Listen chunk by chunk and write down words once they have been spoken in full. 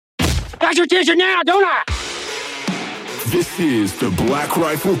brush your teeth now, don't I? This is the Black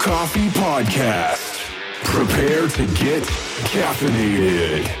Rifle Coffee Podcast. Prepare to get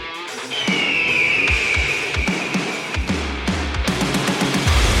caffeinated.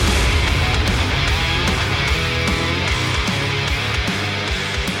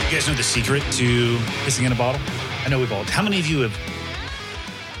 You guys know the secret to pissing in a bottle? I know we've all. How many of you have?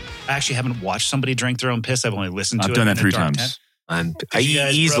 I actually haven't watched somebody drink their own piss. I've only listened to it. I've done that 3 times.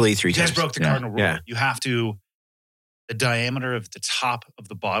 Easily 3 times. You guys broke the cardinal rule. Yeah. You have to. The diameter of the top of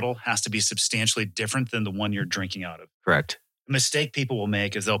the bottle has to be substantially different than the one you're drinking out of. Correct. The mistake people will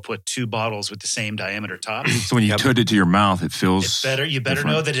make is they'll put 2 bottles with the same diameter top. So when you put it to your mouth, it feels It's better. You better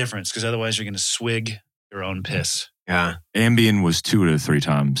different. know the difference because otherwise you're going to swig your own piss. Yeah. Ambien was 2 to 3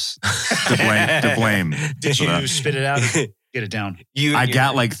 times to blame. Did So you that- spit it out? Get it down. I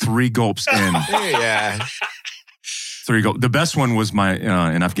got like 3 gulps in. Yeah. 3 gulps. The best one was my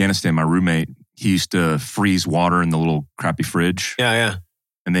in Afghanistan. My roommate, he used to freeze water in the little crappy fridge, Yeah.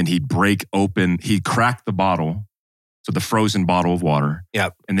 and then he'd crack the bottle, so the frozen bottle of water,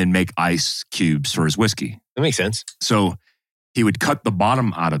 Yep. and then make ice cubes for his whiskey. That makes sense. So he would cut the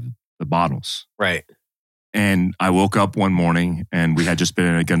bottom out of the bottles. Right. And I woke up one morning and we had just been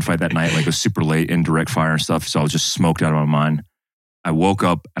in a gunfight that night. Like it was super late, indirect fire and stuff. So I was just smoked out of my mind. I woke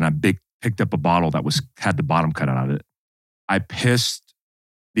up and I picked up a bottle that had the bottom cut out of it. I pissed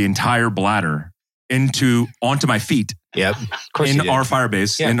the entire bladder onto my feet Yep. Of course you in did. our fire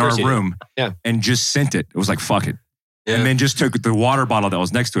base, Yeah, in of our course you did. room, Yeah. and just sent it. It was like, fuck it. Yeah. And then just took the water bottle that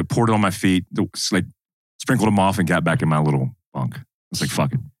was next to it, poured it on my feet, like sprinkled them off and got back in my little bunk. I was like,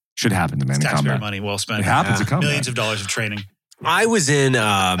 fuck it. Should happen to man in Taxpayer combat. money well spent. It happens in combat. Millions of dollars of training. I was in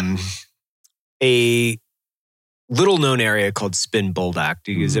a little known area called Spin Boldak.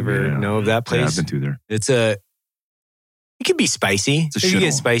 Do you guys ever Yeah. know of that place? Yeah, I've been through there. It can be spicy. It's a It can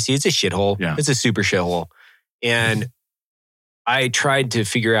get shithole. spicy. It's a shithole. Yeah. It's a super shithole. And I tried to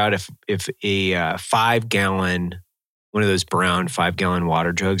figure out if a 5-gallon, one of those brown 5-gallon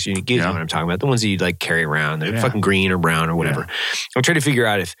water jugs, you get Yeah. what I'm talking about, the ones that you like carry around, they're Yeah. fucking green or brown or whatever. I tried to figure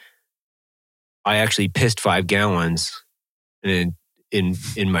out if I actually pissed 5 gallons in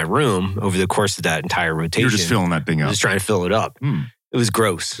my room over the course of that entire rotation. You're just filling that thing I up. was trying to fill it up. Hmm. It was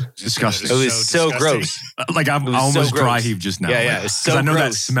gross. It's disgusting. It was so disgusting. gross. Like I was so almost dry gross. heave just now. Yeah, yeah, Like, it's 'cause so I know that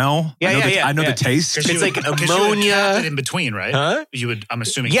gross. smell. Yeah, I know yeah, the, yeah, I know yeah. the taste. Because It's you like would- 'cause you would ammonia. cap it in between, right? Huh? You would. I'm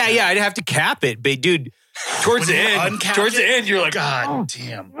assuming. Yeah, I'd have to cap it, but dude, towards When the you end, uncapped it, you're like, God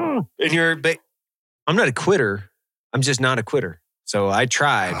damn. and but I'm not a quitter. I'm just not a quitter. So I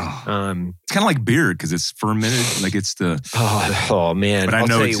tried. It's kind of like beer because it's fermented. Like it's the. Oh man! But I I'll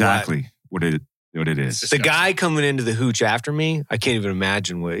know tell you exactly what it is. The guy coming into the hooch after me, I can't even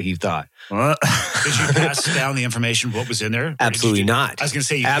imagine what he thought. What? Did you pass down the information? What was in there? Or did Absolutely you not. I was going to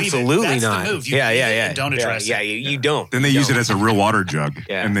say, you Absolutely leave it. That's not. The move. You Yeah, leave yeah, it yeah. and don't address yeah, it. Yeah, you don't. Then they You use it don't. as a real water jug,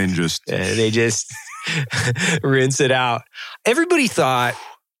 Yeah. and then just They just rinse it out. Everybody thought,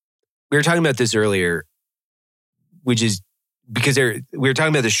 we were talking about this earlier, which is because we were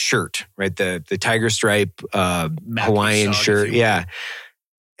talking about the shirt, right? The tiger stripe Hawaiian sock, shirt. if you will. Yeah.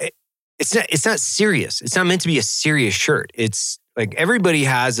 It's not serious. It's not meant to be a serious shirt. It's like everybody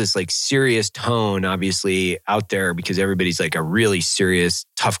has this like serious tone, obviously, out there because everybody's like a really serious,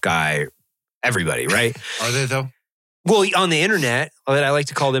 tough guy. Everybody, right? Are they though? Well, on the internet, I like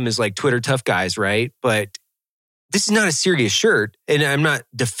to call them as like Twitter tough guys, right? But this is not a serious shirt. And I'm not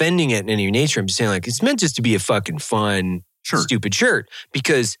defending it in any nature. I'm just saying like, it's meant just to be a fucking fun, stupid shirt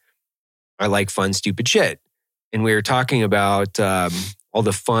because I like fun, stupid shit. And we were talking about all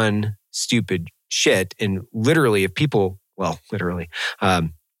the fun, stupid shit. And literally, if people,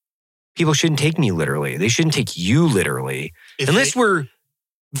 people shouldn't take me literally. They shouldn't take you literally. Unless we're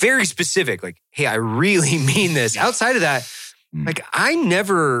very specific, like, hey, I really mean this. Outside of that, like, I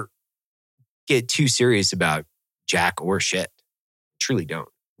never get too serious about jack or shit. Truly don't.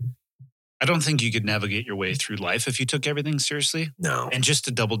 I don't think you could navigate your way through life if you took everything seriously. No. And just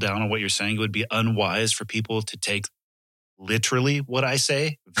to double down on what you're saying, it would be unwise for people to take literally what I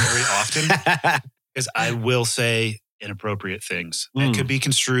say very often. Because I will say inappropriate things. It could be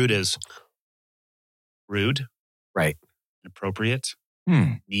construed as rude. Right. Inappropriate.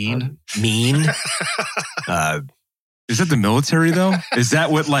 mean. Mean. Is that the military though? Is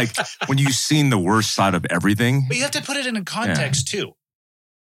that what like when you've seen the worst side of everything? But you have to put it in a context too.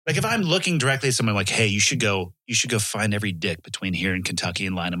 Like if I'm looking directly at someone like, hey, you should go find every dick between here and Kentucky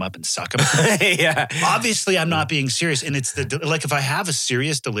and line them up and suck them. Yeah. Obviously, I'm not being serious. And it's like if I have a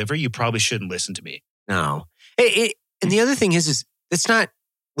serious delivery, you probably shouldn't listen to me. No. And the other thing is it's not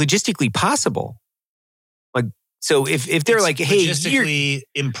logistically possible. Like So if they're It's like, hey, you're, logistically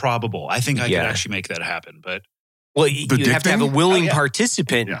improbable. I think I could actually make that happen, but well, you have to have a willing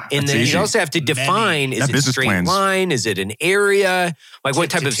participant, and then you also have to define: is it a straight line? Is it an area? Like what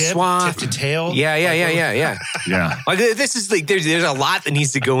type of swap? Tip to tail? Yeah. Yeah. Like this is like there's a lot that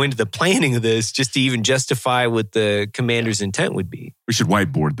needs to go into the planning of this just to even justify what the commander's intent would be. We should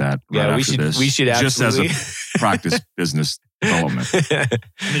whiteboard that. Yeah, we should absolutely. Just as a practice business development. I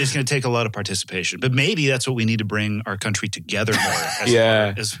mean, it's going to take a lot of participation, but maybe that's what we need to bring our country together more,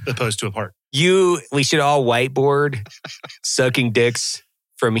 as opposed to apart. We should all whiteboard sucking dicks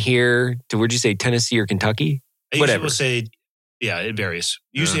from here to, where'd you say, Tennessee or Kentucky? Whatever. Will say, yeah, it varies.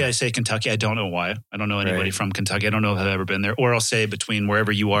 Usually I say Kentucky. I don't know why. I don't know anybody from Kentucky. I don't know if I've ever been there. Or I'll say between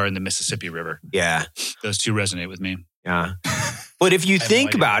wherever you are and the Mississippi River. Yeah. Those two resonate with me. Yeah. But if you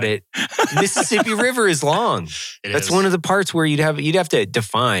think about it, Mississippi River is long. That's one of the parts where you'd have to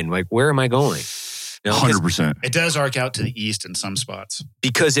define, like, where am I going? 100%. It does arc out to the east in some spots.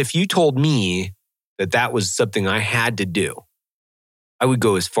 Because if you told me that was something I had to do, I would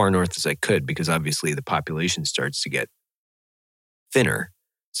go as far north as I could, because obviously the population starts to get thinner.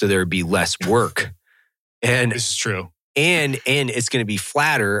 So there would be less work. And this is true. And it's going to be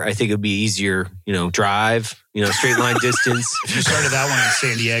flatter. I think it would be easier, drive, straight line distance. If you started that one in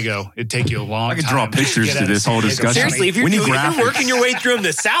San Diego, it'd take you a long time. I could draw pictures to this whole discussion. Seriously, if you're working your way through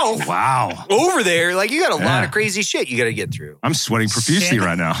the South, wow, over there, like, you got a lot of crazy shit you got to get through. I'm sweating profusely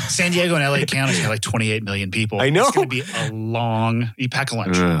right now. San Diego and LA counties got like 28 million people. I know. It's going to be a long, you pack a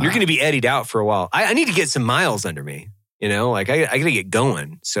lunch. You're going to be eddied out for a while. I need to get some miles under me. I got to get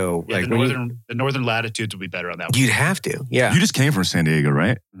going. So, like, the northern latitudes will be better on that one. You'd have to, yeah. You just came from San Diego,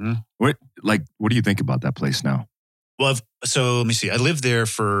 right? Mm-hmm. What do you think about that place now? Well, so let me see. I lived there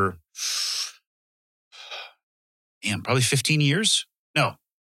for, probably 15 years. No,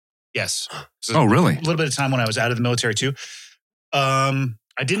 yes. So A really? little bit of time when I was out of the military too. I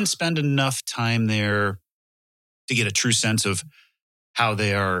didn't spend enough time there to get a true sense of how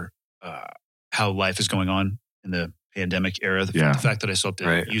they are, how life is going on in the pandemic era. The fact that I still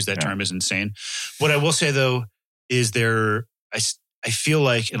have to use that term is insane. What I will say, though, is I feel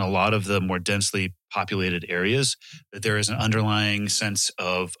like in a lot of the more densely populated areas that there is an underlying sense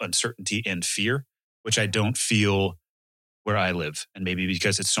of uncertainty and fear, which I don't feel where I live. And maybe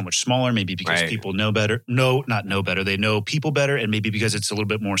because it's so much smaller, maybe because people know better. No, not know better. They know people better, and maybe because it's a little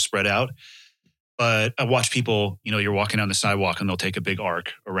bit more spread out. But I watch people, you're walking down the sidewalk and they'll take a big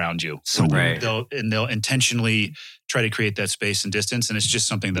arc around you. So they'll intentionally try to create that space and distance. And it's just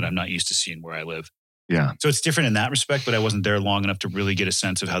something that I'm not used to seeing where I live. Yeah. So it's different in that respect, but I wasn't there long enough to really get a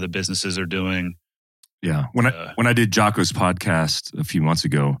sense of how the businesses are doing. Yeah. When I did Jocko's podcast a few months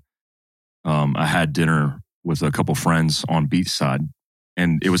ago, I had dinner with a couple friends on Beachside,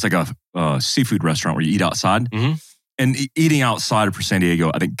 and it was like a seafood restaurant where you eat outside. Mm-hmm. And eating outside for San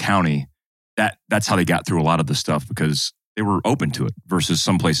Diego, I think county, that's how they got through a lot of the stuff, because they were open to it versus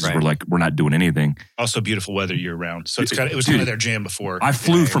some places where, like, we're not doing anything. Also beautiful weather year round. So it was kind of their jam before. I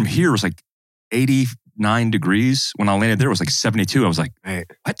flew from here. It was like 89 degrees. When I landed there, it was like 72. I was like,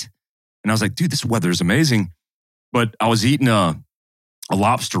 what? And I was like, dude, this weather is amazing. But I was eating a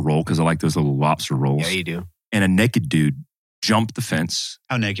lobster roll, because I like those little lobster rolls. Yeah, you do. And a naked dude jumped the fence.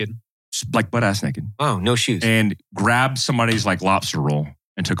 How naked? Like butt ass naked. Oh, no shoes. And grabbed somebody's like lobster roll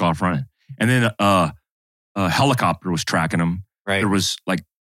and took off running. And then a helicopter was tracking him. Right. There was like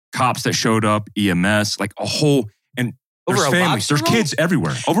cops that showed up, EMS, like a whole, and there's families, there's kids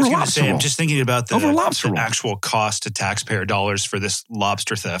everywhere. Over a lobster roll. I'm just thinking about the roll. actual cost to taxpayer dollars for this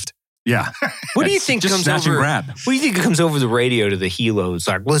lobster theft. Yeah. What do you think comes over? Grab. What do you think comes over the radio to the helos?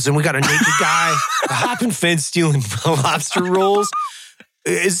 Like, listen, we got a naked guy, a hopping fence stealing lobster rolls.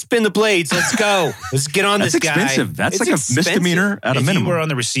 Spin the blades. Let's go. Let's get on this guy. That's expensive. That's like a misdemeanor at a minimum. If you were on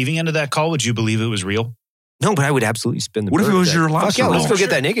the receiving end of that call, would you believe it was real? No, but I would absolutely spin the. What if it was your lobster roll? Let's go get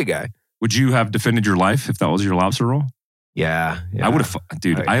that naked guy. Would you have defended your life if that was your lobster roll? Yeah. I would have,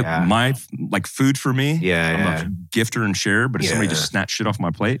 dude. My like food for me. Yeah, I'm a gifter and share, but if somebody just snatched shit off my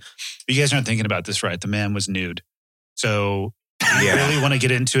plate, you guys aren't thinking about this right. The man was nude, so you really want to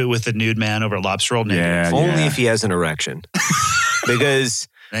get into it with the nude man over a lobster roll? Only if he has an erection, because.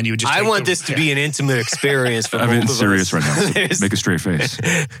 And you would just I want this to be an intimate experience for both of us. I'm serious right now. So make a straight face.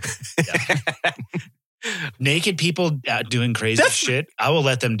 Naked people doing crazy shit, I will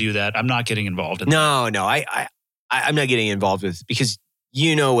let them do that. I'm not getting involved in that. No, I'm not getting involved with, because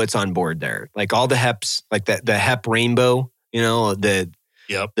you know what's on board there. Like all the HEPs, like the HEP rainbow, this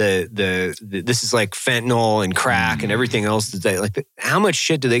is like fentanyl and crack and everything else. How much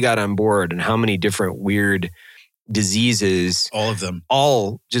shit do they got on board, and how many different weird diseases? All of them.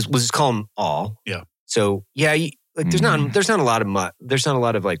 We'll just call them all. Yeah. So yeah, there's not a lot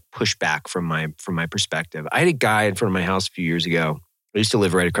of like pushback from my perspective. I had a guy in front of my house a few years ago. I used to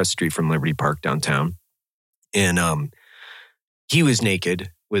live right across the street from Liberty Park downtown, and he was naked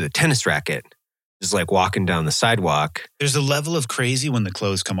with a tennis racket, just like walking down the sidewalk. There's a level of crazy when the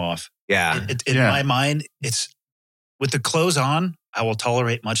clothes come off. Yeah, In my mind, it's with the clothes on, I will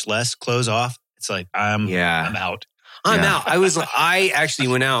tolerate much less. Clothes off, it's like I'm out. I'm out. I actually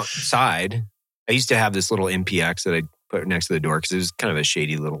went outside. I used to have this little MPX that I put next to the door because it was kind of a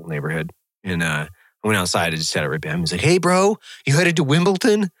shady little neighborhood. And I went outside and just had it right behind me. I was like, hey, bro, you headed to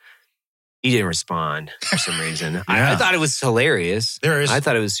Wimbledon? He didn't respond for some reason. I thought it was hilarious. I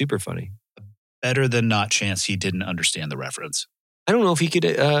thought it was super funny. Better than not chance he didn't understand the reference. I don't know if he could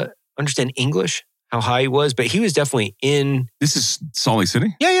understand English, how high he was, but he was definitely in. This is Salt Lake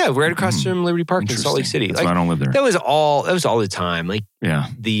City? Yeah, right across from Liberty Park in Salt Lake City. That's why I don't live there. That was all the time. Like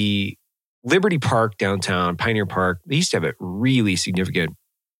the Liberty Park downtown, Pioneer Park, they used to have a really significant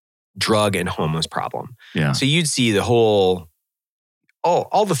drug and homeless problem. Yeah. So you'd see the whole,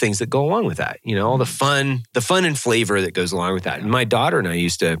 all the things that go along with that, all the fun and flavor that goes along with that. And my daughter and I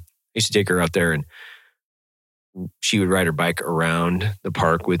used to take her out there, and she would ride her bike around the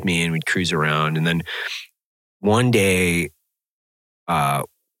park with me, and we'd cruise around. And then one day,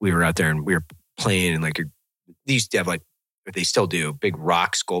 we were out there and we were playing, and they used to have they still do big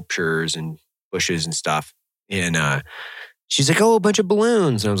rock sculptures and bushes and stuff. And she's like, "Oh, a bunch of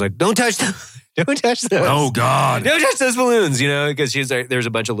balloons." And I was like, "Don't touch them. Don't touch those. Oh God. Don't touch those balloons," because she's like, there's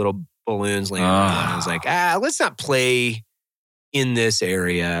a bunch of little balloons laying around. I was like, let's not play in this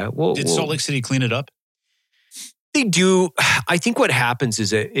area. Did Salt Lake City clean it up? They do. I think what happens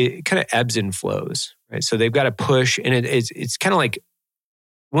is it kind of ebbs and flows, right? So they've got to push, and it's kind of like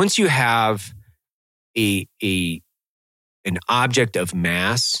once you have an object of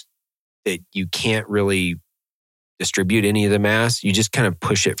mass that you can't really distribute any of the mass, you just kind of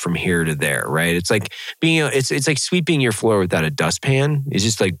push it from here to there, right? It's like it's like sweeping your floor without a dustpan. You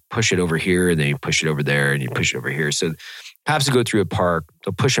just like push it over here, and then you push it over there, and you push it over here. So cops will go through a park,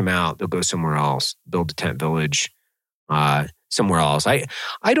 they'll push them out, they'll go somewhere else, build a tent village somewhere else. I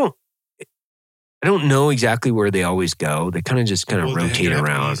don't know exactly where they always go. They kind of rotate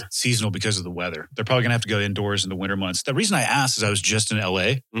around. Seasonal because of the weather. They're probably gonna have to go indoors in the winter months. The reason I asked is I was just in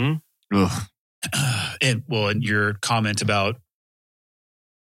LA. And your comment about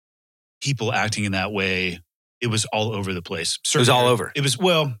people acting in that way, it was all over the place. It was all over. It was,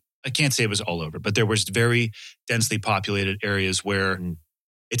 I can't say it was all over, but there was very densely populated areas where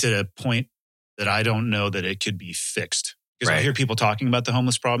it's at a point that I don't know that it could be fixed. Because I hear people talking about the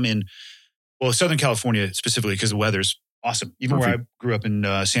homeless problem in, Southern California specifically, because the weather's awesome. Even where I grew up in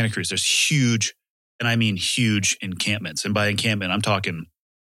Santa Cruz, there's huge, and I mean huge encampments. And by encampment, I'm talking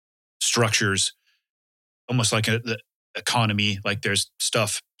structures, almost like the economy, like there's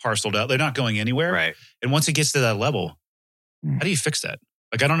stuff parceled out. They're not going anywhere. Right. And once it gets to that level, how do you fix that?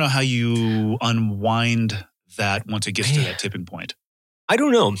 Like, I don't know how you unwind that once it gets to that tipping point. I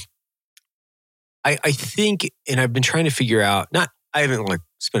don't know. I think, and I've been trying to figure out, I haven't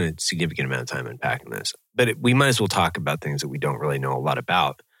spent a significant amount of time unpacking this, but we might as well talk about things that we don't really know a lot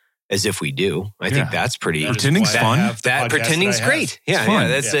about as if we do. I think that's pretty. Pretending's fun. Pretending's great. Yeah,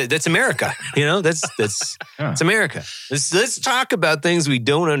 that's America. That's it's America. Let's talk about things we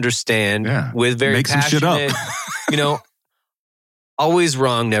don't understand with very Make passionate. some shit up. Always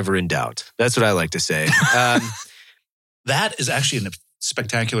wrong, never in doubt. That's what I like to say. That is actually a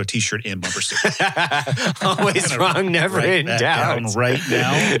spectacular T-shirt and bumper sticker. Always wrong, never in doubt. Down right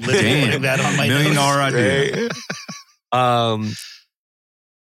now. Putting that on my $1 million idea. Right?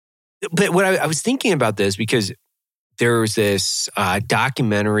 But what I was thinking about this because there was this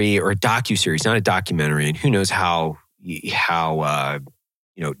documentary or a docuseries, not a documentary, and who knows how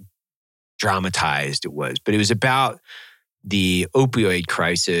dramatized it was, but it was about the opioid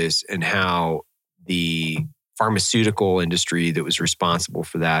crisis and how the pharmaceutical industry that was responsible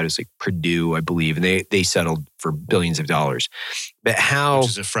for that is like Purdue, I believe, and they settled for billions of dollars. But which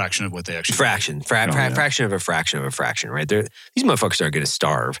is a fraction of what they actually fraction of a fraction, right? These motherfuckers are going to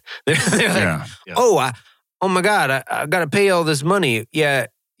starve. They're like, oh my God, I got to pay all this money. Yeah,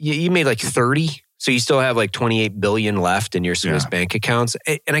 you made like 30, so you still have like 28 billion left in your Swiss bank accounts.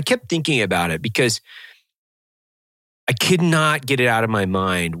 And I kept thinking about it because I could not get it out of my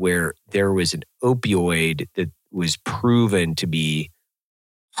mind where there was an opioid that was proven to be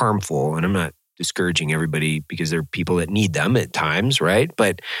harmful. And I'm not discouraging everybody because there are people that need them at times, right?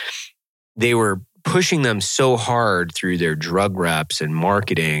 But they were pushing them so hard through their drug reps and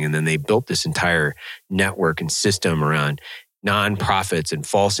marketing. And then they built this entire network and system around nonprofits and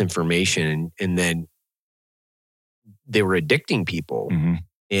false information. And then they were addicting people. Mhm.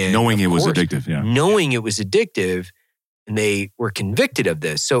 And Knowing of it was course, addictive. Yeah. knowing it was addictive, and they were convicted of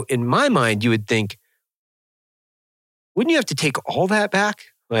this. So in my mind, you would think, wouldn't you have to take all that back?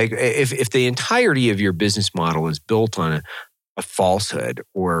 Like if the entirety of your business model is built on a falsehood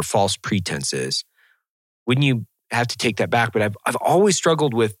or false pretenses, wouldn't you have to take that back? But I've always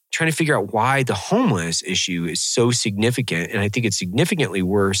struggled with trying to figure out why the homeless issue is so significant. And I think it's significantly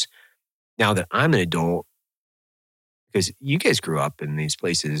worse now that I'm an adult, because you guys grew up in these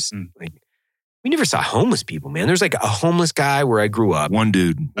places. Like, we never saw homeless people, man. There's like a homeless guy where I grew up. One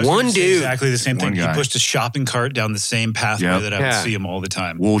dude. I was One gonna say dude. exactly the same One thing. He guy. pushed a shopping cart down the same pathway Yep. that I would Yeah. see him all the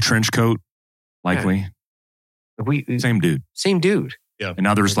time. Wool trench coat, likely. Same dude. Same dude. And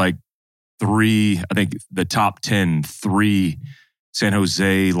now there's like 3, I think the top 10, 3, San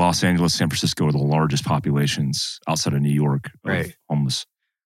Jose, Los Angeles, San Francisco are the largest populations outside of New York of Right. homeless.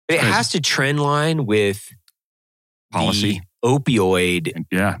 But it Crazy. has to trend line with Policy. the opioid. And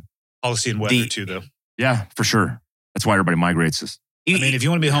yeah. Policy and weather too, though. Yeah, for sure. That's why everybody migrates. I mean, if you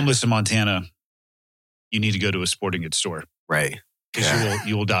want to be homeless in Montana, you need to go to a sporting goods store right. because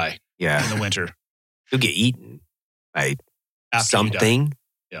you will die Yeah. in the winter. You'll get eaten by After you die. something.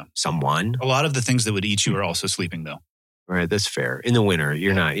 Yeah. Someone. A lot of the things that would eat you are also sleeping, though. Right. That's fair. In the winter,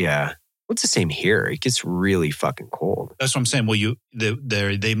 you're not. Yeah. Well, it's the same here. It gets really fucking cold. That's what I'm saying. Well,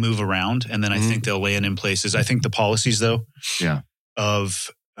 they move around, and then I think they'll land in places. I think the policies, though, of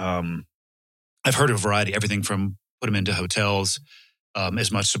I've heard a variety, everything from put them into hotels,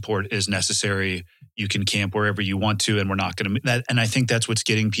 as much support as necessary. You can camp wherever you want to, and we're not going to. And I think that's what's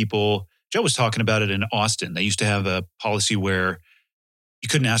getting people. Joe was talking about it in Austin. They used to have a policy where you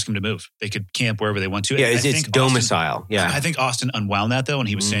couldn't ask them to move; they could camp wherever they want to. Yeah, And I it's think domicile. Austin, I think Austin unwound that though, and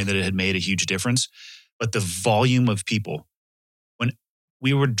he was saying that it had made a huge difference. But the volume of people, when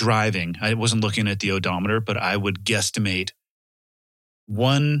we were driving, I wasn't looking at the odometer, but I would guesstimate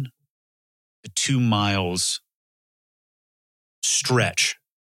 1 to 2 miles stretch,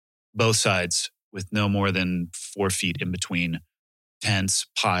 both sides, with no more than 4 feet in between tents,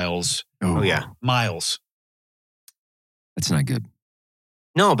 piles, Oh, yeah. miles. That's not good.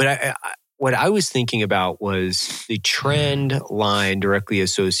 No, but what I was thinking about was the trend line directly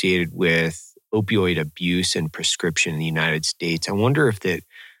associated with opioid abuse and prescription in the United States. I wonder if that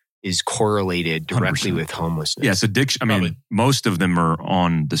is correlated directly 100%. with homelessness. Yes, addiction. I mean, Probably. most of them are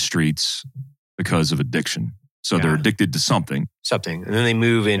on the streets because of addiction. So they're addicted to something. Something. And then they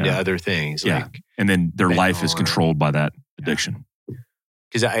move into Yeah. other things. Yeah. Like, And then their life is Fentanyl or- controlled by that addiction.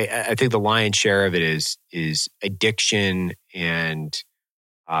 because I think the lion's share of it is addiction and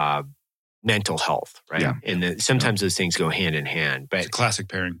mental health, right? Yeah. And sometimes those things go hand in hand. It's But a classic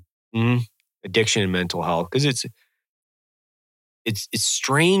pairing. addiction and mental health, because it's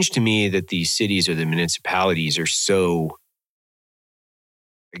strange to me that these cities or the municipalities are so,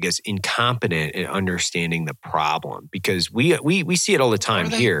 I guess, incompetent in understanding the problem, because we see it all the time Are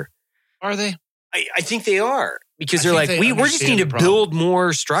they? here. Are they? I think they are, because I they're think like, they we just need understand to the problem. build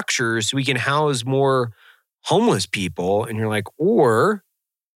more structures so we can house more homeless people. And you're like, or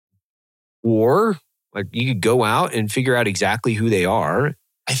like you could go out and figure out exactly who they are,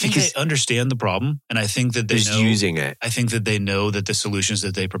 I think Because- they understand the problem, and I think that they just know. using it. I think that they know that the solutions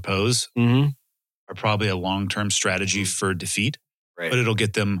that they propose Mm-hmm. are probably a long-term strategy for defeat, Right. but it'll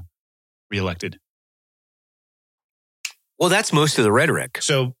get them reelected. Well, that's most of the rhetoric.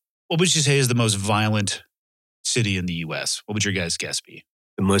 So, what would you say is the most violent city in the U.S.? What would your guys' guess be?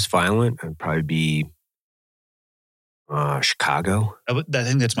 The most violent would probably be Chicago. I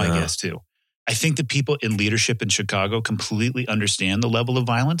think that's my Yeah. guess too. I think the people in leadership in Chicago completely understand the level of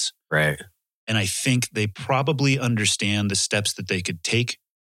violence, Right. and I think they probably understand the steps that they could take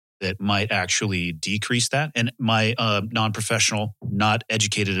that might actually decrease that. And my non-professional, not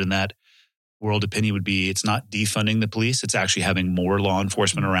educated in that world opinion would be it's not defunding the police, it's actually having more law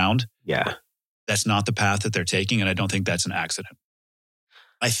enforcement around. Yeah. That's not the path that they're taking, and I don't think that's an accident.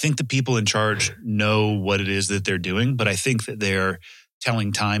 I think the people in charge know what it is that they're doing, but I think that they're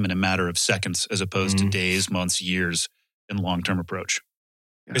telling time in a matter of seconds as opposed to days, months, years in long-term approach.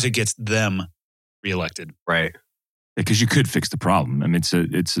 Because it gets them reelected. Right. Because you could fix the problem. I mean,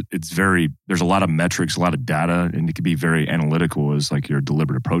 it's very, there's a lot of metrics, a lot of data, and it could be very analytical as like your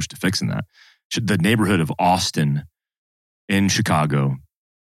deliberate approach to fixing that. The neighborhood of Austin in Chicago,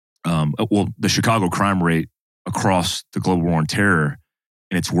 the Chicago crime rate across the global war on terror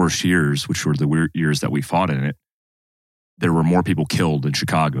in its worst years, which were the years that we fought in it, there were more people killed in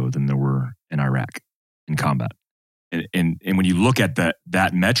Chicago than there were in Iraq in combat. And when you look at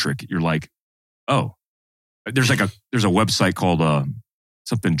that metric, you're like, oh, there's a website called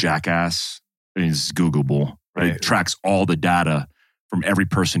something Jackass. I mean, it's Googleable. Right? It tracks all the data from every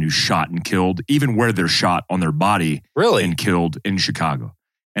person who's shot and killed, even where they're shot on their body and killed in Chicago.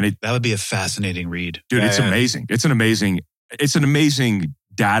 And that would be a fascinating read. Dude, it's amazing. It's an amazing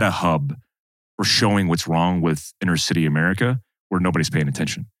data hub for showing what's wrong with inner city America where nobody's paying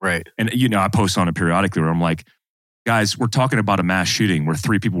attention. Right. And, I post on it periodically where I'm like, guys, we're talking about a mass shooting where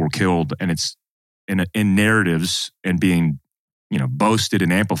 3 people were killed, and it's in narratives and being, boasted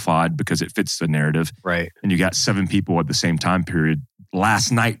and amplified because it fits the narrative. Right. And you got 7 people at the same time period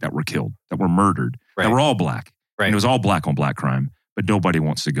last night that were killed, that were murdered, that were all black. Right. And it was all black on black crime, but nobody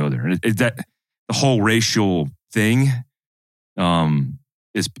wants to go there. And that the whole racial thing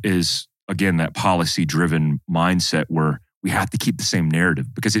is again that policy driven mindset where we have to keep the same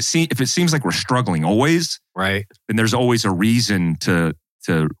narrative, because if it seems like we're struggling always, right, then there's always a reason to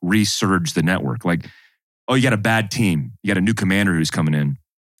resurge the network. Like, oh, you got a bad team, you got a new commander who's coming in.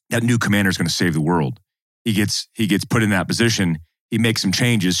 That new commander is going to save the world. He gets put in that position. He makes some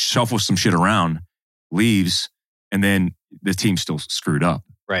changes, shuffles some shit around, leaves, and then the team's still screwed up.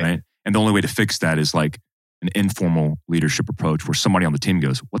 Right. And the only way to fix that is like an informal leadership approach where somebody on the team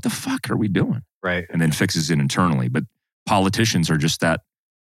goes, what the fuck are we doing? Right. And then fixes it internally. But politicians are just that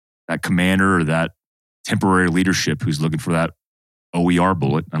commander or that temporary leadership who's looking for that OER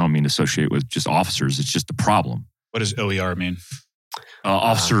bullet. I don't mean to associate with just officers. It's just a problem. What does OER mean?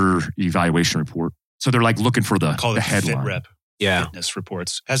 Officer evaluation report. So they're like looking for the headline. Fit rep. Yeah. Fitness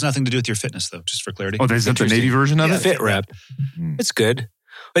reports. Has nothing to do with your fitness, though, just for clarity. Oh, is that the Navy version of it? Fit rep. It's good.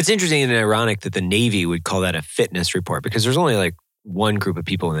 But it's interesting and ironic that the Navy would call that a fitness report, because there's only like one group of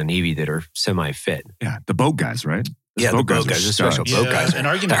people in the Navy that are semi-fit. Yeah, the boat guys, right? The boat guys, the special boat guys. An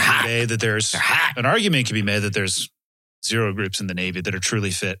argument can be made that there's 0 groups in the Navy that are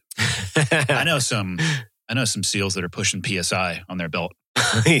truly fit. I know some SEALs that are pushing PSI on their belt.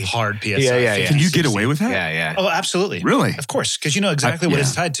 Hard PSI. Yeah. Can you get away with that? Yeah. Oh, absolutely. Really? Of course, because you know exactly what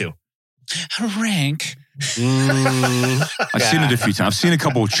it's tied to. Rank. I've seen it a few times. I've seen a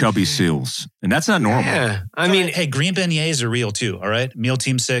couple of chubby SEAls, and that's not normal. Yeah. I mean, hey, green beignets are real too, all right? Meal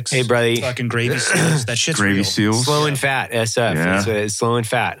Team 6. Hey, brother. Fucking gravy seals. That shit's gravy real. seals. Slow and fat, SF. Yeah. It's slow and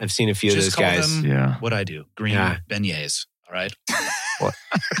fat. I've seen a few Just of those guys. Them Yeah. what I do. Green beignets, all right? Well,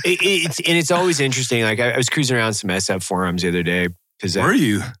 it's always interesting. Like I was cruising around some SF forums the other day. Were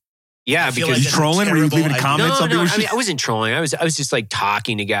you? Yeah, I feel because like you trolling? Were you leaving comments? No, I mean, I wasn't trolling. I was just like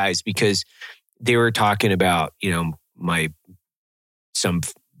talking to guys because they were talking about, some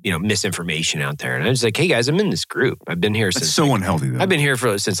misinformation out there. And I was like, hey guys, I'm in this group. I've been here That's since so unhealthy though. I've been here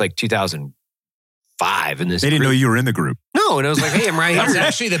since like 2005 in this They didn't group. know you were in the group. No, and I was like, hey, I'm right here. That's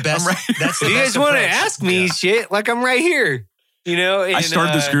actually the best. That's the you best guys want to approach. ask me shit? Like I'm right here. And, I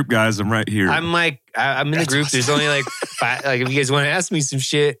started this group, guys. I'm right here. I'm like, I'm in the group. awesome. There's only like 5, like if you guys want to ask me some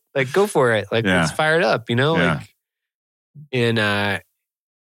shit, like go for it. Like let's fire it up, Yeah. Like,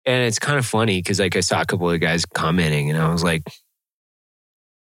 and it's kind of funny because like I saw a couple of guys commenting, and I was like,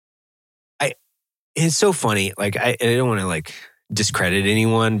 it's so funny. Like I don't want to like discredit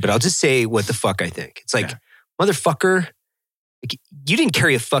anyone, but I'll just say what the fuck I think. It's like, motherfucker, like you didn't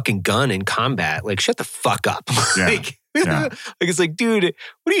carry a fucking gun in combat. Like shut the fuck up. Yeah. like Yeah. it's like, dude,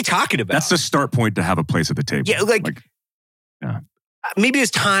 what are you talking about? That's the start point to have a place at the table. Yeah, maybe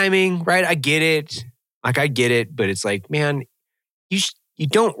it's timing, right? I get it. Like I get it, but it's like, man, you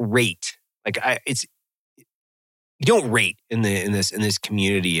don't rate. Like you don't rate in this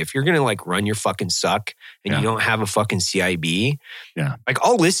community. If you're gonna like run your fucking suck and you don't have a fucking CIB, like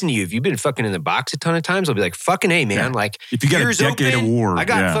I'll listen to you. If you've been fucking in the box a ton of times, I'll be like, fucking hey, man. Yeah. Like if you got a decade of war, I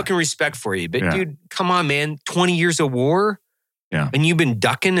got fucking respect for you. But dude, come on, man. 20 years of war. Yeah. And you've been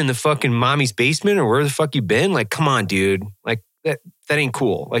ducking in the fucking mommy's basement or where the fuck you been? Like, come on, dude. Like that ain't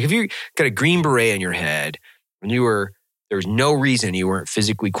cool. Like if you got a green beret on your head and there was no reason you weren't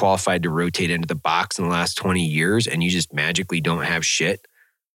physically qualified to rotate into the box in the last 20 years and you just magically don't have shit.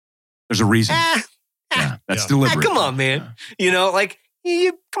 There's a reason. That's deliberate. Come on, man.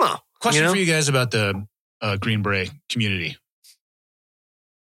 Come on. Question for you guys about the Green Beret community.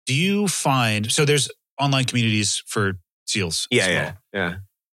 Do you find, so there's online communities for SEALs as well. Yeah.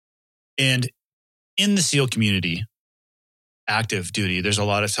 And in the SEAL community, active duty, there's a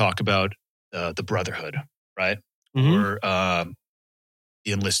lot of talk about the brotherhood, right? Mm-hmm. Or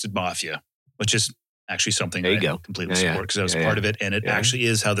the enlisted mafia, which is actually something there you I go. completely support because I was part of it, and it actually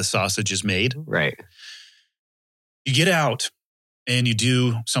is how the sausage is made. Right. You get out and you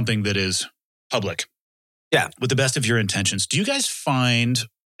do something that is public. Yeah. With the best of your intentions. Do you guys find,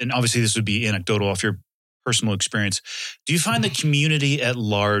 and obviously this would be anecdotal off your personal experience, do you find the community at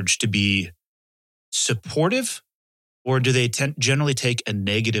large to be supportive Or do they generally take a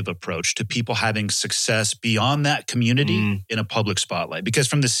negative approach to people having success beyond that community in a public spotlight? Because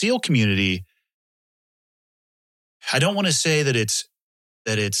from the SEAL community, I don't want to say that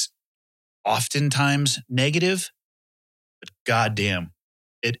it's oftentimes negative, but goddamn,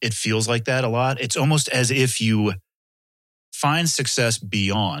 it feels like that a lot. It's almost as if you find success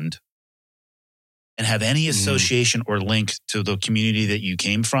beyond and have any association or link to the community that you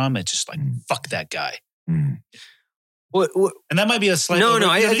came from. It's just like, fuck that guy. What, and that might be a slight. No.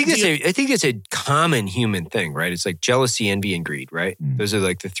 I think it's a common human thing, right? It's like jealousy, envy, and greed, right? Those are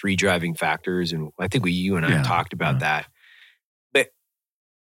like the 3 driving factors, and I think you and I talked about that. But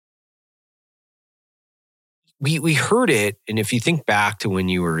we heard it, and if you think back to when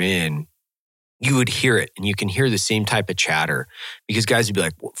you were in, you would hear it, and you can hear the same type of chatter because guys would be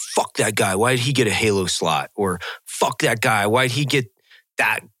like, well, "Fuck that guy! Why did he get a Halo slot?" Or "Fuck that guy! Why did he get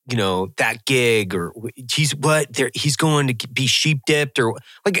that?" That gig, or he's going to be sheep dipped, or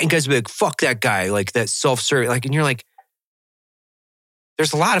like, and guys be like, fuck that guy, like that self-serving, like, and you're like,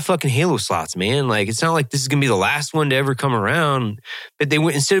 there's a lot of fucking Halo slots, man. Like, it's not like this is going to be the last one to ever come around. But they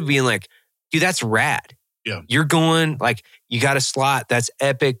went, instead of being like, dude, that's rad. Yeah. You're going, like, you got a slot. That's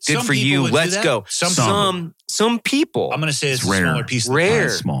epic. Good for you. Let's go. Some people. I'm going to say it's a rare. Smaller piece of rare. the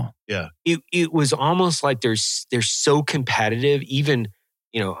pie. Small. Yeah. It was almost like they're so competitive, even,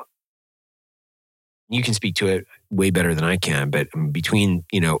 you can speak to it way better than I can, but between,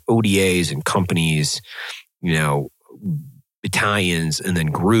 ODAs and companies, battalions and then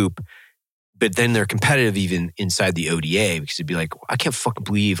group, but then they're competitive even inside the ODA because it'd be like, I can't fucking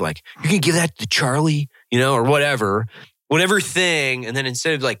believe, like, you can give that to Charlie, or whatever thing. And then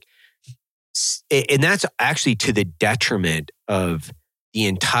instead of like, and that's actually to the detriment of the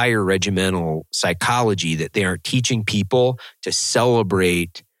entire regimental psychology, that they aren't teaching people to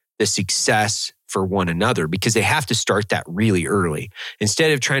celebrate the success for one another, because they have to start that really early.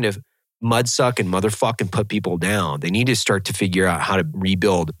 Instead of trying to mudsuck and motherfuck and put people down, they need to start to figure out how to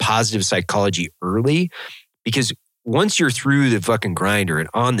rebuild positive psychology early, because once you're through the fucking grinder and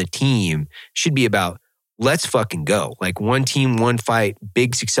on the team, it should be about, let's fucking go. Like, one team, one fight,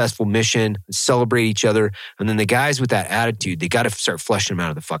 big successful mission, celebrate each other. And then the guys with that attitude, they got to start flushing them out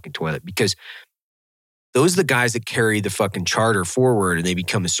of the fucking toilet, because those are the guys that carry the fucking charter forward, and they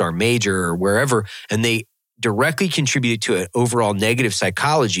become a sergeant major or wherever, and they directly contribute to an overall negative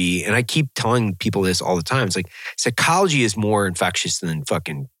psychology. And I keep telling people this all the time. It's like, psychology is more infectious than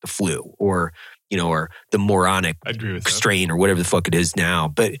fucking the flu or the moronic strain or whatever the fuck it is now.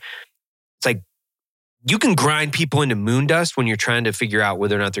 But it's like, you can grind people into moon dust when you're trying to figure out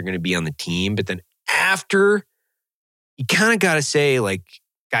whether or not they're going to be on the team. But then after, you kind of got to say, like,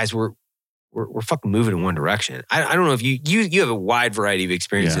 guys, we're fucking moving in one direction. I don't know if you have a wide variety of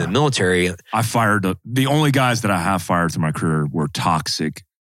experience in the military. I fired the only guys that I have fired through my career were toxic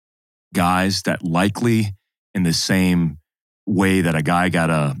guys that likely, in the same way that a guy got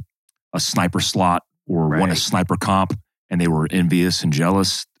a sniper slot or won a sniper comp, and they were envious and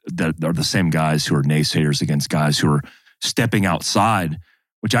jealous, that are the same guys who are naysayers against guys who are stepping outside,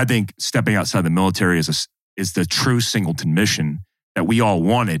 which I think stepping outside the military is the true singleton mission that we all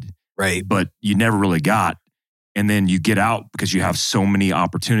wanted. Right. But you never really got. And then you get out because you have so many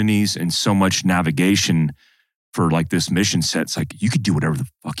opportunities and so much navigation for like this mission set. It's like, you could do whatever the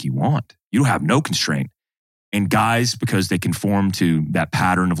fuck you want. You don't have no constraint. And guys, because they conform to that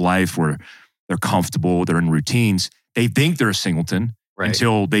pattern of life where they're comfortable, they're in routines, they think they're a singleton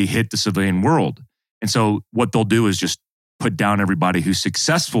until they hit the civilian world. And so what they'll do is just put down everybody who's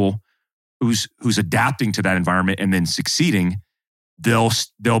successful, who's adapting to that environment and then succeeding.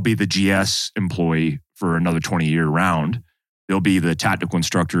 They'll be the GS employee for another 20-year round. They'll be the tactical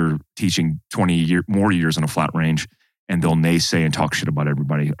instructor teaching 20 more years on a flat range, and they'll naysay and talk shit about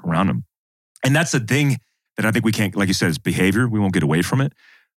everybody around them. And that's the thing that I think we can't, like you said, it's behavior. We won't get away from it.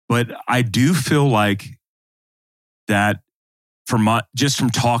 But I do feel like that just from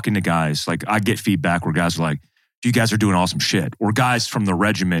talking to guys, like I get feedback where guys are like, you guys are doing awesome shit. Or guys from the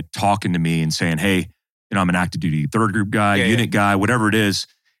regiment talking to me and saying, hey, I'm an active duty third group guy, unit guy, whatever it is.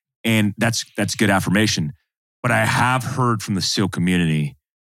 And that's good affirmation. But I have heard from the SEAL community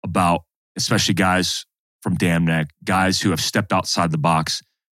about, especially guys from Dam Neck, guys who have stepped outside the box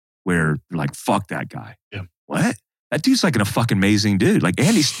where they're like, fuck that guy. Yeah. What? That dude's like a fucking amazing dude. Like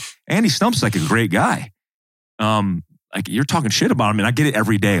Andy Stump's like a great guy. Like, you're talking shit about him, and I get it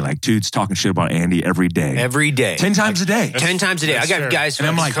every day. Like, dude's talking shit about Andy every day. Every day. 10 times a day. 10 times a day. I got guys and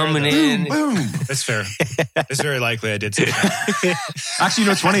I'm like, coming in. Boom. That's fair. It's very likely I did say that. Actually,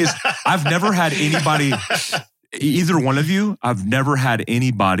 what's funny is I've never had anybody, either one of you, I've never had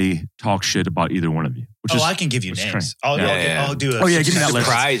anybody talk shit about either one of you, which I can give you names. I'll do it. Oh, yeah, give me that list.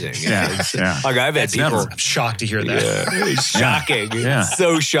 Surprising. Yeah. Like I've had people. I'm shocked to hear that. Yeah. Shocking. Yeah.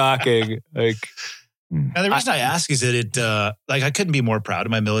 So shocking. Like, Now, the reason I ask is that like I couldn't be more proud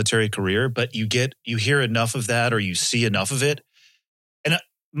of my military career, but you hear enough of that or you see enough of it. And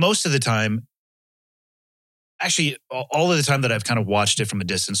most of the time, actually, all of the time that I've kind of watched it from a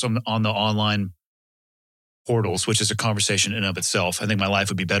distance on the online portals, which is a conversation in and of itself, I think my life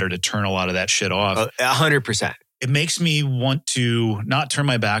would be better to turn a lot of that shit off. 100%. It makes me want to not turn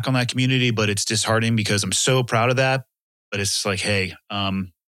my back on that community, but it's disheartening because I'm so proud of that. But it's like, hey,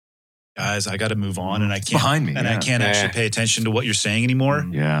 guys, I got to move on, and I can't behind me, I can't actually pay attention to what you're saying anymore.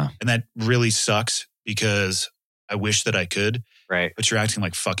 Yeah, and that really sucks because I wish that I could. Right, but you're acting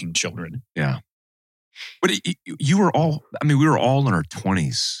like fucking children. Yeah, but you were all. I mean, we were all in our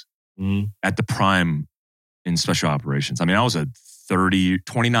 20s at the prime in special operations. I mean, I was a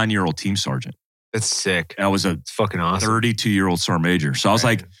 29-year-old team sergeant. That's sick. I was It's fucking awesome. 32-year-old sergeant major. So I was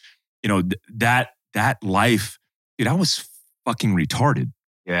like, that life, dude, I was fucking retarded.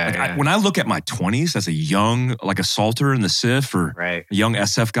 Yeah, when I look at my 20s as a young, like assaulter in the CIF or a young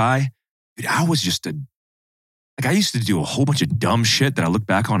SF guy, dude, I was just I used to do a whole bunch of dumb shit that I look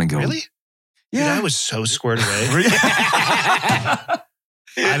back on and go, really? Yeah. Dude, I was so squared away.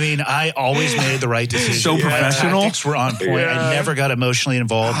 I mean, I always made the right decision. So professional. My tactics were on point. Yeah. I never got emotionally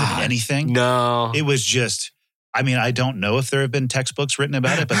involved in anything. No. It was just, I mean, I don't know if there have been textbooks written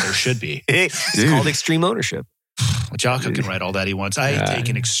about it, but there should be. It's called extreme ownership. Jocko can write all that he wants. I had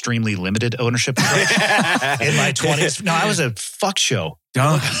taken extremely limited ownership in my 20s. No, I was a fuck show.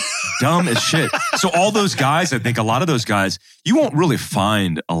 Dumb as shit. So all those guys, I think a lot of those guys, you won't really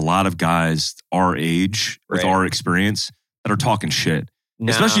find a lot of guys our age with our experience that are talking shit.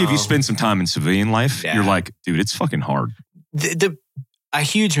 No. Especially if you spend some time in civilian life, you're like, dude, it's fucking hard. A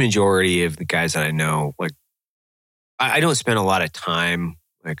huge majority of the guys that I know, like, I don't spend a lot of time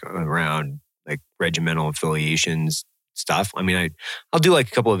like around like regimental affiliations stuff. I mean, I'll do like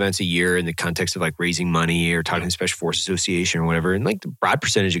a couple events a year in the context of like raising money or talking to the Special Forces Association or whatever. And like the broad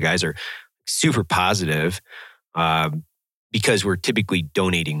percentage of guys are super positive because we're typically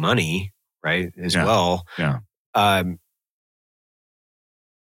donating money, right? As well. Yeah. But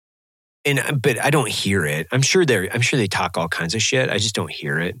I don't hear it. I'm sure they talk all kinds of shit. I just don't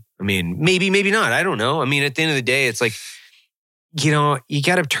hear it. I mean, maybe not. I don't know. I mean, at the end of the day, it's like, you know, you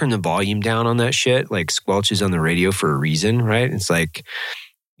got to turn the volume down on that shit. Like squelch is on the radio for a reason, right? It's like,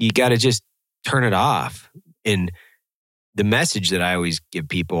 you got to just turn it off. And the message that I always give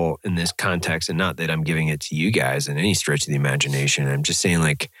people in this context, and not that I'm giving it to you guys in any stretch of the imagination, I'm just saying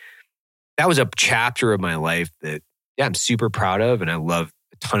like, that was a chapter of my life that, I'm super proud of. And I love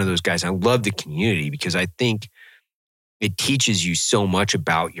a ton of those guys. I love the community because I think it teaches you so much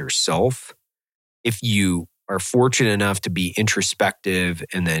about yourself. If you are fortunate enough to be introspective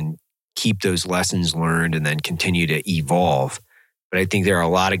and then keep those lessons learned and then continue to evolve. But I think there are a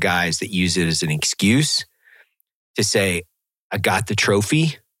lot of guys that use it as an excuse to say, I got the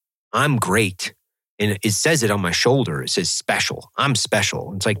trophy. I'm great. And it says it on my shoulder. It says special. I'm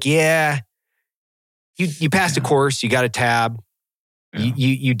special. It's like, yeah, you passed a course. You got a tab. Yeah.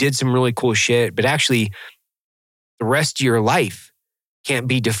 You did some really cool shit. But actually, the rest of your life can't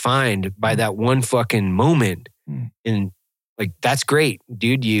be defined by that one fucking moment. And like, that's great,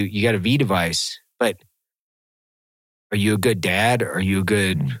 dude. You got a V device, but are you a good dad? Are you a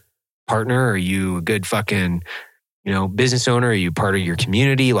good partner? Are you a good fucking, business owner? Are you part of your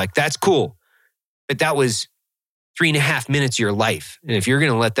community? Like, that's cool. But that was 3.5 minutes of your life. And if you're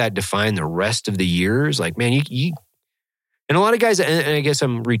going to let that define the rest of the years, like, man, you and a lot of guys, and I guess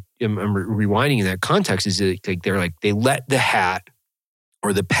I'm rewinding in that context, is that like they let the hat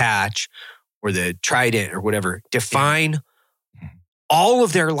or the patch or the trident or whatever define all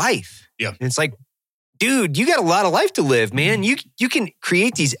of their life. Yeah. And it's like, dude, you got a lot of life to live, man. You can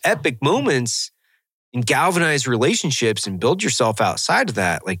create these epic moments and galvanize relationships and build yourself outside of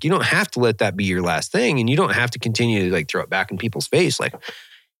that. Like, you don't have to let that be your last thing, and you don't have to continue to like throw it back in people's face. Like,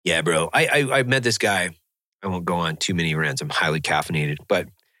 yeah, bro, I met this guy. I won't go on too many rants. I'm highly caffeinated, but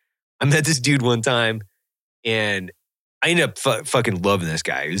I met this dude one time and I ended up fucking loving this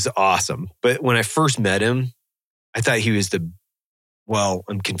guy. He was awesome. But when I first met him, I thought he was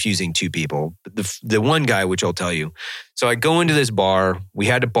I'm confusing two people. But the one guy, which I'll tell you. So I go into this bar. We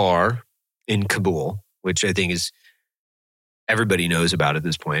had a bar in Kabul, which I think is everybody knows about at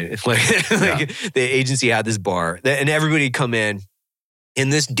this point. It's like the agency had this bar and everybody come in,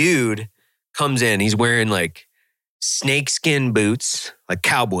 and this dude comes in. He's wearing like snakeskin boots, like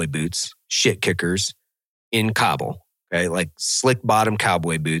cowboy boots, shit kickers in Kabul. right? Like slick bottom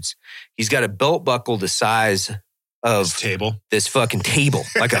cowboy boots. He's got a belt buckle the size of Table. this fucking table,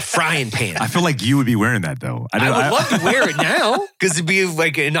 like a frying pan. I feel like you would be wearing that though. I would love to wear it now because it'd be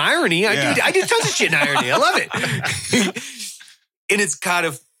like an irony. I do tons of shit in irony. I love it. And it's got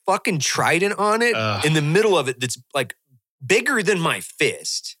a fucking trident on it in the middle of it that's like bigger than my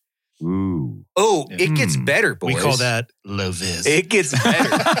fist. Ooh. Oh, it gets better, boys. We call that low vis. It gets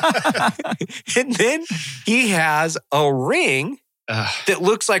better. And then he has a ring that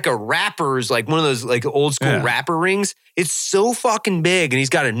looks like a rapper's, like one of those like old school rapper rings. It's so fucking big. And he's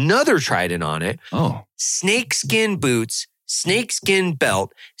got another trident on it. Oh. Snakeskin boots, snakeskin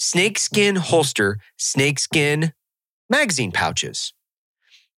belt, snakeskin holster, snakeskin magazine pouches.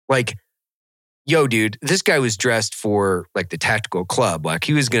 Like, yo, dude, this guy was dressed for like the tactical club. Like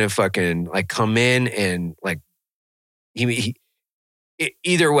he was going to fucking like come in and like,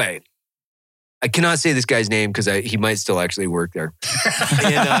 either way. I cannot say this guy's name because he might still actually work there.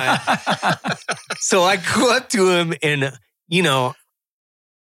 And, so I go up to him and, you know,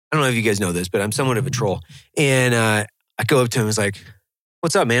 I don't know if you guys know this, but I'm somewhat of a troll. And I go up to him and was like,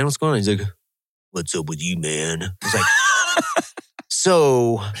 what's up, man? What's going on? He's like, what's up with you, man? I was like,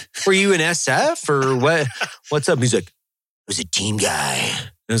 so were you in SF or what? What's up? He's like, I was a team guy.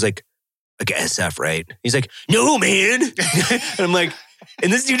 And I was like SF, right? He's like, no, man. And I'm like,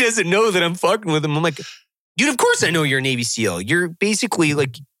 and this dude doesn't know that I'm fucking with him. I'm like, dude, of course I know you're a Navy SEAL. You're basically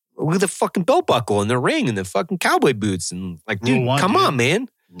like with a fucking belt buckle and the ring and the fucking cowboy boots. And like, dude, come on, man.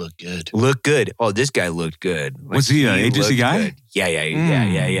 Look good. Look good. Oh, this guy looked good. Like, was he an agency guy? Good.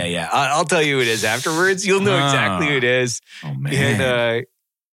 Yeah. I'll tell you who it is afterwards. You'll know exactly who it is. Oh, man. And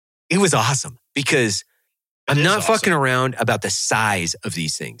it was awesome because I'm not fucking around about the size of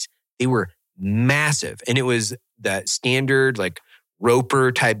these things. They were massive. And it was that standard, like,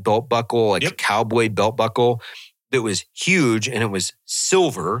 roper type belt buckle, like a cowboy belt buckle that was huge, and it was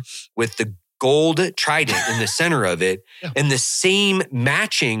silver with the gold trident in the center of it and the same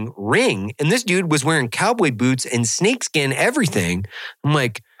matching ring. And this dude was wearing cowboy boots and snakeskin everything. I'm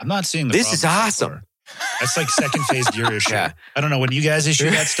like, I'm not seeing the this is awesome. So that's like second phase gear issue. I don't know when you guys issue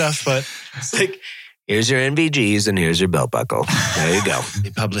that stuff, but it's like, here's your NVGs and here's your belt buckle. There you go.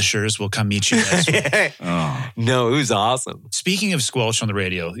 The publishers will come meet you guys. No, it was awesome. Speaking of squelch on the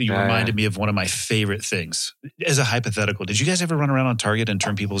radio, you reminded me of one of my favorite things. As a hypothetical, did you guys ever run around on Target and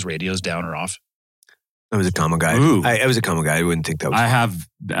turn people's radios down or off? I was a combo guy. I was a combo guy. I wouldn't think that was.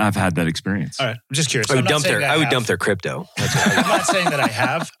 I've had that experience. All right, I'm just curious. I would dump their crypto. I'm not saying that I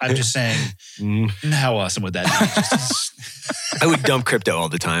have. I'm just saying, how awesome would that be? I would dump crypto all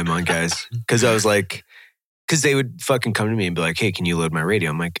the time on guys because I was like, because they would fucking come to me and be like, hey, can you load my radio?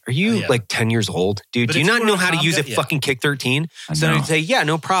 I'm like, are you like 10 years old? Dude, do you not know how to use a fucking Kick 13? So I'd say, yeah,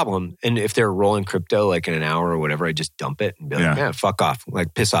 no problem. And if they're rolling crypto like in an hour or whatever, I just dump it and be like, yeah, fuck off.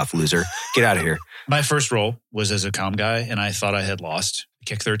 Like, piss off, loser. Get out of here. My first roll was as a comm guy, and I thought I had lost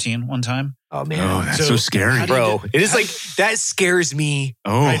Kick 13 one time. Oh, man. Oh, that's so scary. Bro, it is like, that scares me.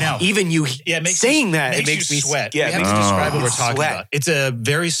 Oh, right now. Even you saying that, it makes me sweat. Yeah, we have to describe what we're talking about. It's a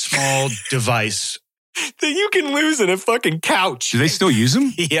very small device that you can lose in a fucking couch. Do they still use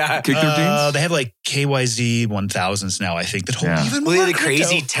them? Yeah. Kick 13s? They have like KYZ 1000s now, I think, that hold even more. Well, the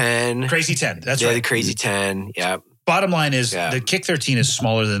Crazy 10. Crazy 10, that's right. The Crazy 10, yeah. Bottom line is the Kick 13 is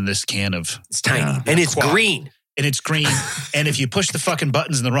smaller than this can of... It's tiny. And it's green. And it's green. And if you push the fucking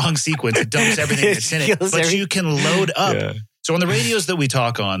buttons in the wrong sequence, it dumps everything that's in it. But you can load up. Yeah. So on the radios that we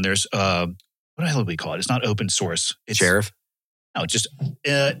talk on, there's... what the hell do we call it? It's not open source. It's Sheriff? No, just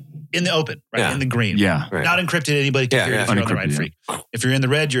in the open, right? Yeah. In the green. Yeah. Right. Not encrypted. Anybody can hear it if you're on the right freak. If you're in the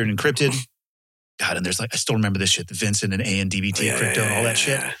red, you're encrypted. God, and there's like, I still remember this shit, the Vincent and A and DBT crypto and all that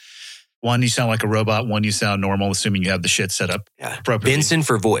shit. One, you sound like a robot. One, you sound normal, assuming you have the shit set up appropriately. Vincent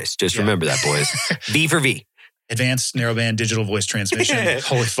for voice. Just remember that, boys. V for V. Advanced narrowband digital voice transmission.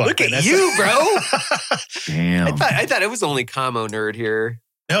 Holy fuck. Look at you, bro. Damn. I thought I was the only commo nerd here.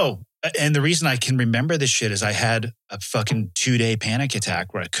 No. And the reason I can remember this shit is I had a fucking 2-day panic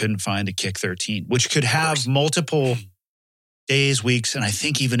attack where I couldn't find a Kick 13, which could have multiple days, weeks, and I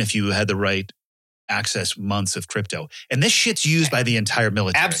think even if you had the right access, months of crypto. And this shit's used by the entire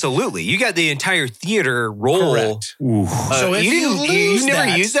military. Absolutely. You got the entire theater roll. Correct. So if you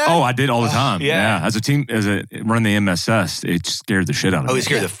never used that? Oh, I did all the time. Yeah. As a run the MSS, it scared the shit out of me. Oh, it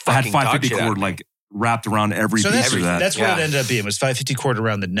scared the fucking I had 550 cord like wrapped around every piece of that. That's what it ended up being. It was 550 cord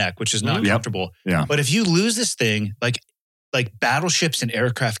around the neck, which is not comfortable. Yeah. But if you lose this thing, like battleships and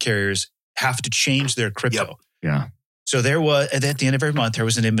aircraft carriers have to change their crypto. Yep. Yeah. So there was, at the end of every month, there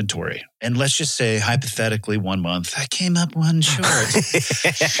was an inventory. And let's just say, hypothetically, 1 month, I came up one short.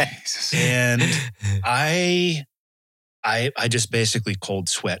 And I I just basically cold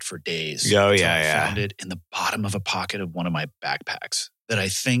sweat for days. Oh, until yeah, I yeah. found it in the bottom of a pocket of one of my backpacks that I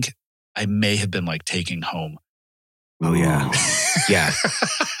think I may have been like taking home. Oh, yeah. Ooh, Yeah.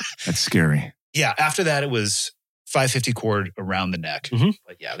 that's scary. Yeah. After that, it was 550 cord around the neck. Mhm.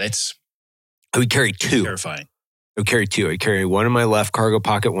 But yeah, that's I would carry two. terrifying. I would carry two. I'd carry one in my left cargo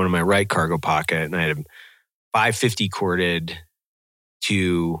pocket, one in my right cargo pocket. And I had a 550 corded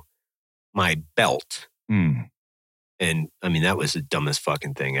to my belt. Hmm. And I mean, that was the dumbest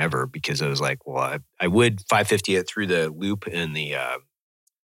fucking thing ever because I was like, well, I would 550 it through the loop in the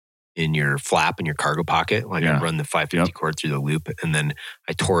in your flap in your cargo pocket. Like Yeah. I'd run the 550 cord through the loop, and then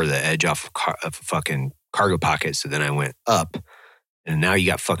I tore the edge off of a fucking cargo pocket. So then I went up, and now you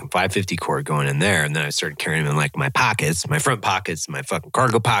got fucking 550 cord going in there. And then I started carrying them in like my pockets, my front pockets, my fucking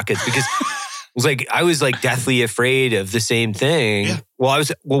cargo pockets because I was like deathly afraid of the same thing. Yeah. Well,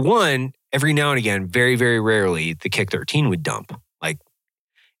 one, every now and again, very, very rarely, the Kick 13 would dump. Like,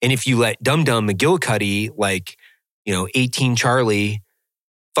 and if you let Dum Dum McGillicuddy, 18 Charlie,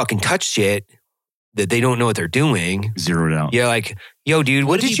 fucking touch shit that they don't know what they're doing. Zeroed out. Yeah, like, yo, dude,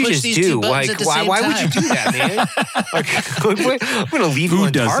 what did you just do? Like, why would you do that, man? I'm going to leave you Who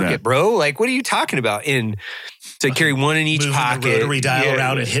on does target, that? bro. Like, what are you talking about? And to carry one in each Moving pocket. the rotary dial Yeah.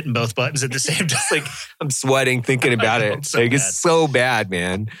 around and hitting both buttons at the same time. Like, I'm sweating thinking about it. It's so Like, bad. it's so bad,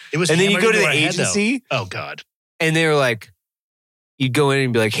 man. It was And then you hammered go to into the our head, though. agency, Oh God. and they're like, you'd go in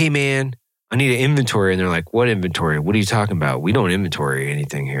and be like, hey, man, I need an inventory. And they're like, what inventory? What are you talking about? We don't inventory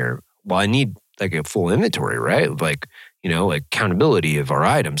anything here. Well, I need like a full inventory, right? Like, like accountability of our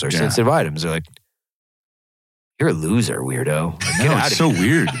items, our Yeah. sensitive items. They're like, you're a loser, weirdo. Like, get No, out it's of so here.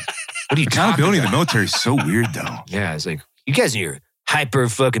 weird. What are you Accountability in talking the military is so weird, though. about? Yeah, it's like, you guys and your hyper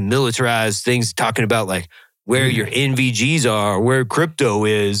fucking militarized things talking about like where your NVGs are, where crypto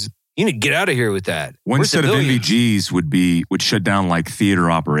is. You need to get out of here with that. One We're set of civilians. NVGs would shut down like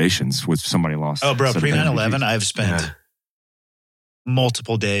theater operations with somebody lost. Oh, bro. set of Pre 9/11, NVGs. I've spent Yeah.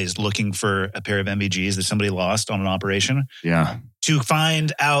 multiple days looking for a pair of MVGs that somebody lost on an operation. Yeah. To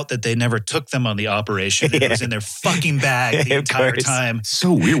find out that they never took them on the operation. It was in their fucking bag the Of entire course. time. It's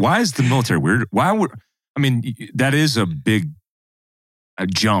so weird. Why is the military weird? Why would, that is a big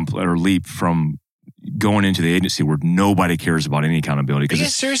jump or leap from going into the agency where nobody cares about any accountability. Are you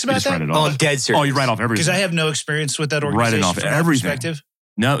guys serious about that? Oh, I'm dead serious. Oh, you write off everything. Because I have no experience with that Writing organization off from that everything. perspective.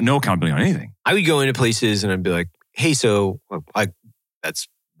 No accountability on anything. I would go into places and I'd be like, hey, so that's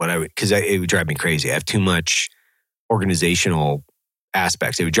what I would, because it would drive me crazy. I have too much organizational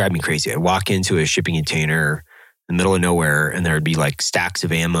aspects. It would drive me crazy. I'd walk into a shipping container in the middle of nowhere and there would be like stacks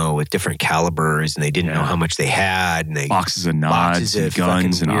of ammo with different calibers and they didn't know how much they had. And they Boxes of nods and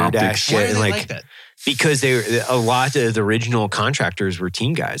guns and fucking weird ass optics. shit. Why are And they like, like that? because a lot of the original contractors were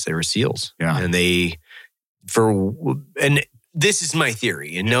team guys. They were SEALs. Yeah. And and this is my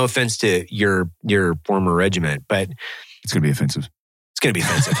theory, and no offense to your former regiment, but It's going to be offensive. it's going to be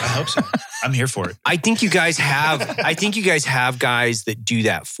offensive. I hope so. I'm here for it. I think you guys have guys that do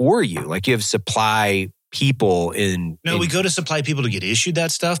that for you. Like you have supply people No, we go to supply people to get issued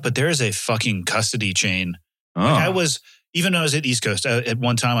that stuff, but there is a fucking custody chain. Oh. Like even though I was at East Coast, at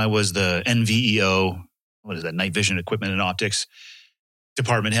one time I was the NVEO, what is that, night vision equipment and optics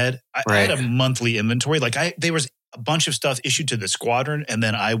department head. I had a monthly inventory. Like there was a bunch of stuff issued to the squadron, and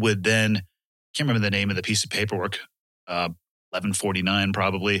then I would can't remember the name of the piece of paperwork, 1149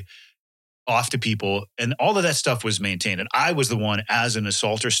 probably, off to people. And all of that stuff was maintained. And I was the one, as an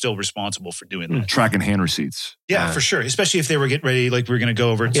assaulter, still responsible for doing that. Tracking hand receipts. Yeah, for sure. Especially if they were getting ready, like we were going to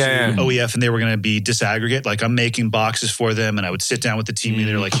go over to Yeah. OEF and they were going to be disaggregate. Like I'm making boxes for them and I would sit down with the team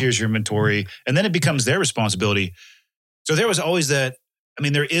leader, like, here's your inventory. And then it becomes their responsibility. So there was always that. I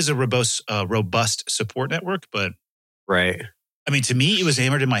mean, there is a robust support network, but right. I mean, to me, it was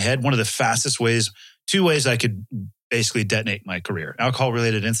hammered in my head. One of the fastest ways, 2 ways I could basically detonate my career: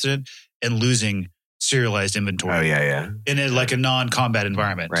 alcohol-related incident and losing serialized inventory. Oh yeah. In a non-combat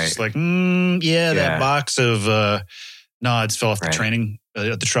environment. Right. Just like, that box of nods fell off the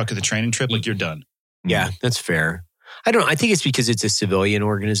the truck of the training trip. Like, you're done. Yeah, that's fair. I think it's because it's a civilian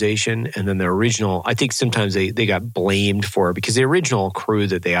organization, and then the original, I think sometimes they got blamed for it because the original crew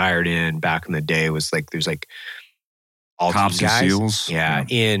that they hired in back in the day was like, there's like all Cops team guys. and SEALs. Yeah.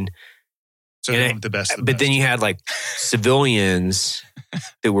 So And they want the best. Of the But best. then you had like civilians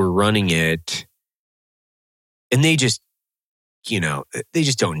that were running it, and they just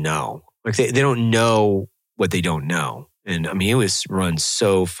don't know. Like they don't know what they don't know. And I mean, it was run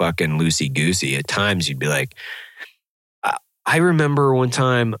so fucking loosey-goosey. At times you'd be like, I remember one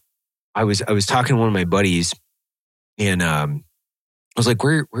time I was talking to one of my buddies, and I was like,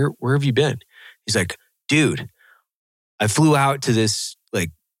 where have you been? He's like, dude, I flew out to this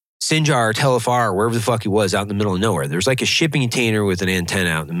like Sinjar or Tel Afar, wherever the fuck he was, out in the middle of nowhere. There's like a shipping container with an antenna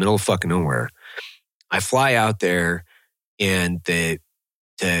out in the middle of fucking nowhere. I fly out there and to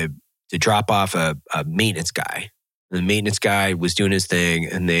drop off a maintenance guy. And the maintenance guy was doing his thing,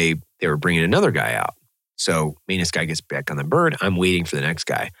 and they were bringing another guy out. So maintenance guy gets back on the bird. I'm waiting for the next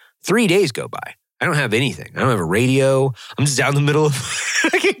guy. 3 days go by. I don't have anything. I don't have a radio. I'm just out in the middle of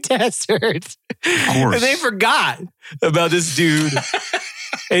fucking desert. Of course. And they forgot about this dude.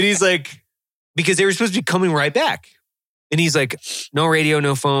 And he's like, because they were supposed to be coming right back. And he's like, no radio,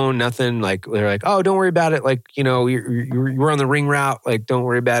 no phone, nothing. Like, they're like, oh, don't worry about it. Like, you know, you're on the ring route. Like, don't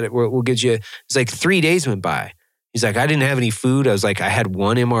worry about it. We'll get you. It's like 3 days went by. He's like, I didn't have any food. I was like, I had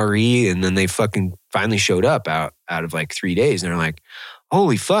one MRE, and then they fucking finally showed up out of like 3 days. And they're like,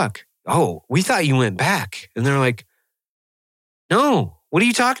 holy fuck. Oh, we thought you went back. And they're like, no, what are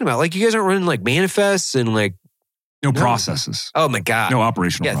you talking about? Like, you guys aren't running like manifests and like, No processes. oh my God. No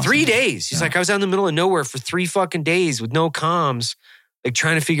operational Yeah, processes. 3 days. He's Yeah. like, I was out in the middle of nowhere for 3 fucking days with no comms, like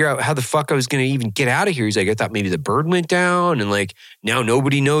trying to figure out how the fuck I was going to even get out of here. He's like, I thought maybe the bird went down, and like now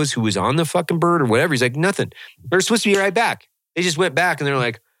nobody knows who was on the fucking bird or whatever. He's like, nothing. They're supposed to be right back. They just went back and they're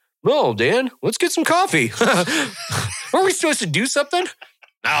like, well, Dan, let's get some coffee. Are we supposed to do something?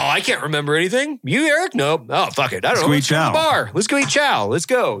 No, I can't remember anything. You, Eric? Nope. Oh, fuck it. I don't know. go eat Let's go to chow. the bar. Let's go eat chow. Let's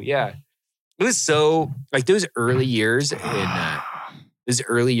go. Yeah. It was so, like, those early years in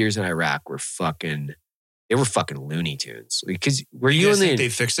Iraq were fucking, they were fucking Looney Tunes. Because were you guys in think the, they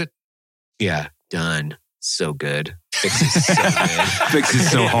fixed it? yeah, done. So good. Fixed it so good. Fix it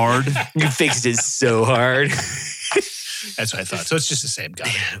so hard. You fixed it so hard. That's what I thought. So it's just the same guy.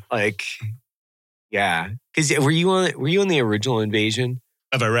 Like, yeah. Because were you on the original invasion?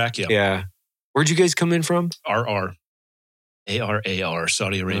 Of Iraq, yeah. Yeah. Where'd you guys come in from? RR. ARAR,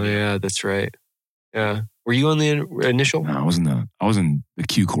 Saudi Oh, Arabia. yeah, that's right. Yeah. Were you on the initial? No, I was in the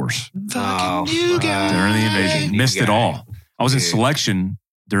Q course Oh, you fuck. guys. during the invasion. You Missed it guy. all. I was in Dude. selection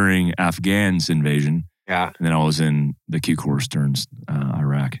during Afghan's invasion, Yeah. and then I was in the Q course during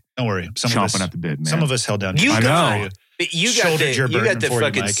Iraq. Don't worry. Some of Chomping us, at the bit, man. some of us held down. You your got- for you. But you got Shouldered your the burden for you,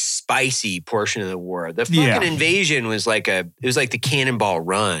 fucking Mike. spicy portion of the war. The fucking Yeah. invasion was like it was like the Cannonball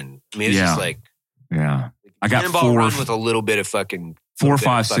Run. I mean, it was Yeah. just like Yeah, I got Cannonball Run with a little bit of fucking 4, little bit of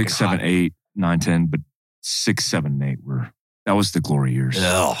 5, 6, fucking 7, hot. 8, 9, 10, but 6, 7, and 8 that was the glory years.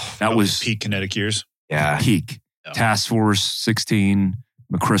 Ugh. That was peak kinetic years. Yeah. peak. Yeah. Task Force 16,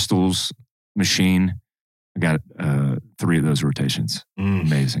 McChrystal's machine. I got 3 of those rotations. Mm.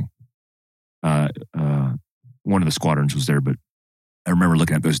 Amazing. One of the squadrons was there, but I remember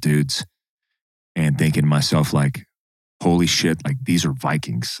looking at those dudes and thinking to myself, like, holy shit, like these are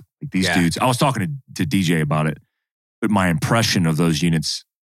Vikings. Like these Yeah. dudes. I was talking to DJ about it, but my impression of those units,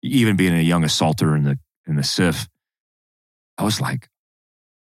 even being a young assaulter in the SIF, I was like,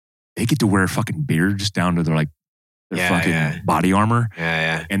 they get to wear fucking beards down to their Yeah, fucking yeah. body armor,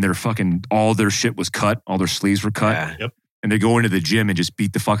 Yeah. and their fucking all their shit was cut, all their sleeves were cut. Yeah. And they go into the gym and just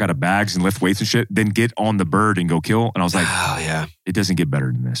beat the fuck out of bags and lift weights and shit, then get on the bird and go kill. And I was like, Oh, yeah. it doesn't get better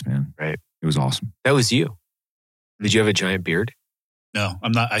than this, man. Right. It was awesome. That was you. Did you have a giant beard? No,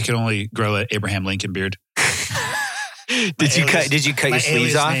 I'm not. I can only grow an Abraham Lincoln beard. Did you cut My your sleeves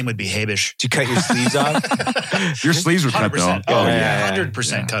alias off? name would be Habish. Did you cut your sleeves off? Your sleeves were cut, though. 100%. Oh, Oh, yeah. yeah.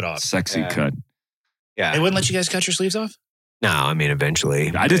 100% Yeah. cut off. Sexy Yeah. cut. Yeah. They wouldn't let you guys cut your sleeves off? No, I mean,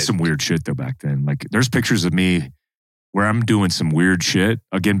 eventually. I did some weird shit, though, back then. Like, there's pictures of me where I'm doing some weird shit.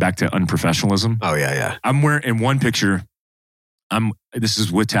 Again, back to unprofessionalism. Oh, yeah. I'm wearing, in one picture, this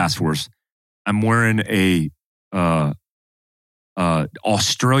is with Task Force, I'm wearing a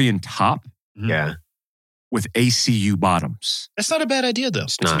Australian top Yeah. with ACU bottoms. That's not a bad idea, though.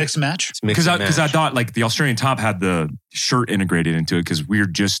 It's It's not. mix and match. It's mix Because and I match. thought like the Australian top had the shirt integrated into it because we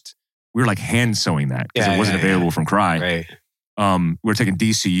were like hand sewing that because Yeah, it wasn't yeah, available from Cry. Right. We were taking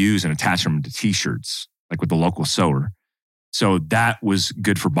DCUs and attaching them to T-shirts like with the local sewer. So that was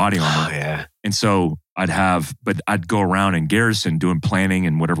good for body Oh, armor. yeah. And so I'd go around in garrison doing planning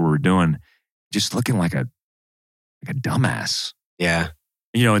and whatever we were doing, just looking like a dumbass. Yeah.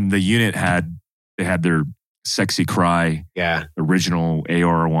 You know, and the unit had their sexy Cry Yeah. original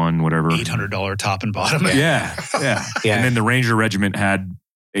AR-1, whatever. $800 top and bottom. Yeah. Yeah. And then the Ranger Regiment had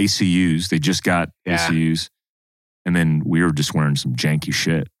ACUs. They just got Yeah. ACUs. And then we were just wearing some janky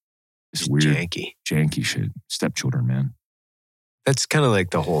shit. This weird Janky. shit. Stepchildren, man. That's kind of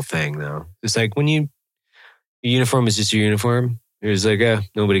like the whole thing, though. It's like when your uniform is just your uniform. You're just like,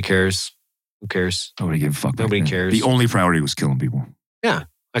 nobody cares. Who cares? Nobody gave a fuck. back Nobody then. cares. The only priority was killing people.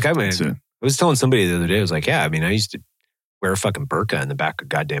 Like, I mean, That's it. I was telling somebody the other day, I was like, yeah, I mean, I used to wear a fucking burqa in the back of a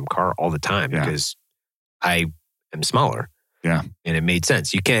goddamn car all the time Yeah. because I am smaller. Yeah. And it made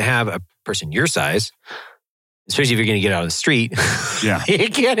sense. You can't have a person your size, especially if you're going to get out of the street. Yeah. You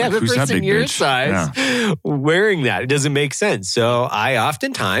can't have Like, a who's that person big your bitch? size wearing that. It doesn't make sense. So I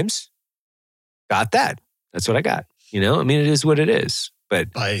oftentimes got that. That's what I got. You know, I mean, it is what it is.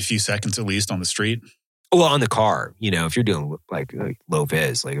 But By a few seconds at least on the street. well, on the car, you know, if you're doing like low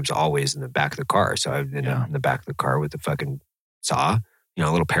vis, like it was always in the back of the car. So I've been in the back of the car with the fucking saw, you know,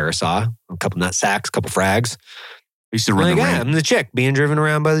 a little parasaw, a couple nut sacks, a couple frags. I used to run the I'm the chick being driven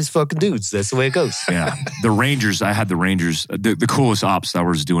around by these fucking dudes. That's the way it goes. Yeah. The Rangers, I had the Rangers. The coolest ops I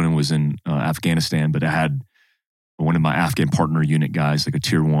was doing was in Afghanistan, but I had one of my Afghan partner unit guys, like a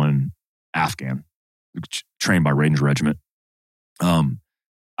tier 1 Afghan, trained by Ranger Regiment.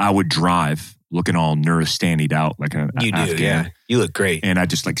 I would drive looking all neurostanied out like an You do, Afghan. yeah. You look great. And I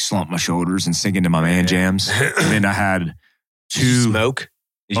just like slump my shoulders and sink into my man jams. And then I had Did you 2. smoke?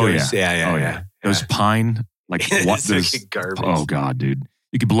 Did Oh, you yeah. Yeah. Those pine, like what It's those. like garbage. Oh God, dude.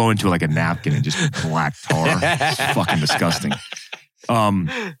 You could blow into like a napkin and just black tar. It's fucking disgusting.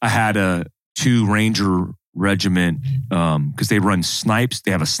 I had a 2 Ranger regiment because they run snipes.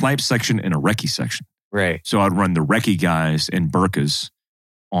 They have a snipe section and a recce section. Right. So I'd run the recce guys in burkas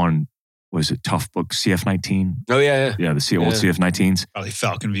on, was it Tough Book CF-19? Oh, yeah. Yeah, the old CF-19s. Probably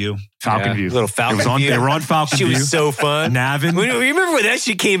Falcon View. Falcon View. Little Falcon It was on, View. They were on Falcon She View. was so fun. Navin. Remember when that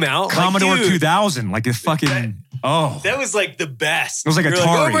shit came out? Commodore Like, dude, 2000. Like a fucking, that was like the best. It was like You're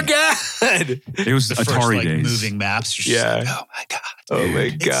Atari. oh my God. It was The Atari first, like, days. moving maps. You're just Yeah. like, oh my God. Oh my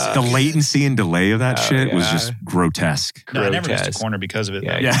It's- God. The latency and delay of that Oh, shit was yeah. just grotesque. No, I never missed a Grotesque. corner because of it.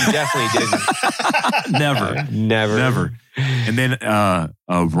 Yeah, though. Yeah. you definitely didn't. Never. Never. And then a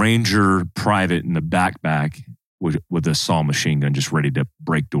Ranger private in the backpack with a saw machine gun just ready to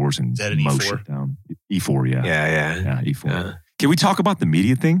break doors and Is that an mow E4? shit down. E4, yeah. Yeah. E4. Yeah. Can we talk about the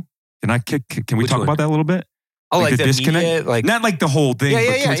media thing? Can we Which talk one? about that a little bit? Oh, like the disconnect? media, like Not like the whole thing, Yeah, but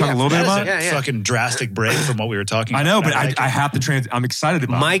yeah, can we talk yeah. a little bit That is about a it? Yeah. fucking drastic break from what we were talking I about. know, but like I it. have to I'm excited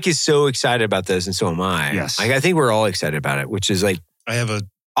about it. Mike is so excited about this, and so am I. Yes. Like, I think we're all excited about it, which is like I have a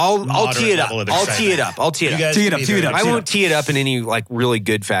I'll Moderate tee it up. level of I'll tee it excitement. up. I'll tee it You up. guys Tee it can up, be tee it very up. I tee it won't tee it up in any like really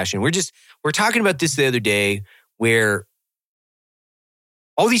good fashion. We're talking about this the other day where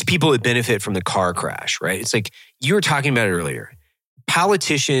all these people that benefit from the car crash, right? It's like you were talking about it earlier.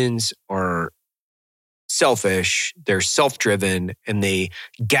 Politicians are selfish, they're self-driven, and they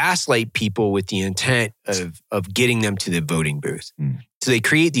gaslight people with the intent of getting them to the voting booth. Mm. So they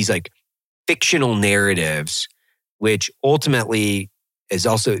create these like fictional narratives, which ultimately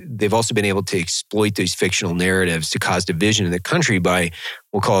they've also been able to exploit those fictional narratives to cause division in the country by,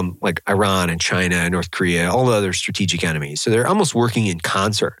 we'll call them like Iran and China and North Korea, all the other strategic enemies. So they're almost working in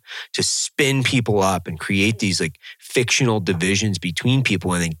concert to spin people up and create these like fictional divisions between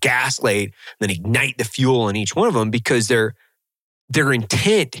people and then gaslight and then ignite the fuel in each one of them because their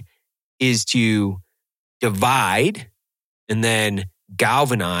intent is to divide and then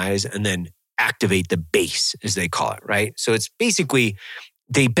galvanize and then activate the base, as they call it, right? So it's basically,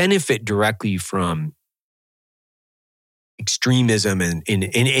 they benefit directly from extremism in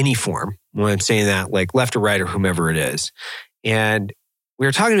any form. When I'm saying that, like left or right or whomever it is. And we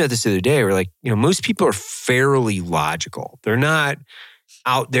were talking about this the other day. We're like, most people are fairly logical. They're not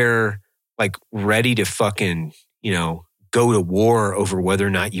out there like ready to fucking, go to war over whether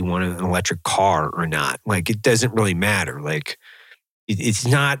or not you want an electric car or not. Like, it doesn't really matter. Like, it's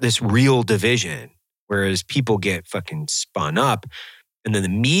not this real division, whereas people get fucking spun up. And then the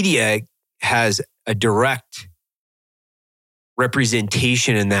media has a direct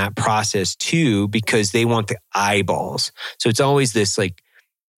representation in that process too, because they want the eyeballs. So it's always this like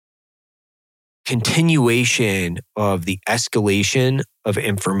continuation of the escalation of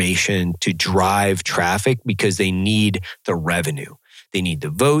information to drive traffic because they need the revenue. They need the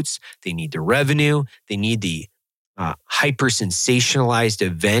votes. They need the revenue. They need the hyper sensationalized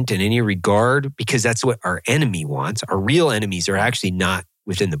event in any regard because that's what our enemy wants. Our real enemies are actually not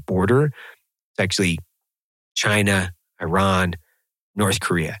within the border. It's actually China, Iran, North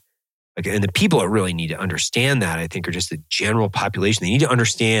Korea. And the people that really need to understand that, I think, are just the general population. They need to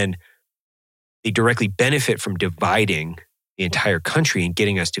understand they directly benefit from dividing the entire country and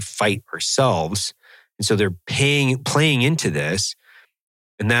getting us to fight ourselves. And so they're playing into this.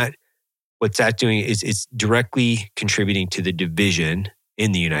 And that what's that doing is it's directly contributing to the division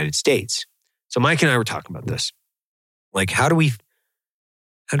in the United States. So Mike and I were talking about this. Like, how do we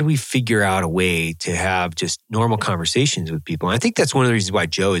figure out a way to have just normal conversations with people? And I think that's one of the reasons why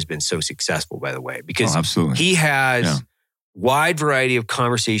Joe has been so successful, by the way, because absolutely. he has wide variety of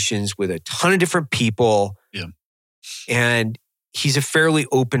conversations with a ton of different people. Yeah. And he's a fairly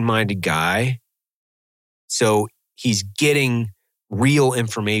open-minded guy. So he's getting real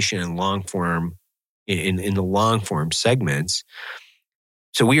information in long form, in the long form segments.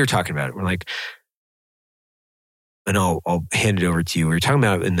 So we were talking about it. We're like, and I'll hand it over to you. We were talking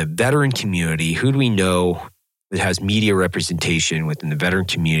about in the veteran community, who do we know that has media representation within the veteran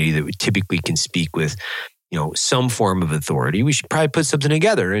community that typically can speak with, some form of authority? We should probably put something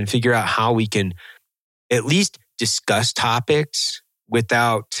together and figure out how we can at least discuss topics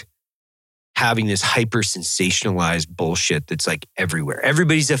without having this hyper sensationalized bullshit that's like everywhere.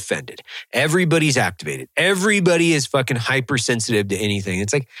 Everybody's offended. Everybody's activated. Everybody is fucking hypersensitive to anything.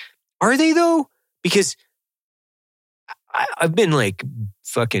 It's like, are they though? Because I've been like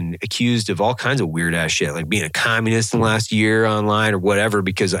fucking accused of all kinds of weird ass shit, like being a communist in the last year online or whatever,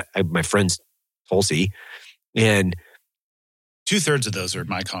 because my friend's Tulsi. And 2/3 of those are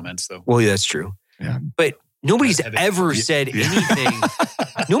my comments though. Well, that's true. Yeah. But nobody's ever said anything.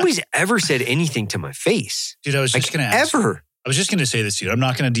 Nobody's ever said anything to my face. Dude, I was just going to ask. Ever. I was just going to say this to you. I'm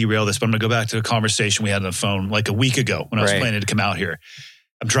not going to derail this, but I'm going to go back to a conversation we had on the phone like a week ago when I was planning to come out here.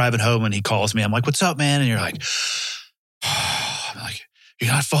 I'm driving home and he calls me. I'm like, what's up, man? And you're like, I'm like,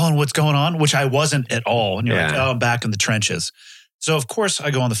 you're not following what's going on? Which I wasn't at all. And you're like, oh, I'm back in the trenches. So of course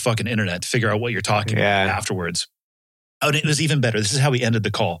I go on the fucking internet to figure out what you're talking about afterwards. Oh, and it was even better. This is how we ended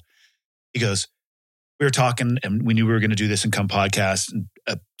the call. He goes, we were talking and we knew we were going to do this and come podcast and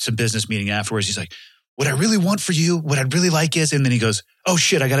some business meeting afterwards. He's like, what I really want for you, what I'd really like is, and then he goes, oh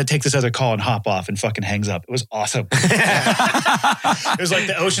shit, I got to take this other call and hop off and fucking hangs up. It was awesome. It was like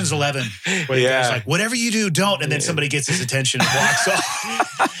the Ocean's 11 where he was like, whatever you do, don't. And then somebody gets his attention and walks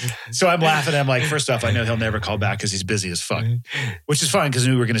off. So I'm laughing. I'm like, first off, I know he'll never call back because he's busy as fuck, which is fine because I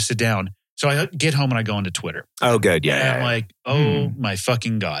knew we were going to sit down. So I get home and I go into Twitter. Oh, good. Yeah. And I'm like, oh my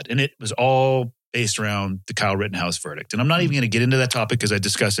fucking God. And it was all based around the Kyle Rittenhouse verdict. And I'm not even going to get into that topic because I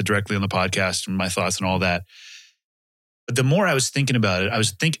discussed it directly on the podcast and my thoughts and all that. But the more I was thinking about it, I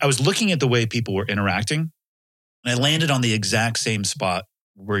was looking at the way people were interacting, and I landed on the exact same spot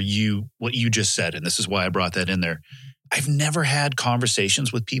where what you just said. And this is why I brought that in there. I've never had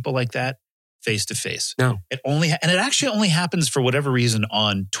conversations with people like that face to face. No. It actually only happens for whatever reason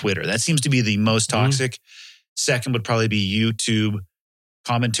on Twitter. That seems to be the most toxic. Second would probably be YouTube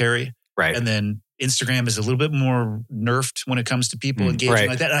commentary. Right. And then Instagram is a little bit more nerfed when it comes to people engaging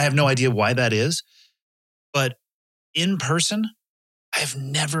like that. And I have no idea why that is. But in person, I've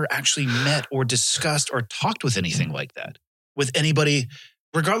never actually met or discussed or talked with anything like that with anybody,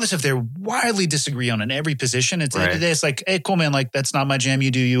 regardless if they're wildly disagree on in every position. At the end of the day, it's like, hey, cool, man. Like, that's not my jam.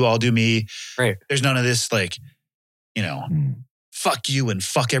 You do you, I'll do me. Right. There's none of this like, fuck you and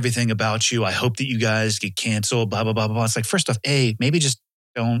fuck everything about you. I hope that you guys get canceled, blah, blah, blah, blah. It's like, first off, maybe just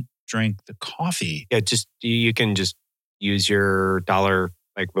don't drink the coffee. Yeah, you can just use your dollar,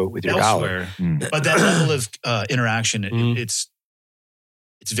 like vote with your dollar. But that level of interaction, it's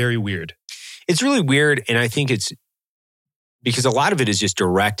very weird. It's really weird, and I think it's because a lot of it is just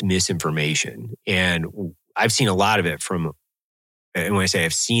direct misinformation. And I've seen a lot of it and when I say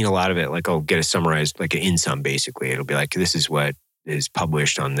I've seen a lot of it, like I'll get a summarized, like an in-sum basically. It'll be like, this is what is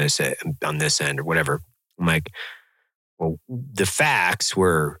published on this end or whatever. I'm like, well, the facts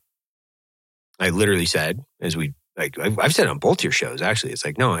were, I literally said, I've said on both your shows, actually, it's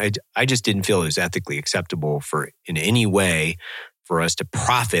like, no, I just didn't feel it was ethically acceptable in any way for us to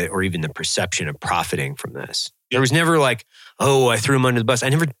profit or even the perception of profiting from this. There was never like, oh, I threw him under the bus. I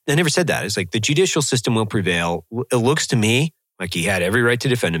never said that. It's like the judicial system will prevail. It looks to me like he had every right to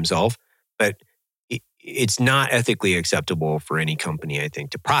defend himself, but it's not ethically acceptable for any company, I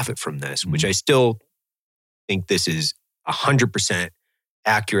think, to profit from this, which I still think this is 100%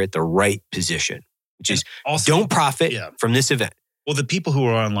 accurate, the right position, which is also, don't profit from this event. Well, the people who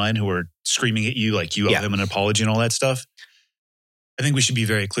are online who are screaming at you like you owe them an apology and all that stuff, I think we should be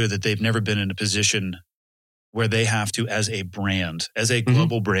very clear that they've never been in a position where they have to, as a brand, as a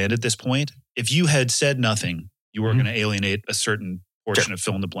global brand at this point, if you had said nothing, you were going to alienate a certain portion of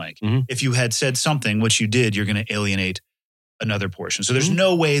fill in the blank. If you had said something, which you did, you're going to alienate another portion. So there's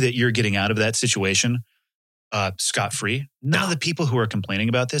no way that you're getting out of that situation scot-free. None of the people who are complaining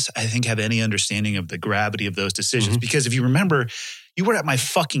about this, I think, have any understanding of the gravity of those decisions. Because if you remember, you were at my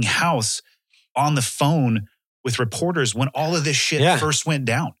fucking house on the phone with reporters when all of this shit first went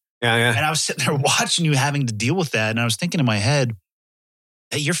down. And I was sitting there watching you having to deal with that. And I was thinking in my head,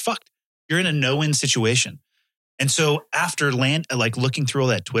 hey, you're fucked. You're in a no-win situation. And so after looking through all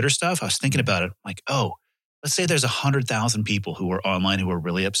that Twitter stuff, I was thinking about it. I'm like, oh, let's say there's 100,000 people who are online who are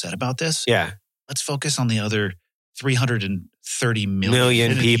really upset about this. Yeah. Let's focus on the other 330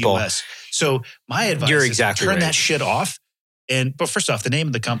 million people. In the US. So my advice is turn that shit off But first off, the name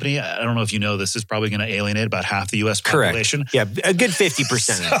of the company, I don't know if you know this, is probably going to alienate about half the U.S. population. Yeah, a good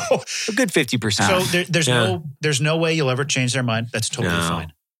 50%. A good 50%. So there's no way you'll ever change their mind. That's totally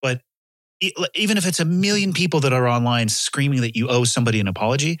fine. But even if it's 1 million people that are online screaming that you owe somebody an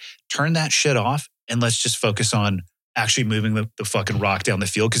apology, turn that shit off and let's just focus on actually moving the fucking rock down the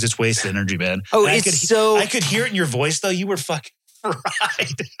field because it's wasted energy, man. Oh, and I could hear it in your voice though. You were fucking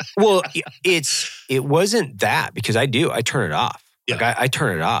right. Well, it wasn't that because I turn it off. Yeah. Like I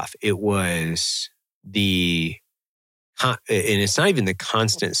turn it off. It was and it's not even the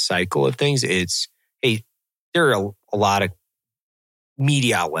constant cycle of things. It's, hey, there are a lot of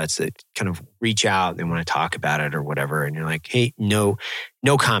media outlets that kind of reach out and they want to talk about it or whatever. And you're like, hey, no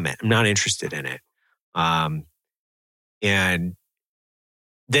comment. I'm not interested in it. And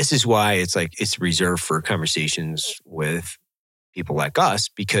this is why it's like, it's reserved for conversations with people like us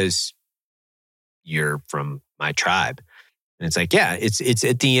because you're from my tribe. And it's like, yeah, it's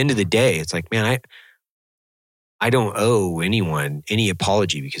at the end of the day, it's like, man, I don't owe anyone any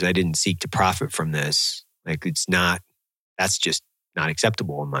apology because I didn't seek to profit from this. Like that's just not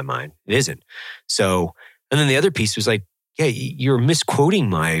acceptable in my mind. It isn't. So, and then the other piece was like, yeah, you're misquoting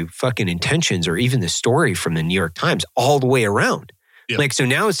my fucking intentions or even the story from the New York Times all the way around. Yep. Like, so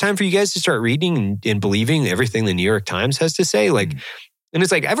now it's time for you guys to start reading and believing everything the New York Times has to say. Like, and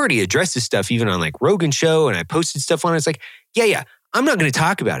it's like, I've already addressed this stuff even on like Rogan Show and I posted stuff on it. It's like, yeah, I'm not going to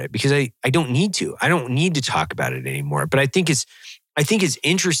talk about it because I don't need to. I don't need to talk about it anymore. But I think it's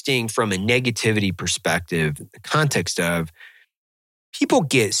interesting from a negativity perspective, the context of people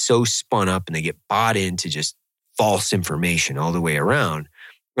get so spun up and they get bought into just false information all the way around.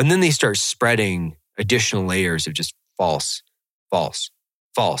 And then they start spreading additional layers of just false.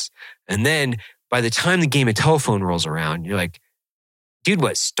 And then by the time the game of telephone rolls around, you're like, dude,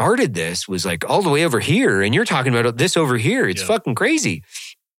 what started this was like all the way over here. And you're talking about this over here. It's fucking crazy.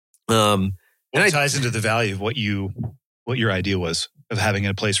 And it ties into the value of what your idea was of having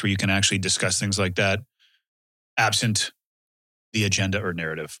a place where you can actually discuss things like that absent the agenda or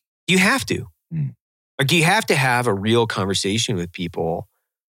narrative. You have to. Like you have to have a real conversation with people.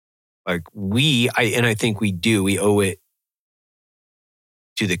 Like I think we do. We owe it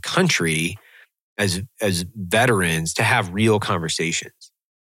to the country as veterans to have real conversations.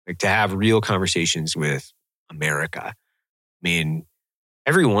 Like to have real conversations with America. I mean,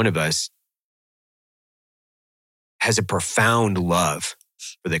 every one of us has a profound love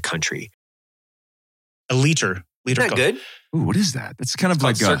for the country. A liter. Isn't that good? Ooh, what is that? That's kind of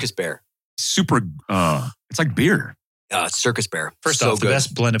like Circus Bear. Super, it's like beer. Circus Bear. First off, the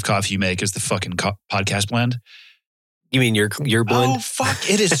best blend of coffee you make is the fucking podcast blend. You mean your blend? Oh, fuck.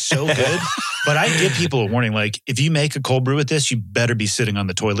 It is so good. But I give people a warning. Like, if you make a cold brew with this, you better be sitting on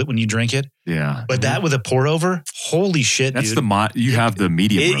the toilet when you drink it. Yeah. But that with a pour over, holy shit, that's dude. you have the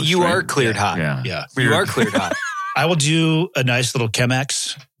medium roast, you right? are cleared hot. Yeah. You are cleared hot. I will do a nice little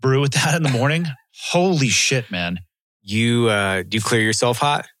Chemex brew with that in the morning. Holy shit, man. You do you clear yourself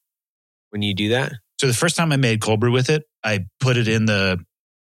hot when you do that? So the first time I made cold brew with it, I put it in the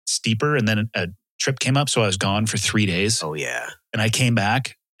steeper and then a trip came up. So I was gone for 3 days. Oh, yeah. And I came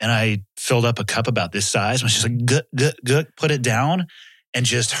back and I filled up a cup about this size. I was just like, gut, put it down and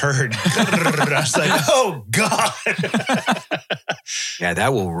just heard. I was like, oh, God. Yeah,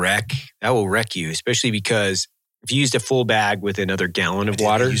 that will wreck you, especially because if you used a full bag with another gallon of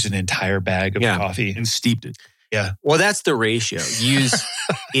water. Use an entire bag of coffee. And steeped it. Yeah. Well, that's the ratio. Use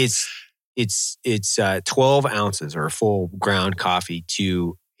it's 12 ounces or a full ground coffee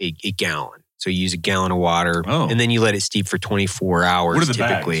to a gallon. So you use a gallon of water and then you let it steep for 24 hours. What are the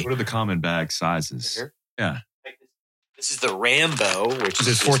typically. bags? What are the common bag sizes? Here? Yeah. This is the Rambo, which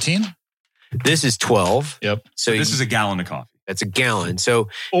is 14? This is 12. Yep. So this is a gallon of coffee. That's a gallon. So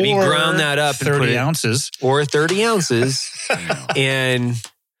if you ground that up 30 and put ounces. Or 30 ounces. And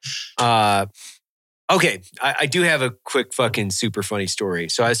okay, I do have a quick fucking super funny story.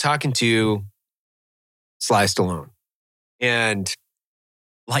 So I was talking to Sly Stallone. And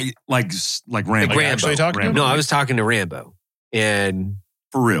like Rambo. Like Rambo. Actually talking to him? No, I was talking to Rambo. And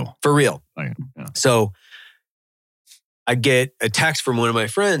For real. Yeah. So I get a text from one of my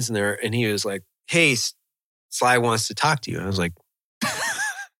friends and he was like, hey, Sly wants to talk to you. And I was like,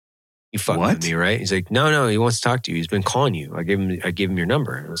 you fucking with me, right? He's like, no, he wants to talk to you. He's been calling you. I gave him your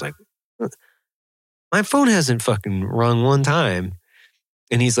number. And I was like, my phone hasn't fucking rung one time.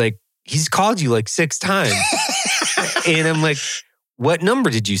 And he's like, he's called you like 6 times. And I'm like, what number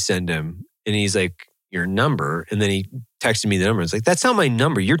did you send him? And he's like, your number. And then he texted me the number. It's like, that's not my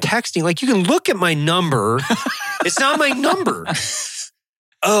number. You're texting. Like, you can look at my number. It's not my number.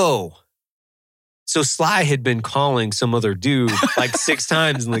 Oh. So Sly had been calling some other dude like 6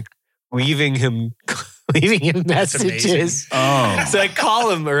 times and like leaving him messages. Oh. So I call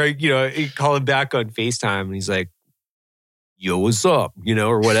him, or I call him back on FaceTime, and he's like, "Yo, what's up?"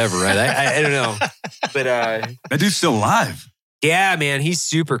 Or whatever, right? I don't know, but That dude's still alive. yeah, man, he's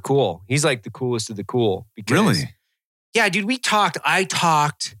super cool. He's like the coolest of the cool. Because, Really? yeah, dude, I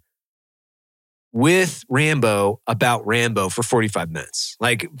talked with Rambo about Rambo for 45 minutes.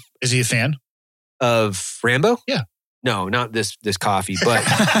 Like, Is he a fan? of Rambo? Yeah. No, not this coffee, but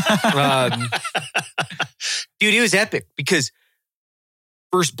dude, it was epic because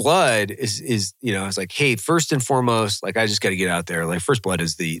First Blood is I was like, hey, first and foremost, like I just got to get out there. Like First Blood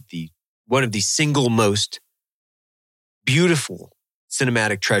is the one of the single most beautiful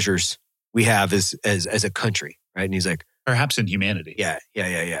cinematic treasures we have as a country, right? And he's like, Perhaps in humanity. yeah.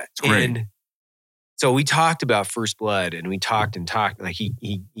 It's great. And so we talked about First Blood, and we talked and talked. Like he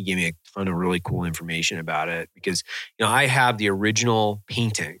gave me a ton of really cool information about it because I have the original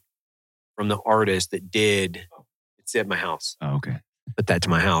painting from the artist that did. It's at my house. Oh, okay. Put that to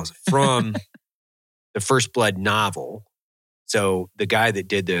my house from the First Blood novel. So the guy that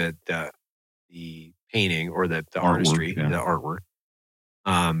did the painting or the artistry, yeah. the artwork,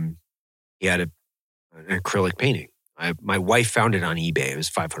 he had an acrylic painting. My wife found it on eBay. It was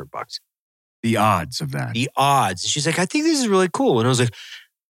 $500. The odds of that. The odds. She's like, I think this is really cool. And I was like,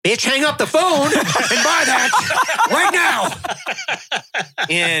 bitch, hang up the phone and buy that right now.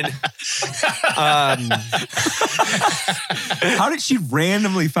 And How did she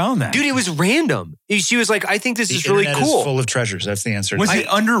randomly found that? dude, it was random. She was like, I think this The is really internet cool. is full of treasures. That's the answer. Was it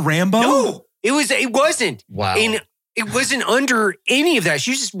under Rambo? No, it wasn't. Wow. And it wasn't under any of that.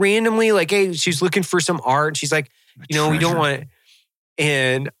 She was just randomly like, hey, she's looking for some art. And she's like, we don't Treasure. want it.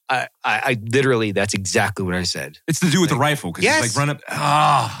 And I literally, that's exactly what I said. It's to do with the rifle because Yes. it's like run up.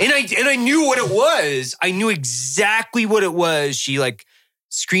 Ah. And I knew what it was. I knew exactly what it was. She like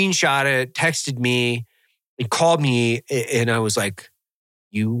screenshot it, texted me, and called me. And I was like,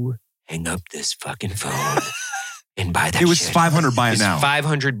 you hang up this fucking phone and buy that It was shit. $500 buy it It's now.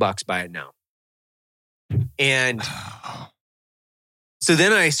 $500 buy it now. And so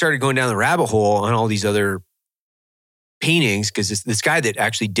then I started going down the rabbit hole on all these other paintings because this guy that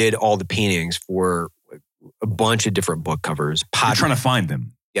actually did all the paintings for a bunch of different book covers. I'm trying to find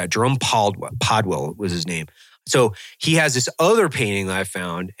them. Yeah, Jerome Podwell was his name. So he has this other painting that I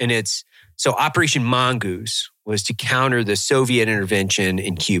found, and so Operation Mongoose was to counter the Soviet intervention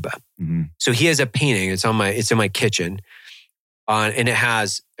in Cuba. Mm-hmm. So he has a painting. It's in my kitchen, and it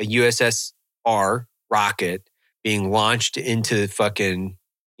has a USSR rocket being launched into fucking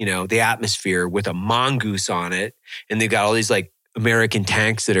the atmosphere with a mongoose on it, and they've got all these like American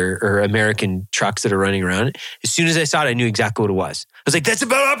tanks or American trucks that are running around. As soon as I saw it, I knew exactly what it was. I was like, that's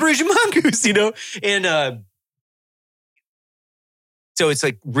about Operation Mongoose, And so it's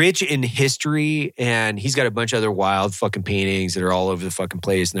like rich in history, and he's got a bunch of other wild fucking paintings that are all over the fucking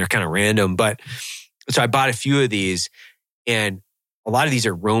place, and they're kind of random. But so I bought a few of these, and a lot of these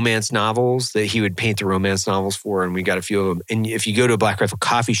are romance novels that he would paint the romance novels for, and we got a few of them. And if you go to a Black Rifle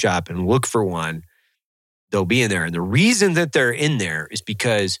coffee shop and look for one, they'll be in there. And the reason that they're in there is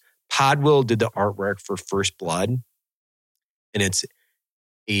because Podwell did the artwork for First Blood, and it's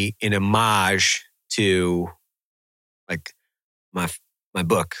an homage to like my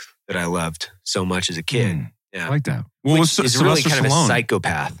book that I loved so much as a kid. Yeah, I like that. What which was is Sylvester really kind of a Stallone?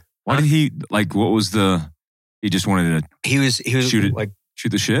 psychopath. Why did he like? What was the? He just wanted to He was Shoot it. like, shoot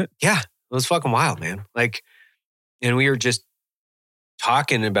the shit. yeah, it was fucking wild, man. Like, and we were just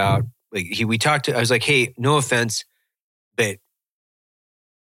talking about we talked to. I was like, hey, no offense, but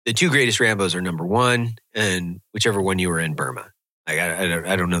the two greatest Rambos are number one, and whichever one you were in Burma. Like, I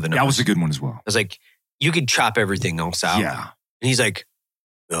don't know the numbers. That was a good one as well. I was like, you could chop everything else out. Yeah. And he's like,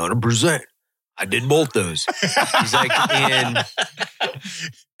 100%. I did both those. He's like,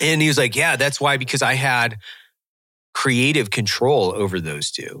 and he was like, yeah, that's why, because I had creative control over those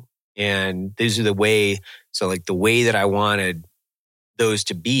two. And these are the way that I wanted those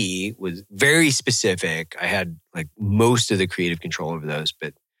to be was very specific. I had like most of the creative control over those,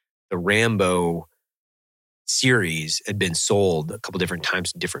 but the Rambo series had been sold a couple different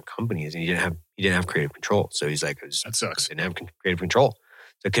times to different companies, and he didn't have creative control. So he's like, That sucks. didn't have creative control.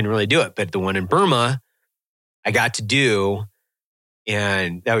 So I couldn't really do it. But the one in Burma, I got to do,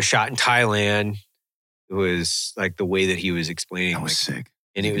 and that was shot in Thailand. It was like the way that he was explaining. That was sick.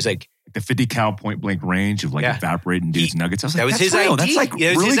 And it was like, The 50 cal point blank range of like Yeah. evaporating dudes' nuggets. I was like, that was that's his real. idea. That's like Yeah,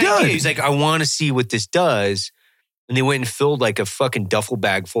 it was really his good. idea. He's like, I want to see what this does. And they went and filled like a fucking duffel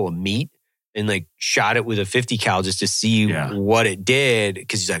bag full of meat and like shot it with a 50 cal just to see what it did.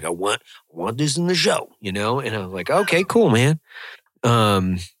 Because he's like, I want this in the show, you know? And I was like, okay, cool, man.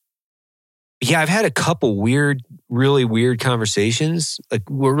 Yeah, I've had a couple really weird conversations, like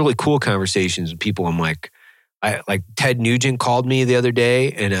really cool conversations with people. I'm like, like Ted Nugent called me the other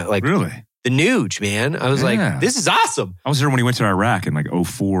day, and like really the Nuge, man. I was like, this is awesome. I was there when he went to Iraq in like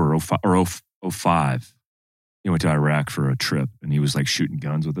 04 or 05. He went to Iraq for a trip, and he was like shooting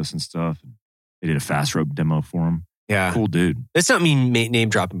guns with us and stuff. They did a fast rope demo for him. Yeah, cool dude. That's not me name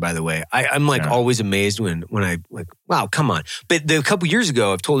dropping, by the way. I'm like always amazed when I like, wow, come on. But a couple years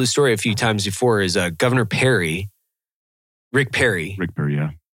ago, I've told this story a few times before. Is Governor Perry, Rick Perry,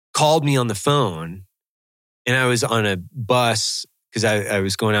 called me on the phone, and I was on a bus because I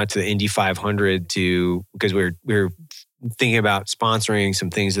was going out to the Indy 500 because we were thinking about sponsoring some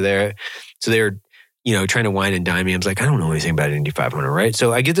things there. So they were, you know, trying to wine and dine me. I was like, I don't know anything about Indy 500, right?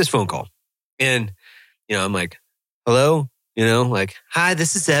 So I get this phone call, and you know, I'm like, hello, you know, like, hi,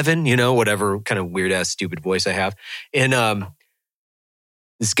 this is Evan, you know, whatever kind of weird ass stupid voice I have. And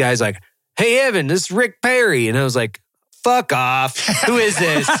this guy's like, hey, Evan, this is Rick Perry. And I was like, fuck off. Who is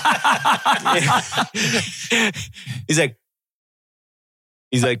this?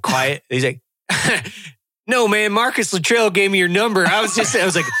 He's like quiet. He's like, no, man, Marcus Luttrell gave me your number. I was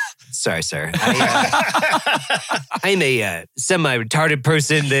like, sorry, sir. I'm a semi-retarded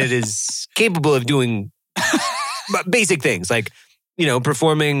person that is capable of doing basic things like, you know,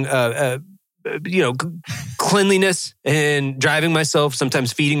 performing, you know, cleanliness and driving myself,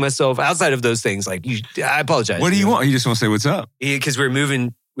 sometimes feeding myself. Outside of those things, like, I apologize. What do you want? You just want to say what's up? Because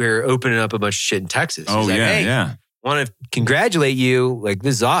we're opening up a bunch of shit in Texas. Oh, like, yeah, hey, yeah. Want to congratulate you. Like,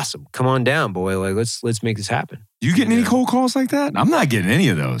 this is awesome. Come on down, boy. Like, let's make this happen. You getting any cold calls like that? I'm not getting any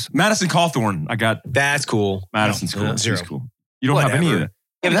of those. Madison Cawthorn, I got. That's cool. Madison's cool. Zero. He's cool. You don't have any of that.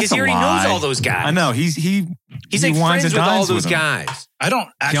 Yeah, because he already knows all those guys. I know. He's like friends with all those guys. I don't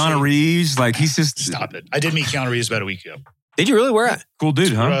actually. Keanu Reeves, like he's just. Stop it. I did meet Keanu Reeves about a week ago. Did you really? Where at? Cool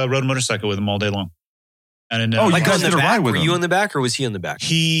dude, huh? Rode a motorcycle with him all day long. And you guys did a ride with him. Were you on the back or was he on the back?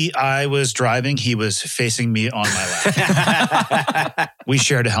 I was driving. He was facing me on my lap. We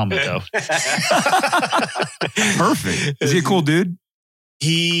shared a helmet, though. Perfect. Is he a cool dude?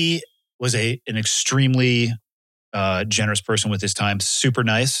 He was an extremely generous person with his time. Super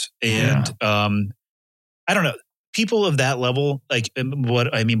nice. And I don't know. People of that level, like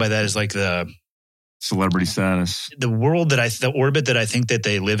what I mean by that is like the celebrity status. The orbit that I think that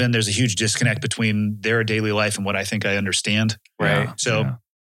they live in, there's a huge disconnect between their daily life and what I think I understand. Right. So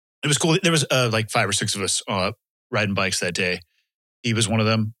it was cool. There was like 5 or 6 of us riding bikes that day. He was one of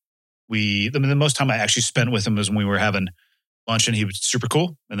them. The most time I actually spent with him was when we were having lunch, and he was super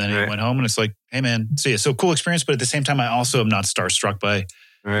cool. And then he went home, and it's like, hey man, see ya. So cool experience. But at the same time, I also am not starstruck by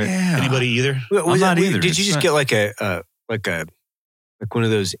anybody either. I'm not either. Did you just get like one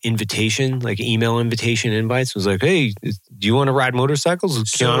of those email invitation invites? It was like, hey, do you want to ride motorcycles with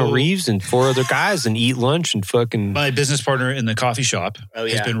Keanu Reeves and 4 other guys and eat lunch and fucking... My business partner in the coffee shop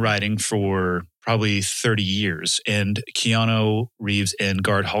has been riding for probably 30 years. And Keanu Reeves and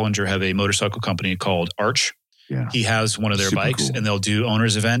Gard Hollinger have a motorcycle company called Arch. Yeah. He has one of their bikes, and they'll do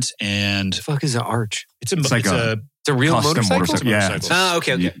owners events. And what the fuck is an Arch? It's a real motorcycle. Yeah. Oh,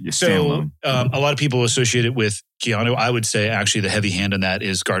 okay. So a lot of people associate it with Keanu. I would say actually the heavy hand on that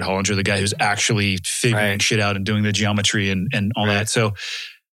is Gard Hollinger, the guy who's actually figuring shit out and doing the geometry and all that. So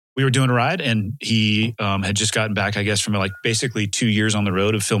we were doing a ride, and he had just gotten back, I guess, from like basically 2 years on the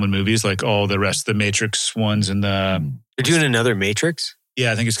road of filming movies, like all the rest of the Matrix ones and the... You're doing another Matrix?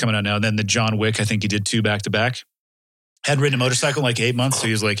 Yeah, I think it's coming out now. And then the John Wick, I think he did 2 back to back. Hadn't ridden a motorcycle in like 8 months, so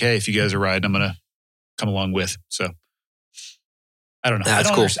he was like, hey, if you guys are riding, I'm going to come along with. So I don't know. That's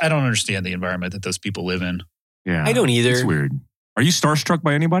cool. I don't understand the environment that those people live in. Yeah, I don't either. It's weird. Are you starstruck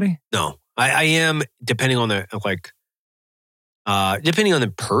by anybody? No, I am, depending on the depending on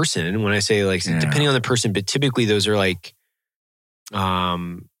the person. When I say depending on the person, but typically those are like,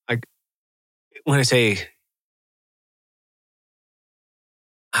 when I say,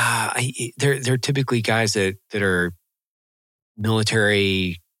 they're typically guys that are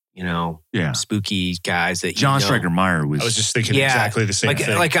military, you know, spooky guys that John Striker Meyer was. I was just thinking exactly the same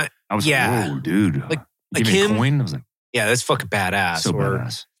thing. I was whoa, dude. Like give me him. a coin. I was like, yeah, that's fucking badass. So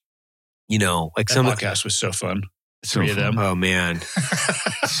badass. You know, like that some podcast was so fun. So 3 of them. Oh man,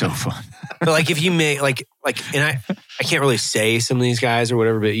 so fun. But like if you make and I can't really say some of these guys or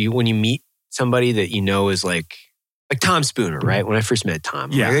whatever, but when you meet somebody that you know is like Tom Spooner, right? When I first met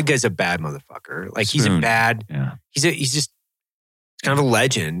Tom, like, that guy's a bad motherfucker. Like he's a bad. Yeah. He's just kind of a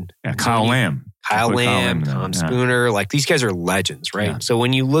legend. Yeah, Kyle Lamb. Kyle Put Lamb, in there, Tom yeah. Spooner, like these guys are legends, right? Yeah. So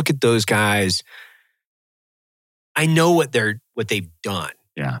when you look at those guys, I know what they've done.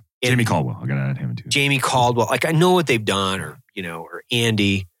 Yeah. And Jamie Caldwell. I got to add him too. Jamie Caldwell, like I know what they've done, or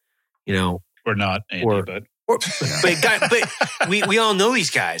Andy, Or not, Andy, Or- but but we all know these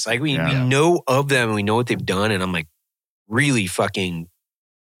guys. Like we Yeah. know of them and we know what they've done, and I'm like really fucking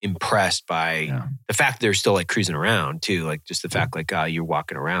impressed by Yeah. the fact that they're still like cruising around too. Like just the fact like you're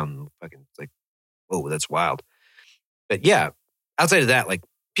walking around, fucking like, whoa, that's wild. But yeah, outside of that, like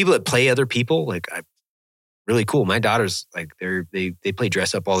people that play other people, like really cool. My daughters, like they play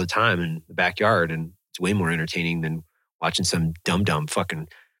dress up all the time in the backyard, and it's way more entertaining than watching some dumb fucking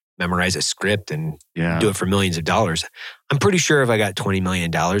memorize a script and Yeah. do it for millions of dollars. I'm pretty sure if I got $20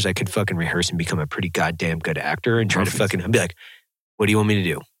 million, I could fucking rehearse and become a pretty goddamn good actor and try to Perfect. fucking, I'd be like, what do you want me to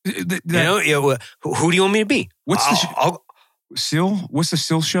do? Who do you want me to be? What's the I'll- Seal? What's the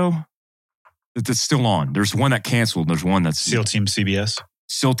Seal show that's still on? There's one that canceled. There's one that's SEAL Team CBS.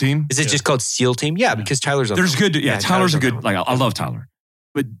 Seal Team. is it just called SEAL Team? Yeah, because Tyler's on There's good. Yeah, Tyler's a on good. that one. Like I love Tyler,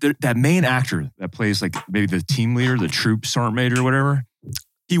 but that main actor that plays like maybe the team leader, the troop sergeant major or whatever,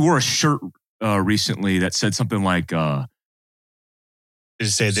 he wore a shirt recently that said something like Did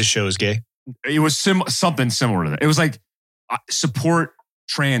it say this show is gay? it was something similar to that. It was like support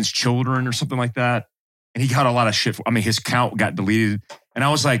trans children or something like that, and he got a lot of shit. I mean, his account got deleted, and I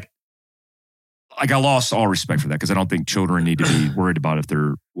was like I lost all respect for that because I don't think children need to be worried about if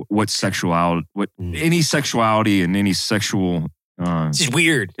they're any sexuality and any sexual. It's just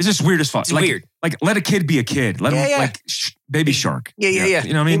weird. It's just weird as fuck. It's weird. Like, let a kid be a kid. Let him, Yeah. like, Baby Shark. Yeah.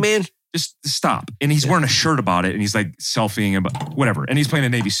 You know what I mean? Hey, man. Just stop. And he's wearing a shirt about it, and he's like selfieing about whatever. And he's playing a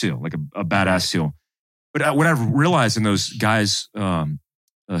Navy SEAL, like a badass SEAL. But what I've realized in those guys'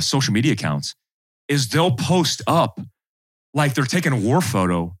 social media accounts is they'll post up like they're taking a war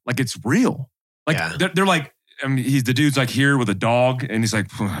photo, like it's real. Like they're like, I mean, the dude's like here with a dog, and he's like,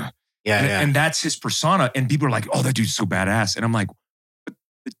 and that's his persona. And people are like, oh, that dude's so badass. And I'm like, but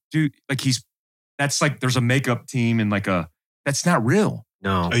the dude, like that's like there's a makeup team and like that's not real.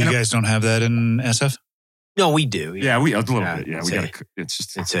 No. Oh, you guys don't have that in SF? No, we do. Yeah, we a little Yeah, bit. Yeah, it's we a- got. It's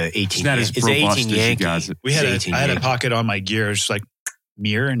just It's a 18. It's not as it's a 18 robust as you Yankee. guys. We had It's 18 I had a Yankee. pocket on my gear, just like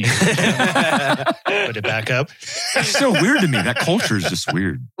mirror, and you put it back up. it's so weird to me. That culture is just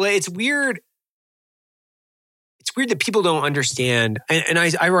weird. Well, it's weird. It's weird that people don't understand, and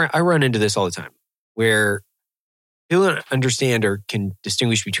I run into this all the time, where people don't understand or can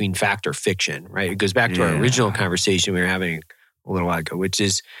distinguish between fact or fiction. Right? It goes back to our Yeah. original conversation we were having a little while ago, which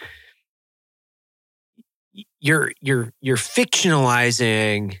is you're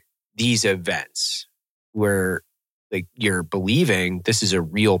fictionalizing these events where like you're believing this is a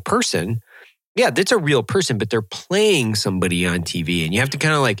real person. Yeah, that's a real person, but they're playing somebody on TV, and you have to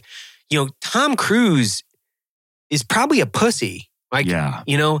kind of like, Tom Cruise is probably a pussy. Like, Yeah.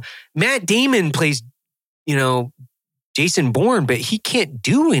 Matt Damon plays, Jason Bourne, but he can't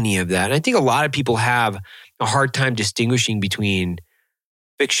do any of that. And I think a lot of people have a hard time distinguishing between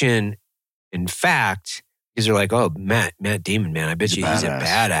fiction and fact because they're like, oh, Matt Damon, man, I bet you he's a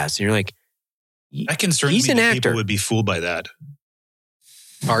badass. And you're like, That concerns he's me an that actor. people would be fooled by that.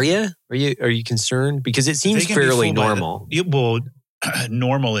 Are you? Are you concerned? Because it seems They can be fairly fooled by normal.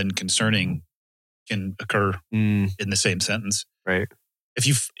 Normal and concerning can occur Mm, in the same sentence. right.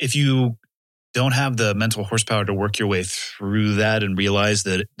 If you don't have the mental horsepower to work your way through that and realize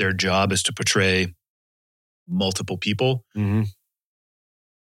that their job is to portray multiple people, Mm-hmm.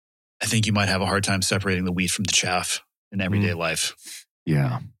 I think you might have a hard time separating the wheat from the chaff in everyday life.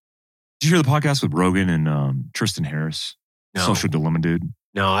 Yeah. Did you hear the podcast with Rogan and Tristan Harris? No. Social Dilemma dude.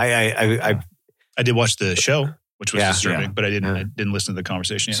 No, I I did watch the show, which was Yeah. disturbing, Yeah. but I Yeah. didn't listen to the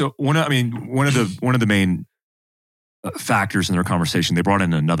conversation yet. So one of the main factors in their conversation, they brought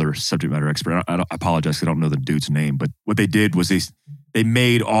in another subject matter expert. I apologize, I don't know the dude's name, but what they did was they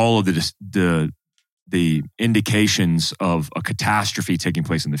made all of the indications of a catastrophe taking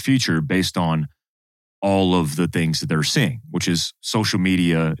place in the future based on all of the things that they're seeing, which is social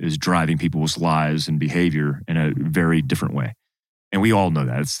media is driving people's lives and behavior in a very different way. And we all know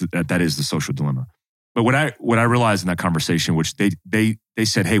that. That is the social dilemma. But what I realized in that conversation, which they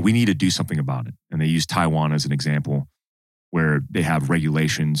said, hey, we need to do something about it. And they used Taiwan as an example where they have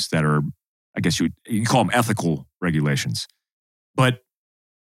regulations that are, I guess you call them ethical regulations. But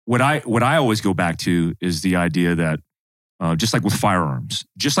what I always go back to is the idea that just like with firearms,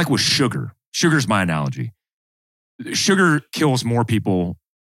 just like with sugar's my analogy. Sugar kills more people,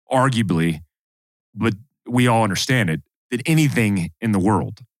 arguably, but we all understand it, than anything in the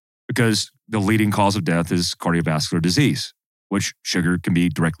world because the leading cause of death is cardiovascular disease, which sugar can be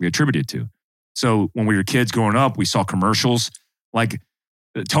directly attributed to. So when we were kids growing up, we saw commercials like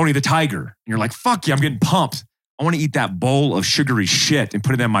Tony the Tiger. And you're like, fuck yeah, I'm getting pumped. I want to eat that bowl of sugary shit and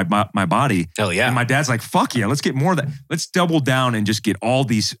put it in my body. Hell yeah. And my dad's like, fuck yeah, let's get more of that. Let's double down and just get all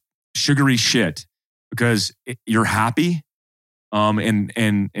these sugary shit because you're happy. And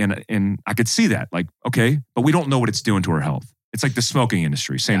I could see that. Like, okay, but we don't know what it's doing to our health. It's like the smoking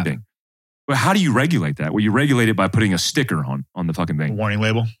industry, same thing. But how do you regulate that? Well, you regulate it by putting a sticker on the fucking thing. A warning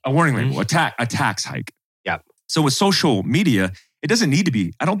label. A warning label, a tax hike. Yeah. So with social media, it doesn't need to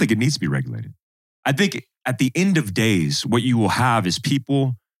be, I don't think it needs to be regulated. I think at the end of days, what you will have is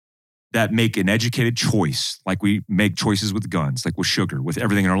people that make an educated choice, like we make choices with guns, like with sugar, with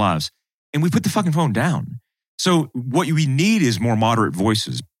everything in our lives, and we put the fucking phone down. So what we need is more moderate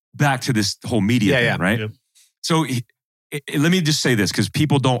voices. Back to this whole media thing, right? Yep. So let me just say this, because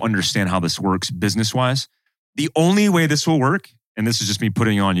people don't understand how this works business-wise. The only way this will work, and this is just me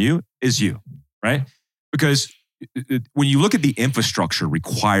putting on you, is you, right? Because when you look at the infrastructure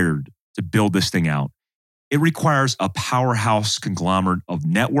required to build this thing out, it requires a powerhouse conglomerate of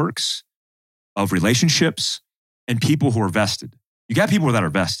networks, of relationships, and people who are vested. You got people that are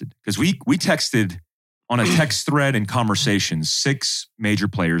vested, because we texted on a text thread and conversations 6 major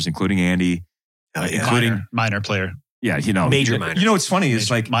players, including Andy, including minor player. Yeah, major, minor. You know what's funny is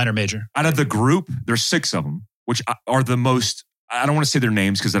like minor, major. Out of the group, there's 6 of them, which are the most. I don't want to say their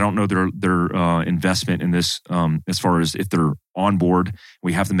names because I don't know their investment in this. As far as if they're on board,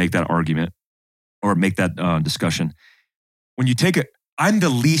 we have to make that argument or make that discussion. When you take it, I'm the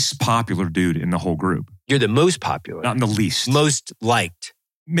least popular dude in the whole group. You're the most popular. Not in the least. Most liked.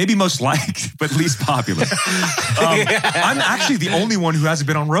 Maybe most liked, but least popular. I'm actually the only one who hasn't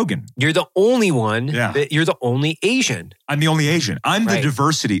been on Rogan. You're the only one. Yeah. You're the only Asian. I'm the only Asian. I'm the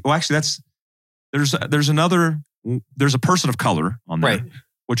diversity. Well, actually, there's a person of color on there,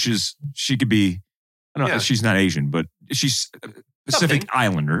 which is, she could be, I don't know, she's not Asian, but she's Pacific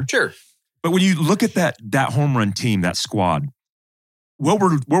Islander. Sure. But when you look at that home run team, that squad, what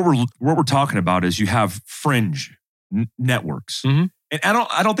we're talking about is you have fringe networks. Mm-hmm. And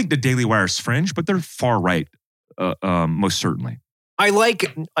I don't think the Daily Wire is fringe, but they're far right, most certainly. I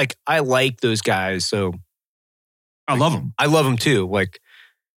like those guys. So I love them. I love them too. Like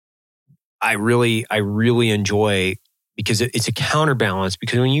I really enjoy, because it's a counterbalance.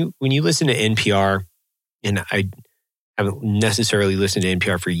 Because when you listen to NPR, and I haven't necessarily listened to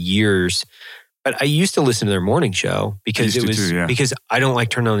NPR for years, but I used to listen to their morning show because because I don't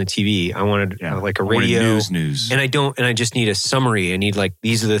like turning on the TV. I wanted like a radio news. And I just need a summary. I need like,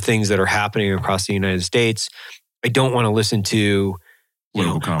 these are the things that are happening across the United States. I don't want to listen to,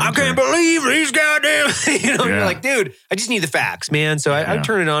 I can't believe these goddamn, you're like, dude, I just need the facts, man. So I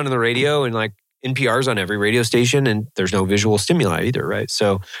turn it on the radio, and like NPR's on every radio station, and there's no visual stimuli either, right?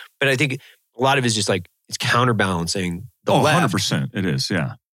 So, but I think a lot of it is just like, it's counterbalancing the left. 100%. It is,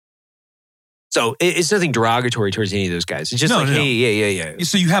 yeah. So it's nothing derogatory towards any of those guys. It's just hey, yeah.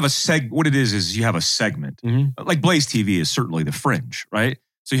 So you have what it is you have a segment. Mm-hmm. Like Blaze TV is certainly the fringe, right?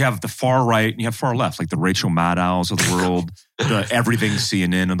 So you have the far right and you have far left, like the Rachel Maddows of the world, the everything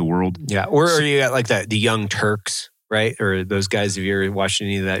CNN of the world. Yeah, or you got like the Young Turks, right? Or those guys, have you ever watched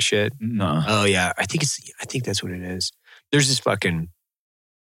any of that shit? No. Oh yeah, I think that's what it is. There's this fucking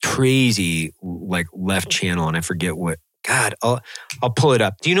crazy like left channel, and I forget what. God, I'll pull it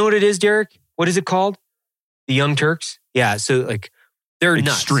up. Do you know what it is, Derek? What is it called? The Young Turks? Yeah, so like they're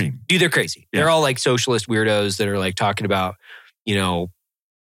extreme. Nuts. Dude, they're crazy. Yeah. They're all like socialist weirdos that are like talking about,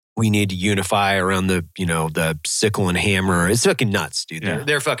 we need to unify around the sickle and hammer. It's fucking nuts, dude. Yeah.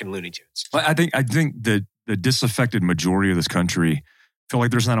 They're fucking Looney Tunes. I think the disaffected majority of this country feel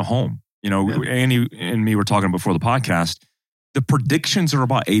like there's not a home. Andy and me were talking before the podcast. The predictions are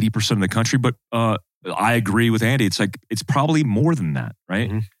about 80% of the country, but I agree with Andy. It's like, it's probably more than that, right?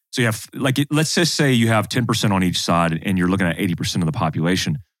 Mm-hmm. So you have, let's just say you have 10% on each side and you're looking at 80% of the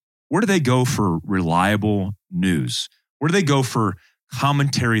population. Where do they go for reliable news? Where do they go for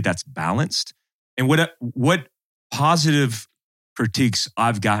commentary that's balanced? And what positive critiques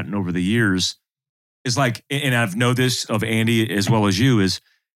I've gotten over the years is like, and I've known this of Andy as well as you, is,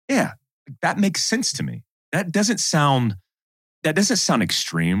 yeah, that makes sense to me. That doesn't sound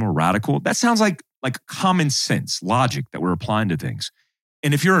extreme or radical. That sounds like common sense, logic that we're applying to things.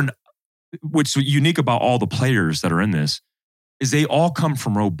 And if what's unique about all the players that are in this is they all come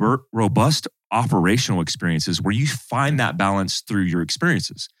from robust operational experiences where you find that balance through your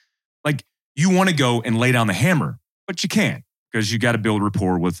experiences. Like you want to go and lay down the hammer, but you can't because you got to build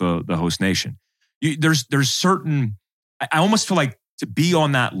rapport with the host nation. There's certain, I almost feel like to be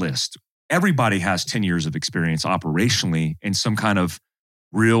on that list, everybody has 10 years of experience operationally in some kind of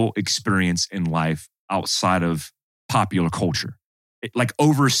real experience in life outside of popular culture, like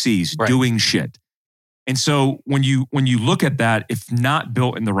overseas doing shit. And so when you look at that, if not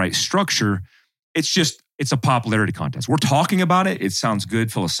built in the right structure, it's a popularity contest. We're talking about it. It sounds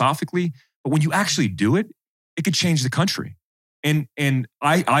good philosophically, but when you actually do it, it could change the country. And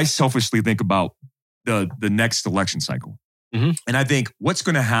I selfishly think about the next election cycle. Mm-hmm. And I think what's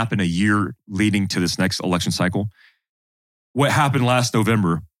going to happen a year leading to this next election cycle, what happened last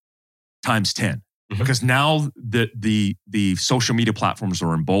November times 10. Mm-hmm. Because now the social media platforms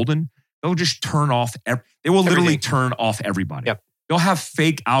are emboldened. They'll just turn off, they will literally turn off everybody. Yep. They'll have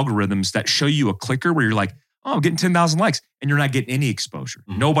fake algorithms that show you a clicker where you're like, oh, I'm getting 10,000 likes, and you're not getting any exposure.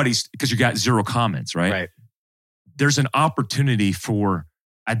 Mm-hmm. Nobody's, because you got 0 comments, right? Right. There's an opportunity for,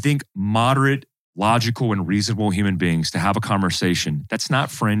 I think, moderate, logical, and reasonable human beings to have a conversation that's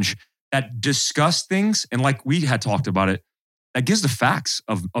not fringe, that discuss things, and like we had talked about it, that gives the facts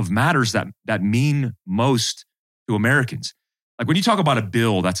of matters that mean most to Americans. Like when you talk about a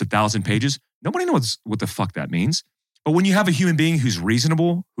bill that's 1,000 pages, nobody knows what the fuck that means. But when you have a human being who's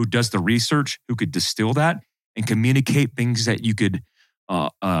reasonable, who does the research, who could distill that and communicate things that you could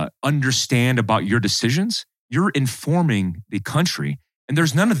understand about your decisions, you're informing the country. And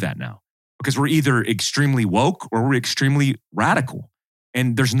there's none of that now because we're either extremely woke or we're extremely radical.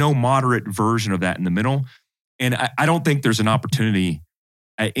 And there's no moderate version of that in the middle. And I don't think there's an opportunity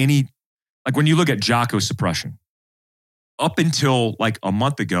at any, like when you look at Jocko suppression, up until like a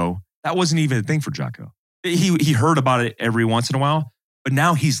month ago, that wasn't even a thing for Jocko. He heard about it every once in a while, but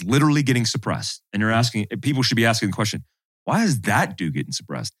now he's literally getting suppressed. And you're asking, people should be asking the question, why is that dude getting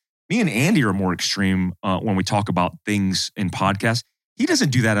suppressed? Me and Andy are more extreme when we talk about things in podcasts. He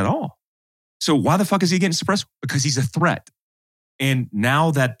doesn't do that at all. So why the fuck is he getting suppressed? Because he's a threat. And now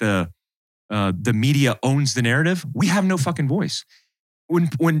that the media owns the narrative, we have no fucking voice.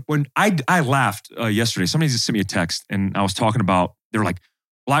 When I laughed yesterday, somebody just sent me a text and I was talking about, they're like,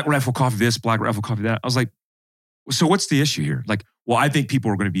 Black Rifle Coffee this, Black Rifle Coffee that. I was like, so what's the issue here? Like, well, I think people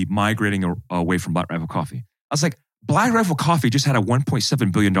are going to be migrating away from Black Rifle Coffee. I was like, Black Rifle Coffee just had a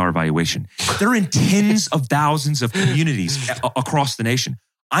 $1.7 billion valuation. They're in tens of thousands of communities across the nation.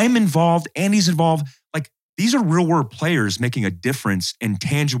 I'm involved, Andy's involved. Like, these are real world players making a difference in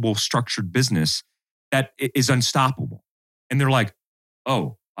tangible, structured business that is unstoppable. And they're like,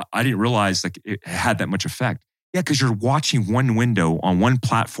 oh, I didn't realize like it had that much effect. Yeah, because you're watching one window on one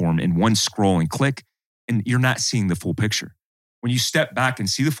platform and one scroll and click, and you're not seeing the full picture. When you step back and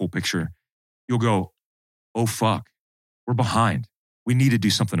see the full picture, you'll go, oh, fuck, we're behind. We need to do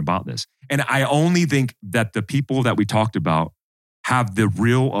something about this. And I only think that the people that we talked about have the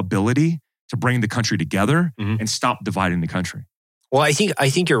real ability to bring the country together and stop dividing the country. Well, I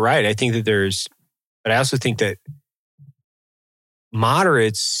think you're right. I think that but I also think that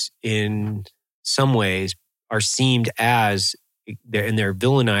moderates in some ways are seen as, and they're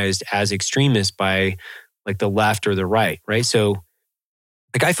villainized as extremists by like the left or the right, right? So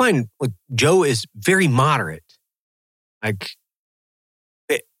like I find like Joe is very moderate. Like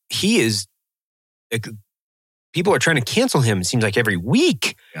he is, like, people are trying to cancel him, it seems like every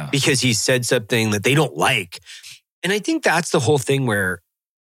week because he said something that they don't like. And I think that's the whole thing where,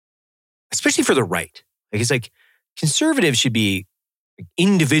 especially for the right, like it's like conservatives should be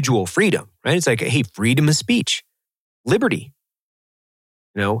individual freedom, right? It's like, hey, freedom of speech, liberty,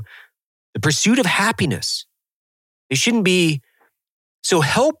 the pursuit of happiness. They shouldn't be so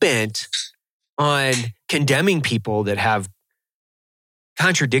hell-bent on condemning people that have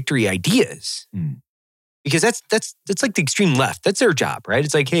contradictory ideas. Because that's like the extreme left. That's their job, right?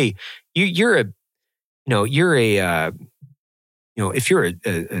 It's like, hey, if you're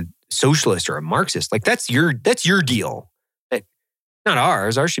a socialist or a Marxist, like that's your deal. Not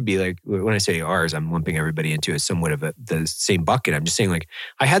ours. Ours should be like, when I say ours, I'm lumping everybody into somewhat of the same bucket. I'm just saying, like,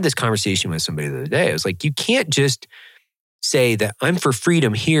 I had this conversation with somebody the other day. I was like, you can't just say that I'm for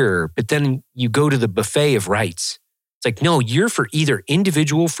freedom here, but then you go to the buffet of rights. It's like, no, you're for either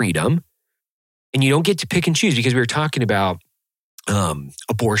individual freedom and you don't get to pick and choose, because we were talking about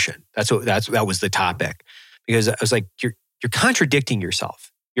abortion. That was the topic. Because I was like, you're contradicting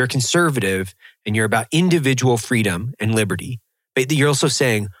yourself. You're a conservative and you're about individual freedom and liberty. But you're also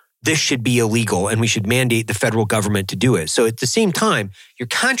saying this should be illegal and we should mandate the federal government to do it. So at the same time, you're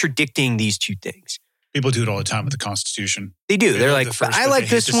contradicting these two things. People do it all the time with the Constitution. They do. They're like, I like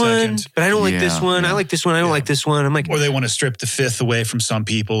this one, but I don't like this one. I like this one. I don't like this one. I'm like, or they want to strip the fifth away from some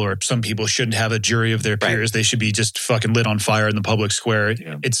people, or some people shouldn't have a jury of their peers. Right. They should be just fucking lit on fire in the public square.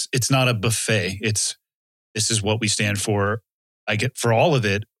 Yeah. It's not a buffet. This is what we stand for. I get for all of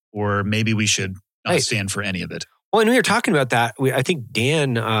it, or maybe we should not stand for any of it. Well, and we were talking about that. I think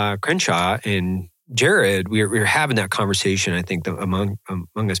Dan Crenshaw and Jared, we were having that conversation, I think, among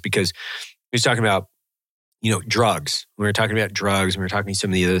us, because he was talking about, drugs. We were talking about drugs. We were talking some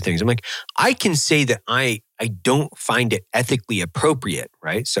of the other things. I'm like, I can say that I don't find it ethically appropriate,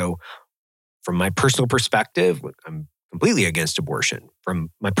 right? So from my personal perspective, I'm completely against abortion from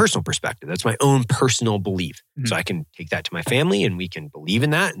my personal perspective. That's my own personal belief. Mm-hmm. So I can take that to my family and we can believe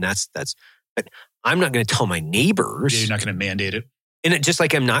in that. And that's, but I'm not going to tell my neighbors. Yeah, you're not going to mandate it. And just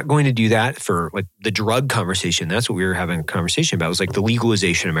like I'm not going to do that for like the drug conversation. That's what we were having a conversation about. It was like the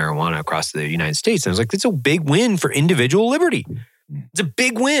legalization of marijuana across the United States. And I was like, it's a big win for individual liberty. It's a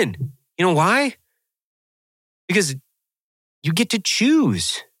big win. You know why? Because you get to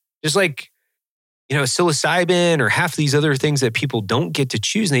choose. Just like, psilocybin or half these other things that people don't get to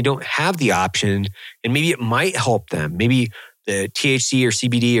choose and they don't have the option. And maybe it might help them. Maybe the THC or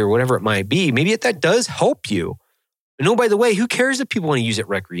CBD or whatever it might be, maybe that does help you. And oh, by the way, who cares if people want to use it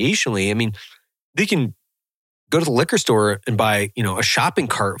recreationally? I mean, they can go to the liquor store and buy, a shopping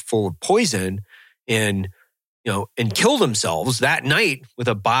cart full of poison and kill themselves that night with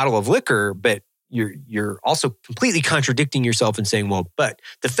a bottle of liquor. But you're also completely contradicting yourself and saying, well, but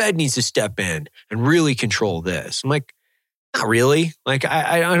the Fed needs to step in and really control this. I'm like, not really. Like,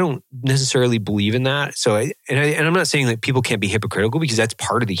 I don't necessarily believe in that. So, and I'm not saying that people can't be hypocritical because that's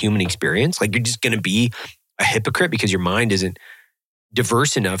part of the human experience. Like, you're just going to be a hypocrite because your mind isn't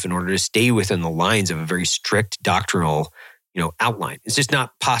diverse enough in order to stay within the lines of a very strict doctrinal, outline. It's just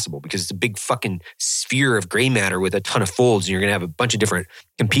not possible because it's a big fucking sphere of gray matter with a ton of folds, and you're going to have a bunch of different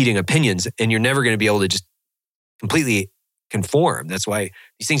competing opinions, and you're never going to be able to just completely conform. That's why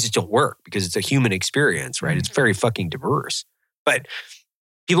these things just don't work, because it's a human experience, right? It's very fucking diverse. But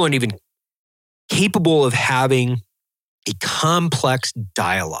people aren't even capable of having a complex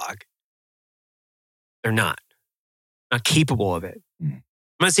dialogue. They're not capable of it.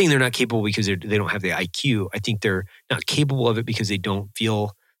 I'm not saying they're not capable because they don't have the IQ. I think they're not capable of it because they don't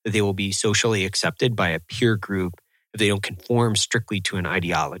feel that they will be socially accepted by a peer group if they don't conform strictly to an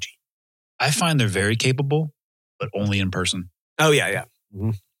ideology. I find they're very capable, but only in person. Oh, yeah.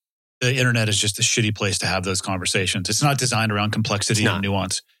 Mm-hmm. The internet is just a shitty place to have those conversations. It's not designed around complexity and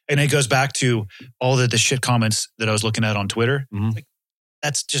nuance. And it goes back to all the shit comments that I was looking at on Twitter. Mm-hmm. Like,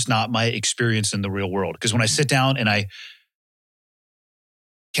 that's just not my experience in the real world. Because when I sit down and I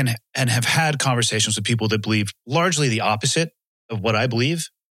can and have had conversations with people that believe largely the opposite of what I believe,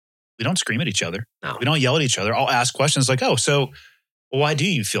 we don't scream at each other. No. We don't yell at each other. I'll ask questions like, oh, so why do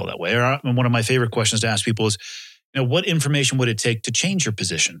you feel that way? Or one of my favorite questions to ask people is, what information would it take to change your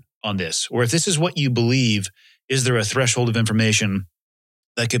position on this? Or if this is what you believe, is there a threshold of information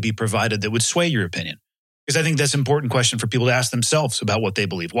that could be provided that would sway your opinion? Because I think that's an important question for people to ask themselves about what they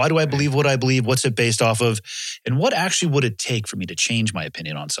believe. Why do I believe what I believe? What's it based off of? And what actually would it take for me to change my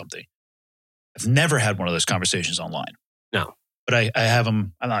opinion on something? I've never had one of those conversations online. No. But I have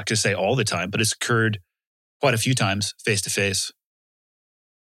them, I'm not going to say all the time, but it's occurred quite a few times face to face.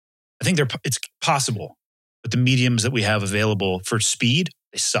 I think it's possible, but the mediums that we have available for speed,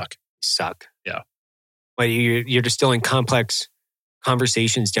 they suck. Yeah. Well, you're distilling complex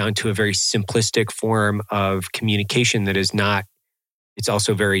conversations down to a very simplistic form of communication that is not, it's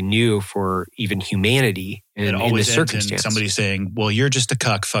also very new for even humanity in the circumstance. Somebody saying, well, you're just a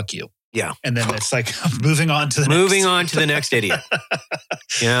cuck, fuck you. Yeah. And then it's like, moving on to the next idiot.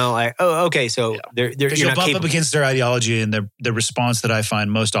 Like, oh, okay. So you're not bump up against their ideology, and the response that I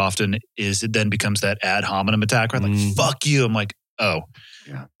find most often is it then becomes that ad hominem attack, right? Like, fuck you. I'm like, oh,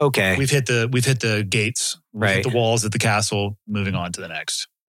 yeah. Okay. We've hit the gates, hit the walls at the castle, moving on to the next.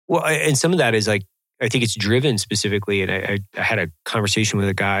 Well, and some of that is like, I think it's driven specifically. And I had a conversation with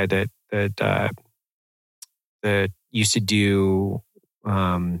a guy that used to do,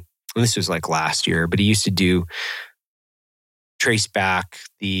 this was like last year, but he used to trace back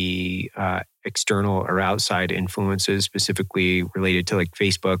the external or outside influences, specifically related to like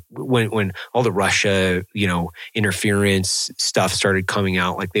Facebook. When all the Russia, interference stuff started coming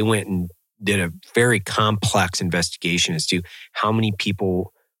out, like they went and did a very complex investigation as to how many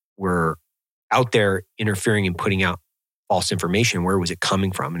people were out there interfering and putting out false information. Where was it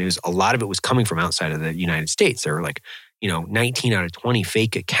coming from? And a lot of it was coming from outside of the United States. There were like, 19 out of 20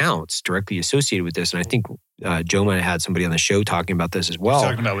 fake accounts directly associated with this. And I think Joe might have had somebody on the show talking about this as well.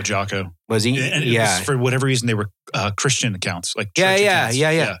 Talking about with Jocko. Was he? And it was, for whatever reason, they were Christian accounts. Like church accounts.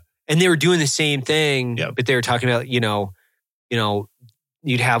 Yeah. And they were doing the same thing, but they were talking about, you'd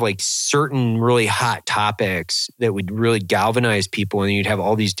have like certain really hot topics that would really galvanize people. And you'd have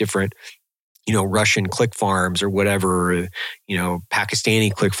all these different Russian click farms or whatever,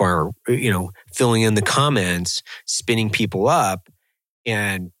 Pakistani click farm, filling in the comments, spinning people up.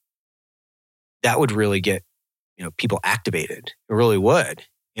 And that would really get, people activated. It really would.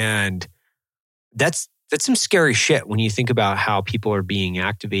 And that's some scary shit when you think about how people are being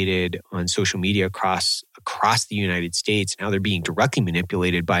activated on social media across the United States and how they're being directly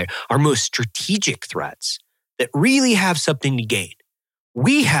manipulated by our most strategic threats that really have something to gain.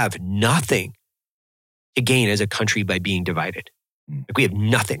 We have nothing to gain as a country by being divided. Like, we have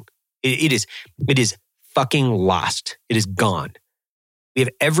nothing. It is fucking lost. It is gone. We have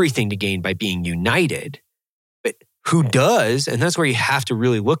everything to gain by being united. But who does? And that's where you have to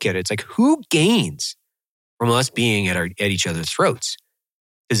really look at it. It's like, who gains from us being at each other's throats?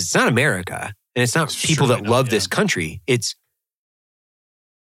 Because it's not America, and it's not people that love this country. It's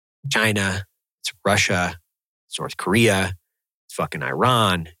China, it's Russia, it's North Korea, it's fucking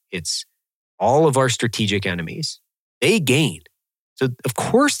Iran. It's all of our strategic enemies. They gain. So of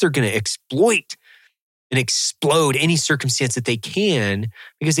course they're going to exploit and explode any circumstance that they can,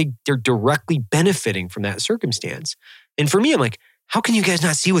 because they're directly benefiting from that circumstance. And for me, I'm like, how can you guys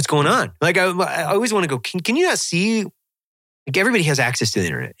not see what's going on? Like, I always want to go, can you not see? Like, everybody has access to the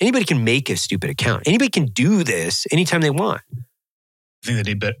internet. Anybody can make a stupid account. Anybody can do this anytime they want. I think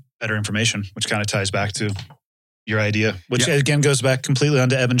they need better information, which kind of ties back to your idea, which again goes back completely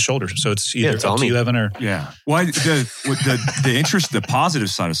onto Evan's shoulders. So it's either up to you, Evan, or... Yeah. Well, the interest, the positive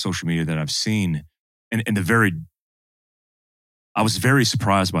side of social media that I've seen, and I was very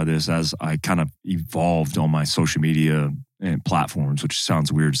surprised by this as I kind of evolved on my social media and platforms, which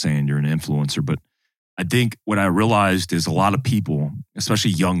sounds weird saying you're an influencer, but I think what I realized is a lot of people,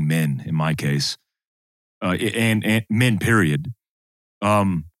 especially young men in my case, and men period, they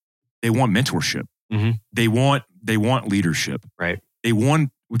want mentorship. Mm-hmm. They want leadership. Right. They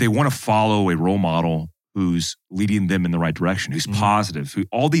want to follow a role model who's leading them in the right direction, who's positive, who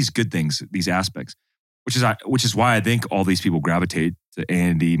all these good things, these aspects, which is why I think all these people gravitate to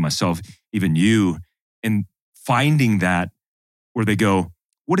Andy, myself, even you, and finding that where they go,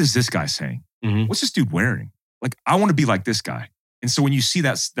 what is this guy saying? Mm-hmm. What's this dude wearing? Like, I want to be like this guy. And so when you see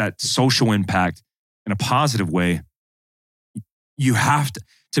that social impact in a positive way, you have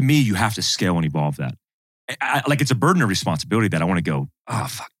to scale and evolve that. Like, it's a burden of responsibility that I want to go, oh,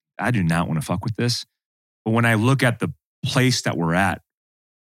 fuck, I do not want to fuck with this. But when I look at the place that we're at,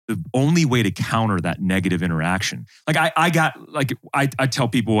 the only way to counter that negative interaction, like I tell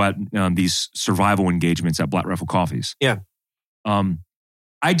people at these survival engagements at Black Rifle Coffees. Yeah.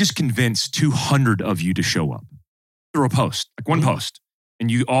 I just convinced 200 of you to show up through a post, like one post. And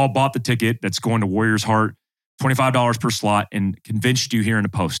you all bought the ticket that's going to Warrior's Heart, $25 per slot, and convinced you here in a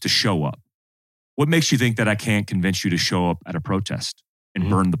post to show up. What makes you think that I can't convince you to show up at a protest and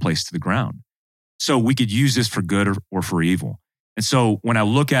burn the place to the ground? So we could use this for good or for evil. And so when I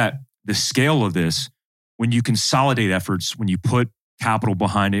look at the scale of this, when you consolidate efforts, when you put capital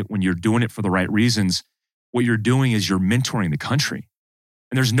behind it, when you're doing it for the right reasons, what you're doing is you're mentoring the country.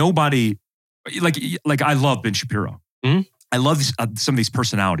 And there's nobody, like I love Ben Shapiro. Mm-hmm. I love some of these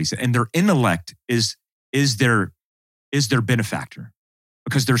personalities, and their intellect is their benefactor,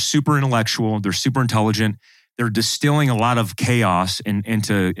 because they're super intellectual, they're super intelligent, they're distilling a lot of chaos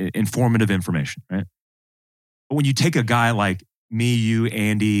into informative information, right? But when you take a guy like me, you,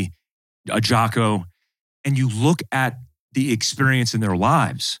 Andy, Jocko, and you look at the experience in their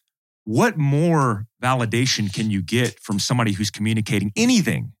lives, what more validation can you get from somebody who's communicating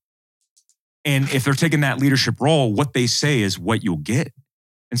anything? And if they're taking that leadership role, what they say is what you'll get.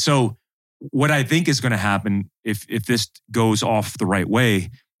 And so what I think is going to happen if this goes off the right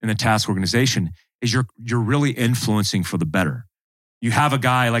way in the task organization is you're really influencing for the better. You have a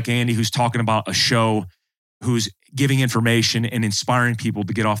guy like Andy who's talking about a show, who's giving information and inspiring people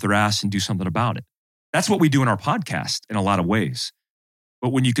to get off their ass and do something about it. That's what we do in our podcast in a lot of ways. But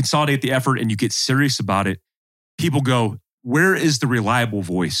when you consolidate the effort and you get serious about it, people go, where is the reliable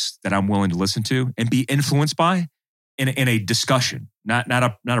voice that I'm willing to listen to and be influenced by in a discussion, not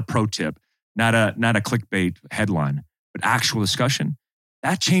a pro tip, not a clickbait headline, but actual discussion?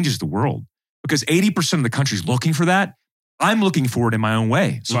 That changes the world, because 80% of the country's looking for that. I'm looking for it in my own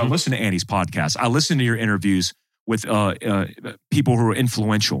way. So I listen to Andy's podcast. I listen to your interviews with people who are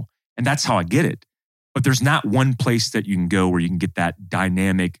influential, and that's how I get it. But there's not one place that you can go where you can get that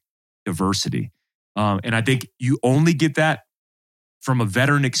dynamic diversity. And I think you only get that from a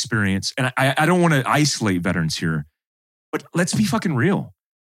veteran experience. And I don't want to isolate veterans here, but let's be fucking real.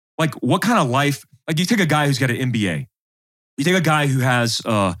 Like, what kind of life? Like, you take a guy who's got an MBA. You take a guy who has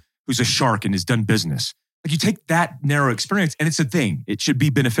who's a shark and has done business. Like you take that narrow experience and it's a thing. It should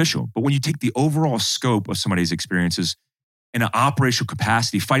be beneficial. But when you take the overall scope of somebody's experiences in an operational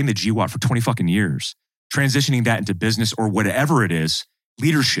capacity, fighting the GWOT for 20 fucking years, transitioning that into business or whatever it is,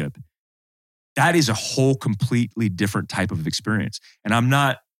 leadership, that is a whole completely different type of experience. And I'm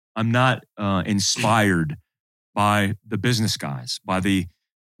not inspired by the business guys, by the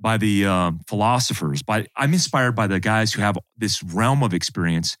philosophers. I'm inspired by the guys who have this realm of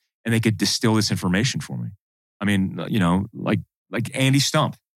experience and they could distill this information for me. I mean, like Andy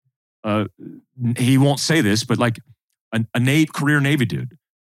Stump. He won't say this, but like a career Navy dude,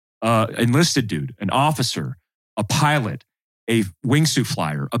 enlisted dude, an officer, a pilot, a wingsuit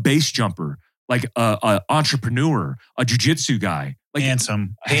flyer, a base jumper, like a entrepreneur, a jiu-jitsu guy. Like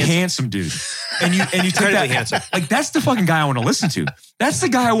handsome dude. And you take that, handsome. Like that's the fucking guy I want to listen to. That's the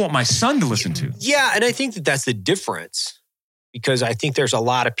guy I want my son to listen to. Yeah, and I think that's the difference. Because I think there's a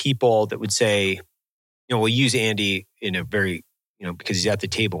lot of people that would say, we'll use Andy in a very, because he's at the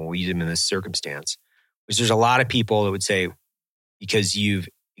table, we'll use him in this circumstance. Which there's a lot of people that would say, because you've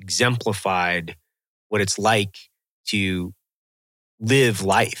exemplified what it's like to live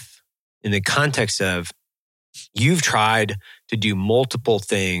life in the context of you've tried to do multiple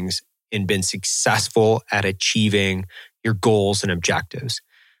things and been successful at achieving your goals and objectives.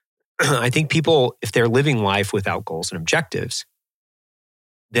 I think people, if they're living life without goals and objectives,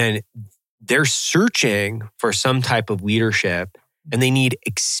 then they're searching for some type of leadership and they need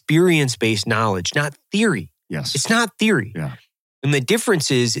experience-based knowledge, not theory. Yes. It's not theory. Yeah. And the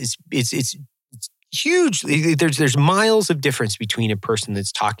difference is it's huge. There's miles of difference between a person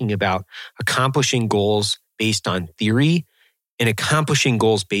that's talking about accomplishing goals based on theory and accomplishing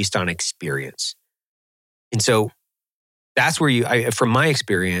goals based on experience. And so that's where from my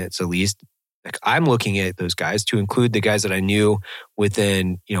experience, at least, like I'm looking at those guys to include the guys that I knew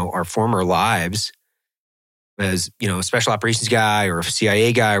within, our former lives as, a special operations guy or a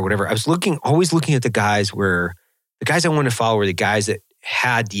CIA guy or whatever. I was always looking at the guys I wanted to follow were the guys that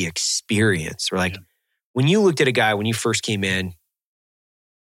had the experience. Or like when you looked at a guy, when you first came in,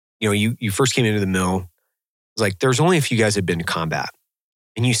 you first came into the mill, it was like there's only a few guys that had been to combat.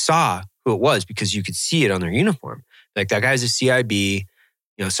 And you saw who it was because you could see it on their uniform. Like that guy's a CIB.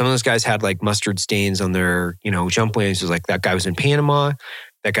 Some of those guys had like mustard stains on their, jump lanes. It was like that guy was in Panama.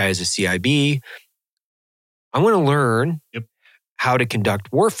 That guy is a CIB. I want to learn how to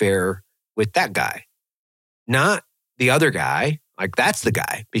conduct warfare with that guy, not the other guy. Like that's the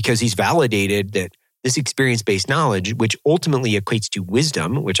guy because he's validated that this experience-based knowledge, which ultimately equates to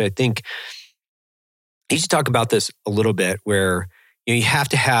wisdom, which I think I used to talk about this a little bit where you have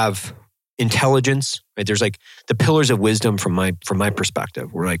to have intelligence, right? There's like the pillars of wisdom from my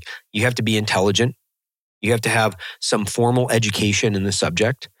perspective. Where like you have to be intelligent, you have to have some formal education in the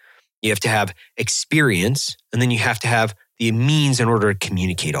subject, you have to have experience, and then you have to have the means in order to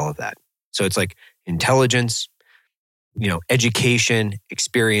communicate all of that. So it's like intelligence, education,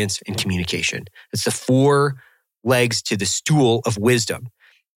 experience, and communication. It's the 4 legs to the stool of wisdom.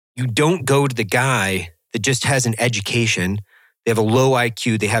 You don't go to the guy that just has an education. They have a low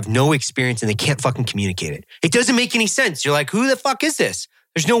IQ, they have no experience, and they can't fucking communicate it. It doesn't make any sense. You're like, who the fuck is this?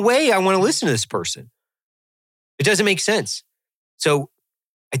 There's no way I want to listen to this person. It doesn't make sense. So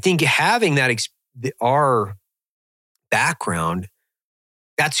I think having our background,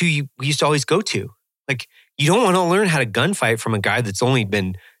 that's who we used to always go to. Like, you don't want to learn how to gunfight from a guy that's only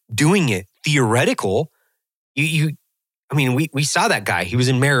been doing it theoretical. We saw that guy. He was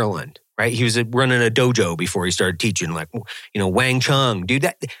in Maryland. Right? He was running a dojo before he started teaching, like, Wang Chung. Dude,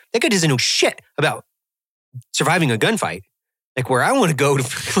 that guy doesn't know shit about surviving a gunfight. Like, where I want to go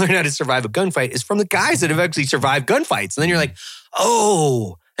to learn how to survive a gunfight is from the guys that have actually survived gunfights. And then you're like,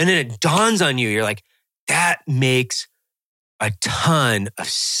 oh, and then it dawns on you. You're like, that makes a ton of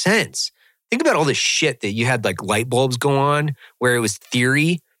sense. Think about all this shit that you had like light bulbs go on where it was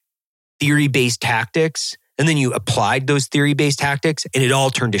theory-based tactics. And then you applied those theory-based tactics and it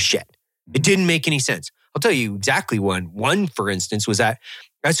all turned to shit. It didn't make any sense. I'll tell you exactly one. One, for instance, was that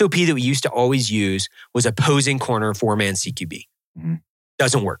SOP that we used to always use was opposing corner 4-man CQB. Mm-hmm.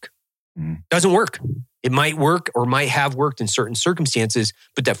 Doesn't work. Mm-hmm. Doesn't work. It might work or might have worked in certain circumstances,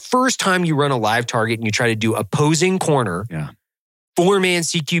 but the first time you run a live target and you try to do opposing corner, 4-man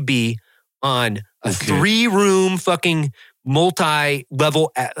CQB on a 3-room fucking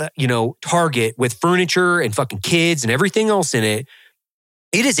multi-level, target with furniture and fucking kids and everything else in it,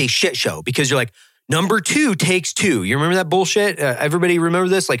 it is a shit show because you're like, number 2 takes 2. You remember that bullshit? Everybody remember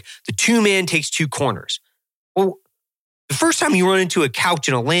this? Like the 2-man takes 2 corners. Well, the first time you run into a couch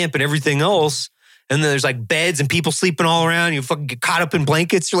and a lamp and everything else, and then there's like beds and people sleeping all around, you fucking get caught up in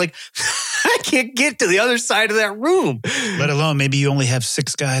blankets. You're like, I can't get to the other side of that room. Let alone maybe you only have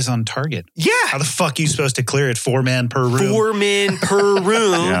 6 guys on target. Yeah. How the fuck are you supposed to clear it? 4 men per room. 4 men per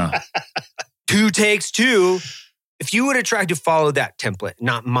room. Yeah. 2 takes 2. If you would have tried to follow that template,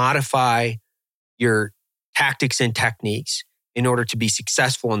 not modify your tactics and techniques in order to be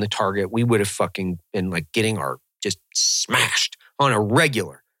successful on the target, we would have fucking been like getting our just smashed on a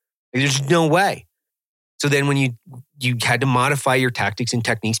regular. Like, there's no way. So then when you had to modify your tactics and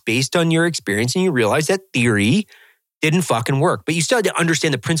techniques based on your experience, and you realize that theory didn't fucking work. But you still had to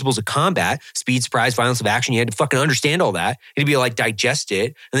understand the principles of combat, speed, surprise, violence of action. You had to fucking understand all that. You had to be like digest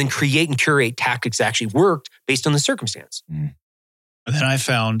it and then create and curate tactics that actually worked based on the circumstance. And then I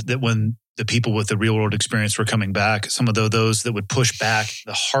found that when the people with the real world experience were coming back, some of those that would push back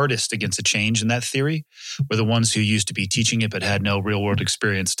the hardest against a change in that theory were the ones who used to be teaching it but had no real world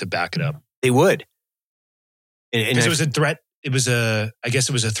experience to back it up. They would. Because it was a threat. I guess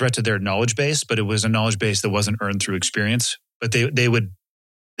it was a threat to their knowledge base, but it was a knowledge base that wasn't earned through experience. But they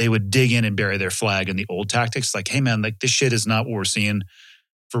would dig in and bury their flag in the old tactics. Like, hey man, like this shit is not what we're seeing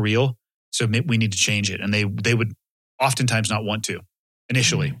for real. So we need to change it. And they would oftentimes not want to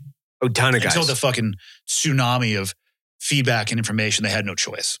initially. A ton of guys. Until the fucking tsunami of feedback and information, they had no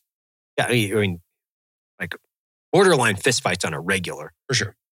choice. Yeah, I mean, like borderline fistfights on a regular. For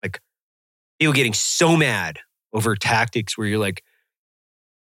sure. Like people getting so mad over tactics where you're like,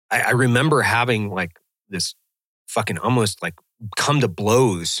 I remember having like this fucking almost like come to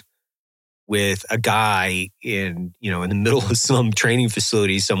blows with a guy in the middle of some training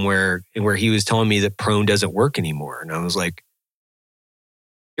facility somewhere where he was telling me that prone doesn't work anymore. And I was like,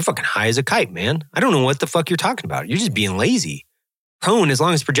 you're fucking high as a kite, man. I don't know what the fuck you're talking about. You're just being lazy. Prone, as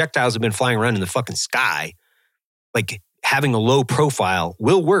long as projectiles have been flying around in the fucking sky, like having a low profile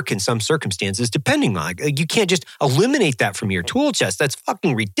will work in some circumstances, depending on, like, you can't just eliminate that from your tool chest. That's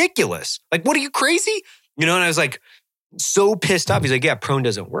fucking ridiculous. Like, what are you, crazy? And I was like, so pissed off. He's like, yeah, prone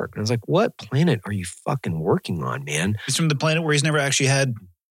doesn't work. And I was like, what planet are you fucking working on, man? He's from the planet where he's never actually had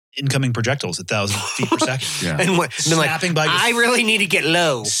incoming projectiles at 1,000 feet per second. Yeah. And Snapping by your, I really need to get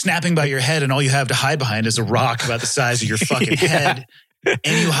low. Snapping by your head, and all you have to hide behind is a rock about the size of your fucking head. And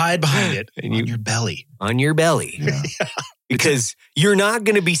you hide behind it And on your belly. On your belly. Yeah. Because you're not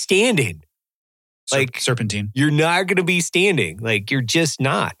going to be standing. Like Serpentine. You're not going to be standing. Like, you're just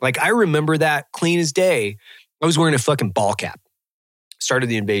not. Like, I remember that clean as day. I was wearing a fucking ball cap. Started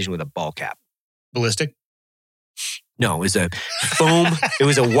the invasion with a ball cap. Ballistic? No, it was a foam. It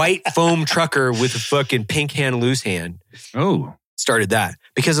was a white foam trucker with a fucking pink hand, loose hand. Oh. Started that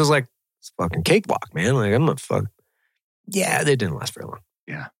because I was like, it's a fucking cakewalk, man. Like, I'm a fuck. Yeah, they didn't last very long.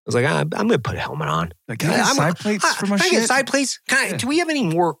 Yeah. I was like, I'm going to put a helmet on. Like, can I get side plates for my Can I shit? get side plates? Do we have any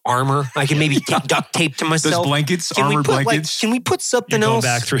more armor I can maybe duct tape to myself? Those blankets, Can we armored put, blankets. Can we put something You're going else?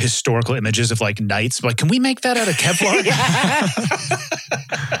 back through historical images of like knights. Like, can we make that out of Kevlar?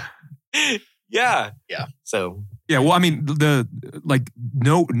 Yeah. Yeah. So. Yeah, well, I mean,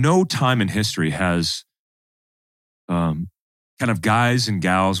 no time in history has kind of guys and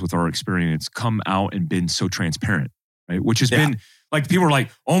gals with our experience come out and been so transparent, right? Which has been like, people are like,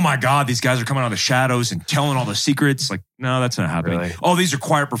 oh my God, these guys are coming out of the shadows and telling all the secrets. Like, no, that's not happening. Really? Oh, these are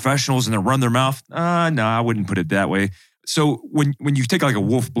quiet professionals and they run their mouth. No, I wouldn't put it that way. So when you take like a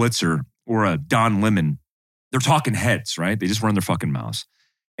Wolf Blitzer or a Don Lemon, they're talking heads, right? They just run their fucking mouths.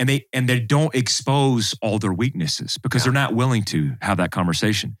 And they don't expose all their weaknesses because they're not willing to have that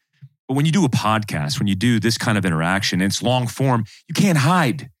conversation. But when you do a podcast, when you do this kind of interaction, and it's long form, you can't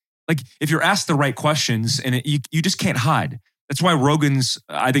hide. Like, if you're asked the right questions, and you just can't hide. That's why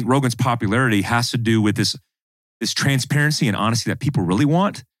I think Rogan's popularity has to do with this transparency and honesty that people really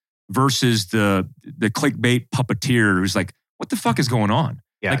want versus the clickbait puppeteer who's like, what the fuck is going on?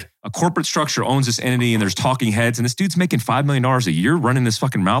 Yeah. Like, a corporate structure owns this entity and there's talking heads and this dude's making $5 million a year running this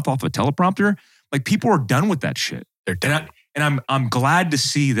fucking mouth off a teleprompter. Like, people are done with that shit. They're done. And I'm glad to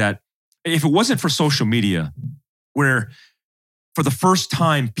see that if it wasn't for social media, where for the first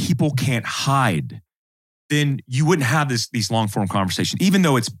time people can't hide, then you wouldn't have these long form conversations. Even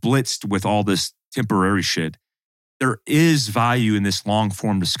though it's blitzed with all this temporary shit, there is value in this long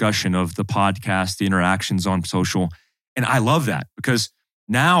form discussion of the podcast, the interactions on social. And I love that because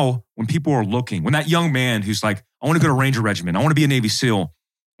now, when people are looking, when that young man who's like, I want to go to Ranger Regiment, I want to be a Navy SEAL,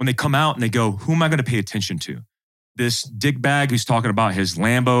 when they come out and they go, who am I going to pay attention to? This dickbag who's talking about his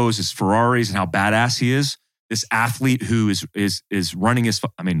Lambos, his Ferraris, and how badass he is. This athlete who is running his,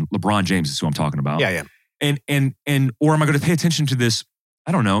 LeBron James is who I'm talking about. Yeah. And or am I going to pay attention to this,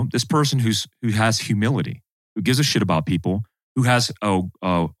 I don't know, this person who has humility, who gives a shit about people, who has a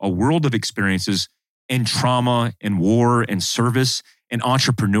world of experiences in trauma and war and service, in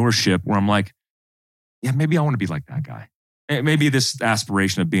entrepreneurship where I'm like, yeah, maybe I want to be like that guy. Maybe this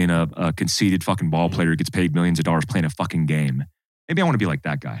aspiration of being a conceited fucking ball player who gets paid millions of dollars playing a fucking game. Maybe I want to be like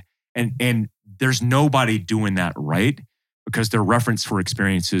that guy. And there's nobody doing that right because their reference for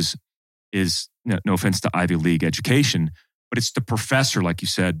experiences is, no offense to Ivy League education, but it's the professor, like you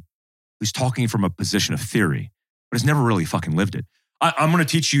said, who's talking from a position of theory, but has never really fucking lived it. I'm going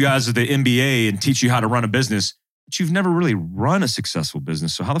to teach you guys the MBA and teach you how to run a business, but you've never really run a successful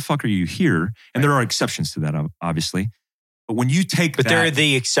business. So how the fuck are you here? And there are exceptions to that, obviously. But when you take But they're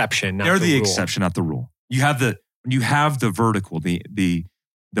the exception, not the rule. They're the exception, not the rule. When you have the vertical, the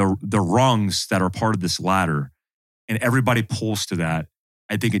rungs that are part of this ladder, and everybody pulls to that,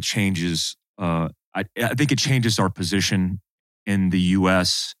 I think it changes. I think it changes our position in the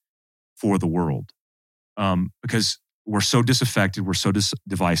U.S. for the world, because we're so disaffected, we're so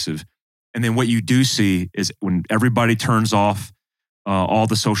divisive, and then what you do see is when everybody turns off all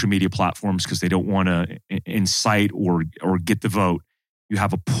the social media platforms because they don't want to incite or get the vote, you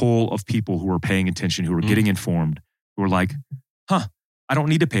have a pool of people who are paying attention, who are getting informed, who are like, I don't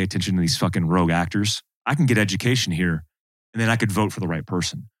need to pay attention to these fucking rogue actors. I can get education here, and then I could vote for the right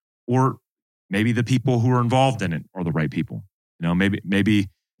person. Or maybe the people who are involved in it are the right people. Maybe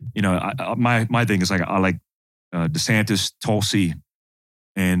my thing is like I like DeSantis, Tulsi,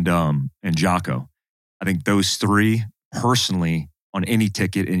 and Jocko. I think those three personally on any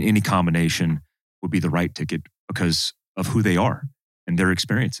ticket in any combination would be the right ticket because of who they are and their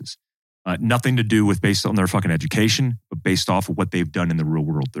experiences. Nothing to do with based on their fucking education, but based off of what they've done in the real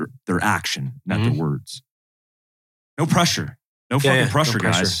world, their action, not their words. No pressure. No fucking pressure,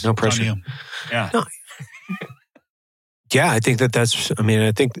 guys. No pressure. Yeah. No. Yeah, I think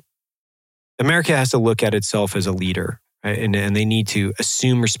I think America has to look at itself as a leader, right? And they need to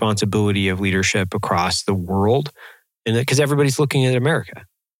assume responsibility of leadership across the world. And because everybody's looking at America,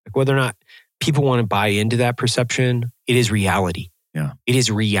 like whether or not people want to buy into that perception, it is reality. Yeah. It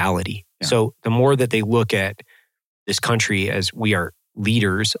is reality. Yeah. So the more that they look at this country as we are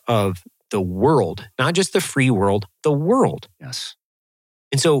leaders of the world, not just the free world, the world. Yes.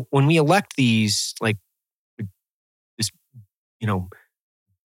 And so when we elect these, like this,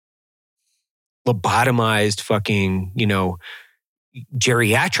 lobotomized fucking,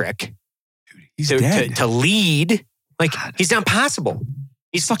 geriatric He's dead. To lead, like he's not possible.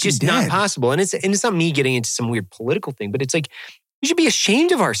 He's just not possible. And it's not me getting into some weird political thing, but it's like, we should be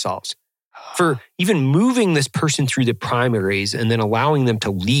ashamed of ourselves for even moving this person through the primaries and then allowing them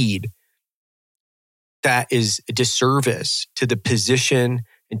to lead. That is a disservice to the position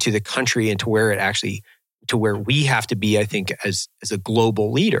and to the country and to where we have to be, I think, as a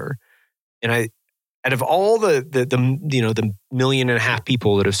global leader. And out of all the 1.5 million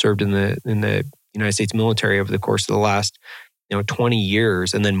people that have served in the United States military over the course of the last 20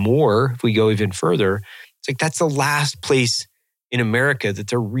 years, and then more if we go even further, it's like that's the last place in America that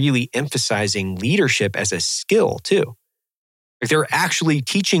they're really emphasizing leadership as a skill too. Like they're actually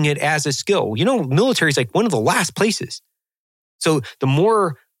teaching it as a skill. Military is like one of the last places. So the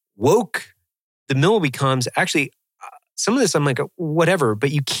more woke the mill becomes, actually, some of this I'm like, whatever,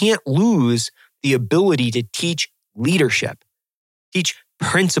 but you can't lose the ability to teach leadership, teach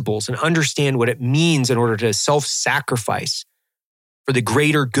principles and understand what it means in order to self-sacrifice for the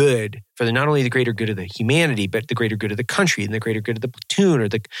greater good, not only the greater good of the humanity, but the greater good of the country and the greater good of the platoon or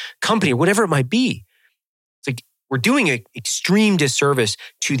the company or whatever it might be. It's like we're doing an extreme disservice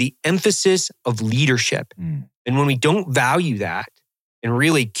to the emphasis of leadership. And when we don't value that and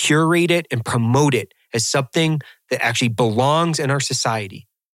really curate it and promote it as something that actually belongs in our society,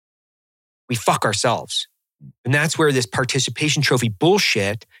 we fuck ourselves. And that's where this participation trophy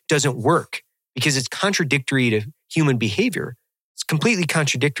bullshit doesn't work because it's contradictory to human behavior. It's completely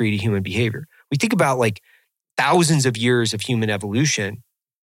contradictory to human behavior. We think about like thousands of years of human evolution,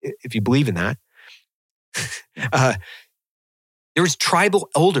 if you believe in that. There was tribal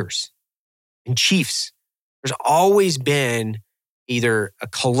elders and chiefs. There's always been either a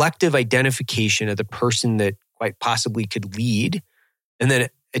collective identification of the person that quite possibly could lead, and then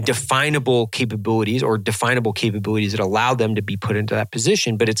definable capabilities that allow them to be put into that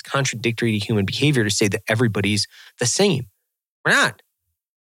position. But it's contradictory to human behavior to say that everybody's the same. We're not.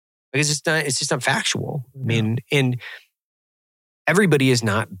 Because it's just not factual. I mean, and everybody is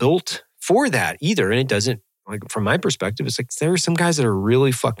not built for that either. And it doesn't, like from my perspective, it's like there are some guys that are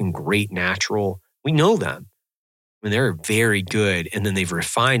really fucking great natural. We know them. I mean, they're very good. And then they've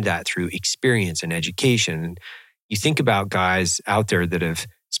refined that through experience and education. And you think about guys out there that have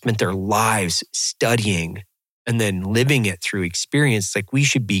spent their lives studying and then living it through experience. Like we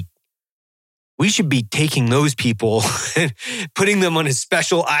should be We should be taking those people and putting them on a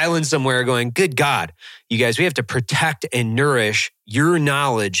special island somewhere going, good God, you guys, we have to protect and nourish your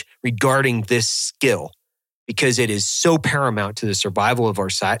knowledge regarding this skill because it is so paramount to the survival of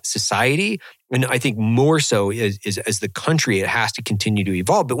our society. And I think more so is as the country, it has to continue to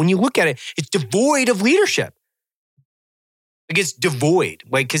evolve. But when you look at it, it's devoid of leadership. Like it's devoid,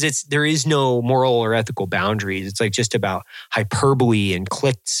 like because there is no moral or ethical boundaries. It's like just about hyperbole and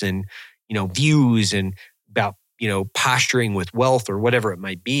clicks and views and about posturing with wealth or whatever it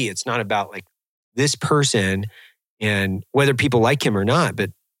might be. It's not about like this person and whether people like him or not.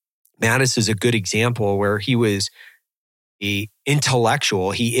 But Mattis is a good example where he was an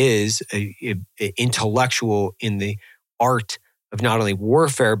intellectual. He is an intellectual in the art of not only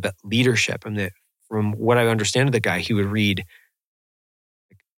warfare but leadership. And that, from what I understand of the guy, he would read.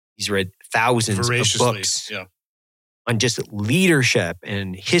 He's read thousands of books on just leadership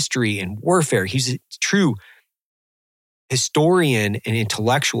and history and warfare. He's a true historian and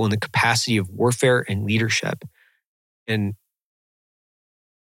intellectual in the capacity of warfare and leadership. And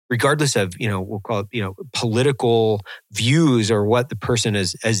regardless of, we'll call it, political views or what the person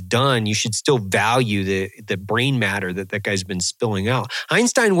has done, you should still value the brain matter that guy's been spilling out.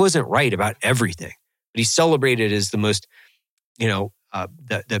 Einstein wasn't right about everything, but he's celebrated as the most, the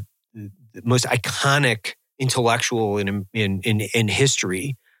most iconic intellectual in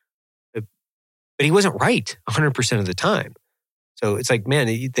history. But he wasn't right 100% of the time. So it's like, man,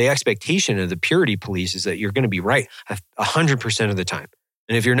 the expectation of the purity police is that you're going to be right 100% of the time.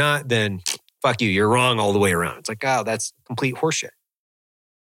 And if you're not, then fuck you, you're wrong all the way around. It's like, oh, that's complete horseshit.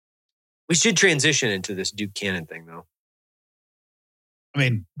 We should transition into this Duke Cannon thing, though. I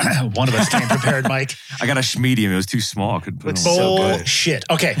mean, one of us came prepared, Mike. I got a medium. It was too small. I couldn't put it on. Bullshit.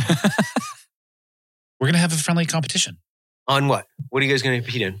 Okay. We're going to have a friendly competition. On what? What are you guys going to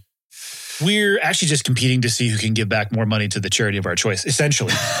compete in? We're actually just competing to see who can give back more money to the charity of our choice,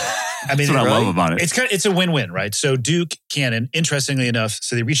 essentially. I mean, that's what I love about it. It's a win-win, right? So Duke Cannon, interestingly enough,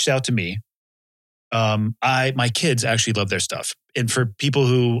 so they reached out to me. My kids actually love their stuff. And for people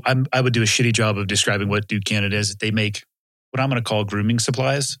who, I would do a shitty job of describing what Duke Cannon is. They make what I'm going to call grooming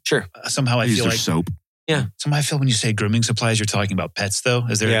supplies. Sure. Somehow I feel like soap. Yeah. Somehow I feel when you say grooming supplies, you're talking about pets, though.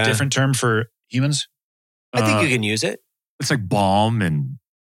 Is there a different term for humans? I think you can use it. It's like balm and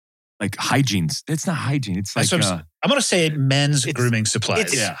like hygiene. It's not hygiene. It's like I'm going to say men's grooming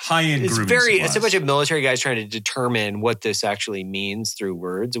supplies. High-end grooming supplies. It's a bunch of military guys trying to determine what this actually means through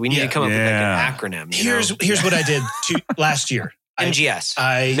words. We need to come up with like an acronym. Here's what I did last year.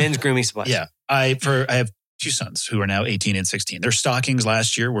 MGS. Men's grooming supplies. Yeah. I have two sons who are now 18 and 16. Their stockings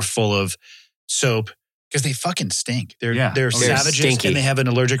last year were full of soap because they fucking stink. They're savages stinky. And they have an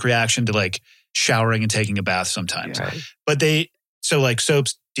allergic reaction to like showering and taking a bath sometimes. Yeah. But like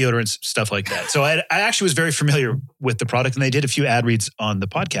soaps, deodorants, stuff like that. So I actually was very familiar with the product, and they did a few ad reads on the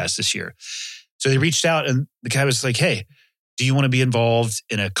podcast this year. So they reached out and the guy was like, hey, do you want to be involved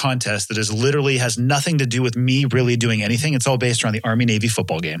in a contest that literally has nothing to do with me really doing anything? It's all based around the Army-Navy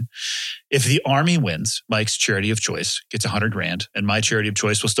football game. If the Army wins, Mike's charity of choice gets $100,000 and my charity of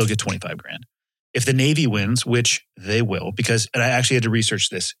choice will still get $25,000. If the Navy wins, which they will, and I actually had to research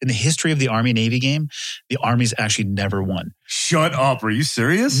this, in the history of the Army-Navy game, the Army's actually never won. Shut up. Are you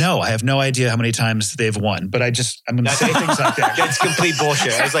serious? No, I have no idea how many times they've won, but I'm going to say things like that. That's complete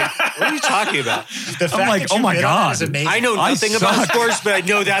bullshit. I was like, what are you talking about? I'm like, oh my God. Is amazing. I know nothing about sports, but I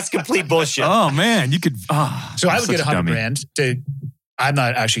know that's complete bullshit. Oh man, you could. So I would get $100,000 I'm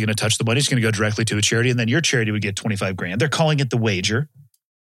not actually going to touch the money. It's going to go directly to a charity, and then your charity would get $25,000. They're calling it the wager.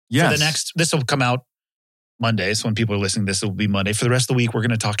 Yes. So this will come out Monday. So when people are listening, this will be Monday. For the rest of the week, we're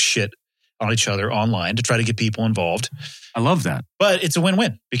going to talk shit on each other online to try to get people involved. I love that. But it's a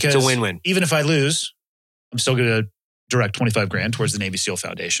win-win because it's a win-win. Even if I lose, I'm still going to direct $25,000 towards the Navy SEAL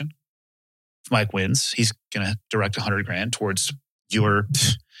Foundation. If Mike wins, he's going to direct $100,000 towards your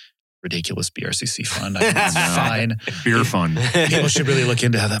ridiculous BRCC fund. I mean, it's fine. Beer fund. People should really look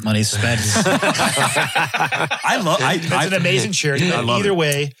into how that money's spent. It's an amazing charity. Either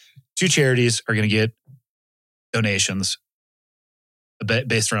way, two charities are going to get donations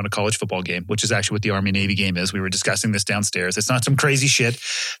based around a college football game, which is actually what the Army-Navy game is. We were discussing this downstairs. It's not some crazy shit.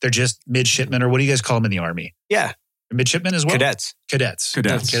 They're just midshipmen, or what do you guys call them in the Army? Yeah. Midshipmen as well? Cadets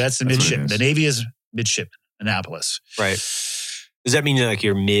and midshipmen. The Navy is midshipmen, Annapolis. Right. Does that mean like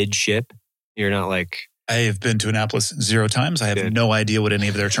you're mid-ship? You're not like... I have been to Annapolis 0 times. I have no idea what any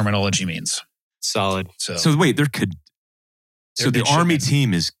of their terminology means. Solid. So wait, so the Army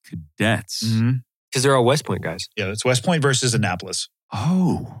team is cadets. Mm-hmm. Because they're all West Point guys. Yeah, it's West Point versus Annapolis.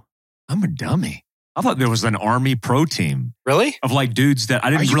 Oh, I'm a dummy. I thought there was an Army pro team Really? of like dudes that I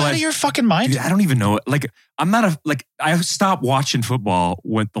didn't Are you realize. out of your fucking mind? Dude, I don't even know. Like, I stopped watching football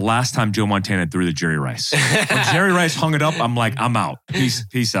when the last time Joe Montana threw the Jerry Rice. When Jerry Rice hung it up, I'm like, I'm out.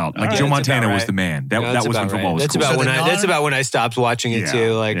 Peace out. Like, right, Joe that's Montana about was right. the man. That was when football was That's cool. about So when the that's about when I stopped watching it Yeah,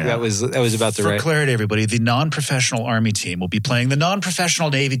 too. Like yeah. that was about the For right. clarity, everybody, the non-professional Army team will be playing the non-professional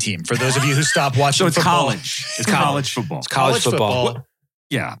Navy team. For those of you who stopped watching So it's football. college. It's college football. It's college football.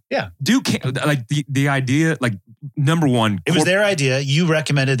 Yeah. Yeah. Duke, like the idea, like number one. It was their idea. You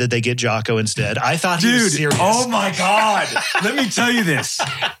recommended that they get Jocko instead. I thought he was serious. Oh my God. Let me tell you this.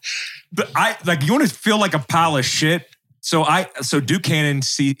 But you want to feel like a pile of shit. So Duke Cannon,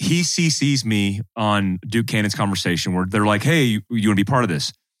 he CCs me on Duke Cannon's conversation where they're like, hey, you want to be part of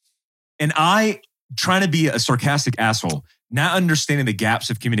this? And I, trying to be a sarcastic asshole, not understanding the gaps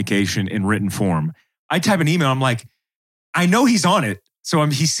of communication in written form, I type an email. I'm like, I know he's on it. So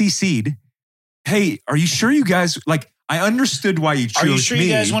he's CC'd. Hey, are you sure you guys, like, I understood why you chose me. Are you sure you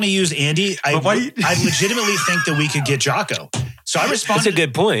guys want to use Andy? I legitimately think that we could get Jocko. So I responded. That's a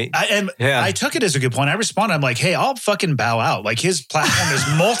good point. I took it as a good point. I responded. I'm like, hey, I'll fucking bow out. Like his platform is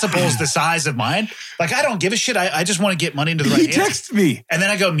multiples the size of mine. Like I don't give a shit. I just want to get money into the right hands. He texted me. And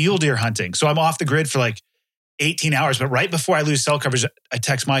then I go mule deer hunting. So I'm off the grid for like 18 hours. But right before I lose cell coverage, I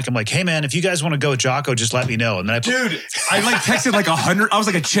text Mike. I'm like, hey man, if you guys want to go with Jocko, just let me know. And then I like texted like 100. I was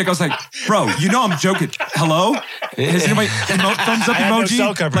like a chick. I was like, bro, you know I'm joking. Hello? Has anybody thumbs up I had no emoji?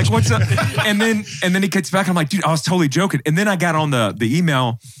 cell coverage. Like what's up? And then he gets back. I'm like, dude, I was totally joking. And then I got on the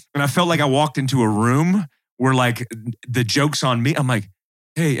email and I felt like I walked into a room where like the joke's on me. I'm like,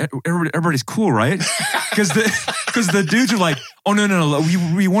 hey, everybody's cool, right? Because the dudes are like, oh no,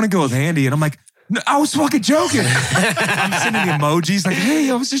 we want to go with Andy. And I'm like, no, I was fucking joking. I'm sending emojis like, hey,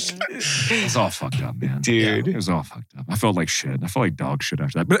 I was just... It was all fucked up, man. Dude. Yeah, it was all fucked up. I felt like shit. I felt like dog shit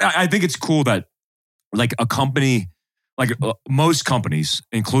after that. But I think it's cool that like a company, like most companies,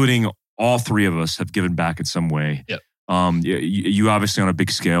 including all three of us, have given back in some way. Yep. You obviously on a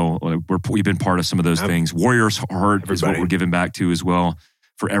big scale, we've been part of some of those things. Warriors Heart is what we're giving back to as well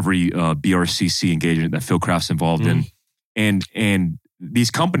for every BRCC engagement that Phil Craft's involved in. And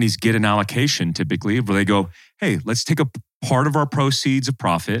these companies get an allocation typically where they go, hey, let's take a part of our proceeds of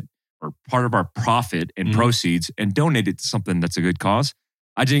profit or part of our profit and proceeds and donate it to something that's a good cause.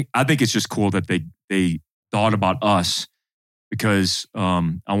 I think it's just cool that they thought about us because I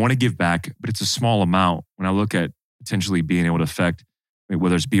want to give back, but it's a small amount. When I look at potentially being able to affect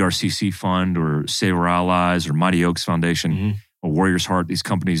whether it's BRCC Fund or Save Our Allies or Mighty Oaks Foundation or Warriors Heart, these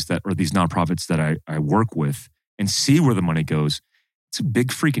companies that are these nonprofits that I work with and see where the money goes. It's a big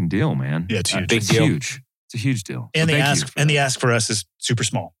freaking deal, man. Yeah, it's huge. Big deal. Huge. It's a huge deal. And So the ask for us is super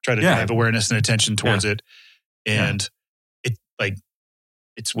small. Try to drive awareness and attention towards it. And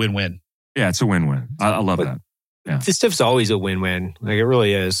it's win-win. Yeah, it's a win-win. I love that. Yeah. This stuff's always a win-win. Like it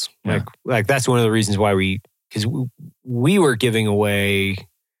really is. Yeah. Like that's one of the reasons why because we were giving away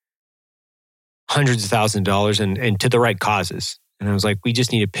hundreds of thousands of dollars and to the right causes. And I was like, we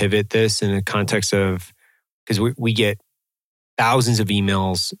just need to pivot this in the context of, because we get thousands of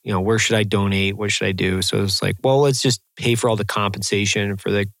emails, where should I donate? What should I do? So it's like, well, let's just pay for all the compensation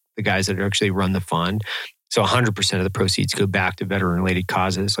for the guys that actually run the fund. So 100% of the proceeds go back to veteran-related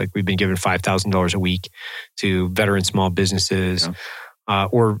causes. Like we've been giving $5,000 a week to veteran small businesses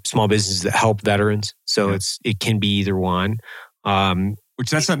or small businesses that help veterans. So it can be either one. Which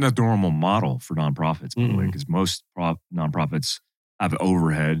that's not the normal model for nonprofits, by the way, because most nonprofits have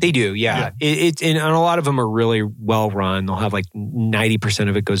overhead. They do, yeah. And a lot of them are really well run. They'll have like 90%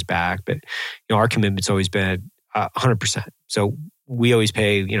 of it goes back, but our commitment's always been 100%. So we always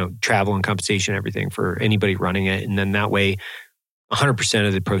pay travel and compensation, everything for anybody running it, and then that way, 100%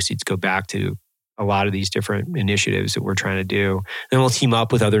 of the proceeds go back to a lot of these different initiatives that we're trying to do. Then we'll team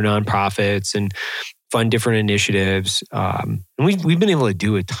up with other nonprofits and fund different initiatives. And we've been able to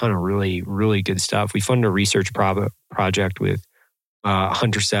do a ton of really, really good stuff. We funded a research project with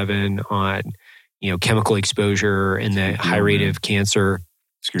Hunter 7 on chemical exposure and the high rate of cancer.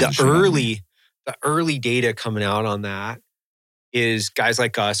 The early data coming out on that is guys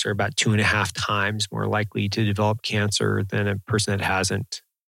like us are about 2.5 times more likely to develop cancer than a person that hasn't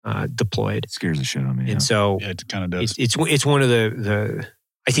deployed. It scares the shit out of me. And so it kind of does. It's one of the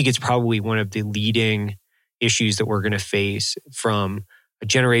I think it's probably one of the leading issues that we're going to face from a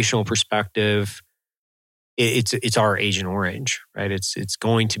generational perspective. It's our Agent Orange, right? It's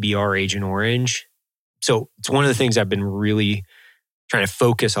going to be our Agent Orange. So it's one of the things I've been really trying to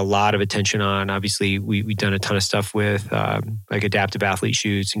focus a lot of attention on. Obviously, we've done a ton of stuff with like adaptive athlete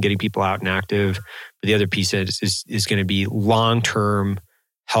shoots and getting people out and active. But the other piece is going to be long-term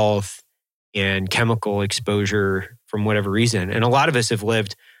health and chemical exposure from whatever reason. And a lot of us have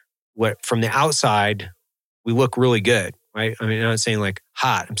lived from the outside, we look really good, right? I mean, I'm not saying like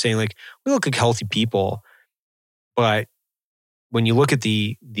hot. I'm saying like we look like healthy people. But when you look at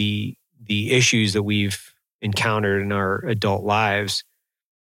the issues that we've encountered in our adult lives,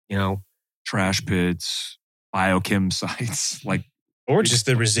 trash pits, biochem sites, like, or just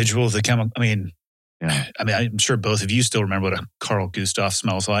the residual of the chemical. yeah, I'm sure both of you still remember what a Carl Gustav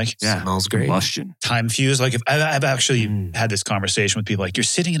smells like. yeah, smells great. combustion. Time fuse. Like if I've actually had this conversation with people, like you're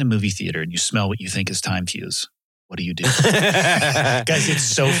sitting in a movie theater and you smell what you think is time fuse. What do you do? Guys, it's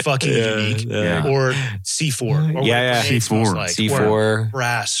so fucking unique. Yeah. Or C4. Or what Yeah. grenade smells like. C4. Or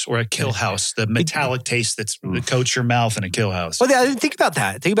brass. Or a kill house. The metallic taste that coats your mouth in a kill house. Well, I didn't think about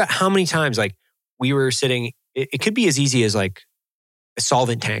that. Think about how many times like we were sitting, it could be as easy as like a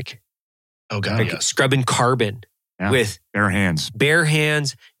solvent tank. Oh, God, Like yes. scrubbing carbon Yeah. with Bare hands.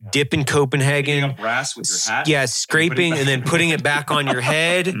 dip in Copenhagen. brass with Yeah, scraping and then putting it back on your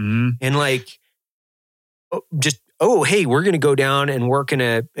head. Mhm. And like, hey, we're going to go down and work in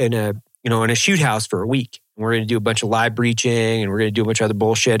a shoot house for a week. We're going to do a bunch of live breaching and we're going to do a bunch of other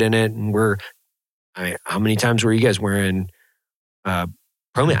bullshit in it. And how many times were you guys wearing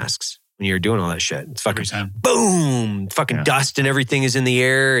pro masks when you were doing all that shit? It's Every fucking time. boom, fucking Yeah. dust and everything is in the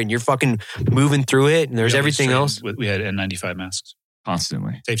air and you're fucking moving through it. And there's We always everything trained else. We had N95 masks.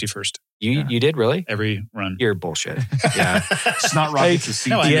 Constantly. Safety first. You did really? Every run. You're bullshit. Yeah. It's not rockets to see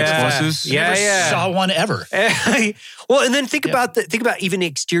No, I explosives. Yeah. Never saw one ever. Well, and then think about even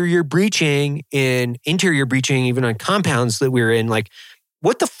exterior breaching and interior breaching, even on compounds that we were in. Like,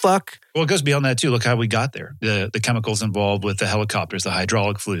 what the fuck? Well, it goes beyond that too. Look how we got there. The chemicals involved with the helicopters, the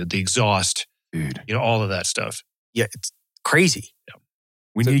hydraulic fluid, the exhaust, Dude, all of that stuff. Yeah, it's crazy.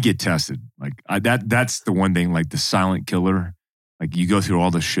 we need to get tested. Like that's the one thing, like the silent killer. Like you go through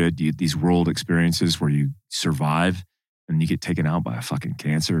all the shit, these world experiences where you survive and you get taken out by a fucking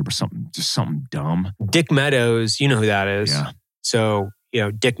cancer or something dumb. Dick Meadows, you know who that is. Yeah. So,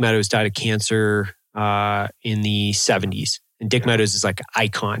 Dick Meadows died of cancer in the 70s. And Dick Meadows is like an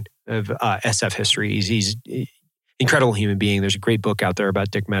icon of SF history. He's an incredible human being. There's a great book out there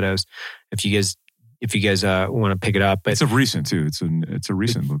about Dick Meadows. If you guys want to pick it up. But It's a recent too. It's a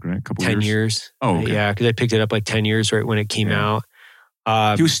recent book, right? A couple 10 years. years. Oh, okay. Yeah, because I picked it up like 10 years right when it came Yeah. out.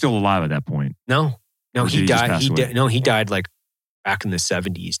 He was still alive at that point. No, Or did he he just died. pass away? He died like back in the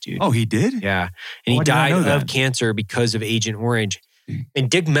 70s, dude. Oh, he did? Yeah. And Why he did I died know of that? cancer because of Agent Orange. Mm. And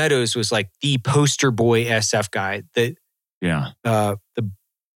Dick Meadows was like the poster boy SF guy. The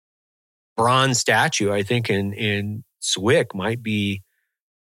bronze statue, I think, in Swick might be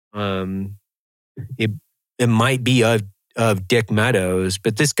it might be of Dick Meadows.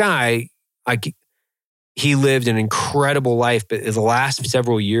 But this guy, he lived an incredible life, but in the last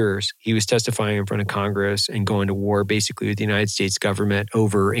several years, he was testifying in front of Congress and going to war basically with the United States government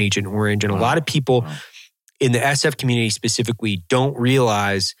over Agent Orange. And a lot of people in the SF community specifically don't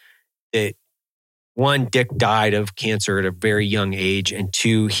realize that, one, Dick died of cancer at a very young age, and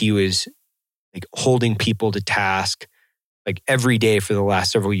two, he was like holding people to task like every day for the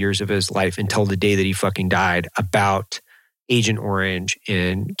last several years of his life until the day that he fucking died about Agent Orange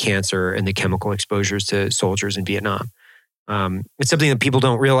and cancer and the chemical exposures to soldiers in Vietnam. It's something that people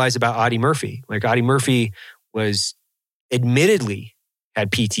don't realize about Audie Murphy. Like Audie Murphy was admittedly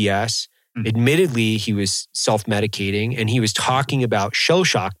had PTS. Mm. Admittedly, he was self-medicating and he was talking about shell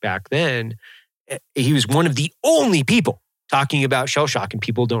shock back then. He was one of the only people talking about shell shock, and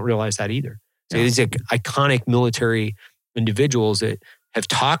people don't realize that either. So these like iconic military individuals that have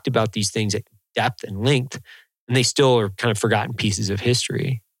talked about these things at depth and length, and they still are kind of forgotten pieces of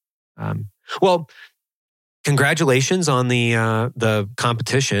history. Well, congratulations on the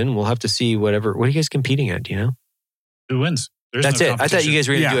competition. We'll have to see what are you guys competing at? Do you know? Who wins? There's That's no it. I thought you guys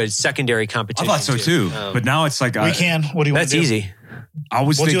were going to Yeah. do a secondary I competition. thought so too. But now it's like We can. What do you want That's to do? easy. I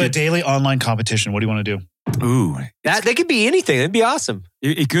was We'll do a thinking, daily online competition. What do you want to do? ooh, That could be anything. That'd be awesome.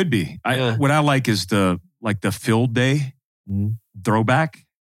 it could be. Yeah. What I like is the field day throwback,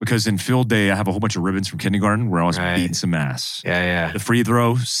 because in field day I have a whole bunch of ribbons from kindergarten where I was Right. beating some ass. Yeah. The free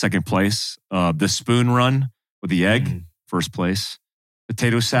throw, second place. The spoon run with the egg, Mhm. first place.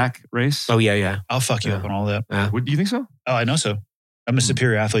 Potato sack race. Oh yeah. I'll fuck you up on all that. What, do you think so? Oh, I know so. I'm a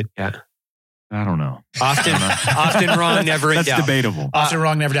superior athlete. I don't know. Often wrong, never in That's doubt. debatable. Often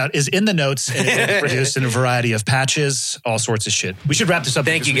wrong, never doubt is in the notes and it is produced in a variety of patches, all sorts of shit. We should wrap this up.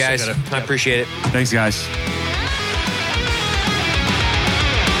 Thank because you we still guys. gotta- I appreciate it. Thanks, guys.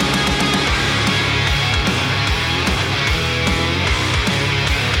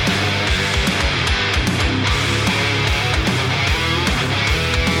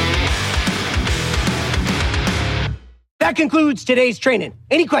 That concludes today's training.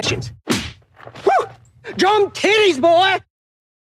 Any questions? Whew! Drum titties, boy!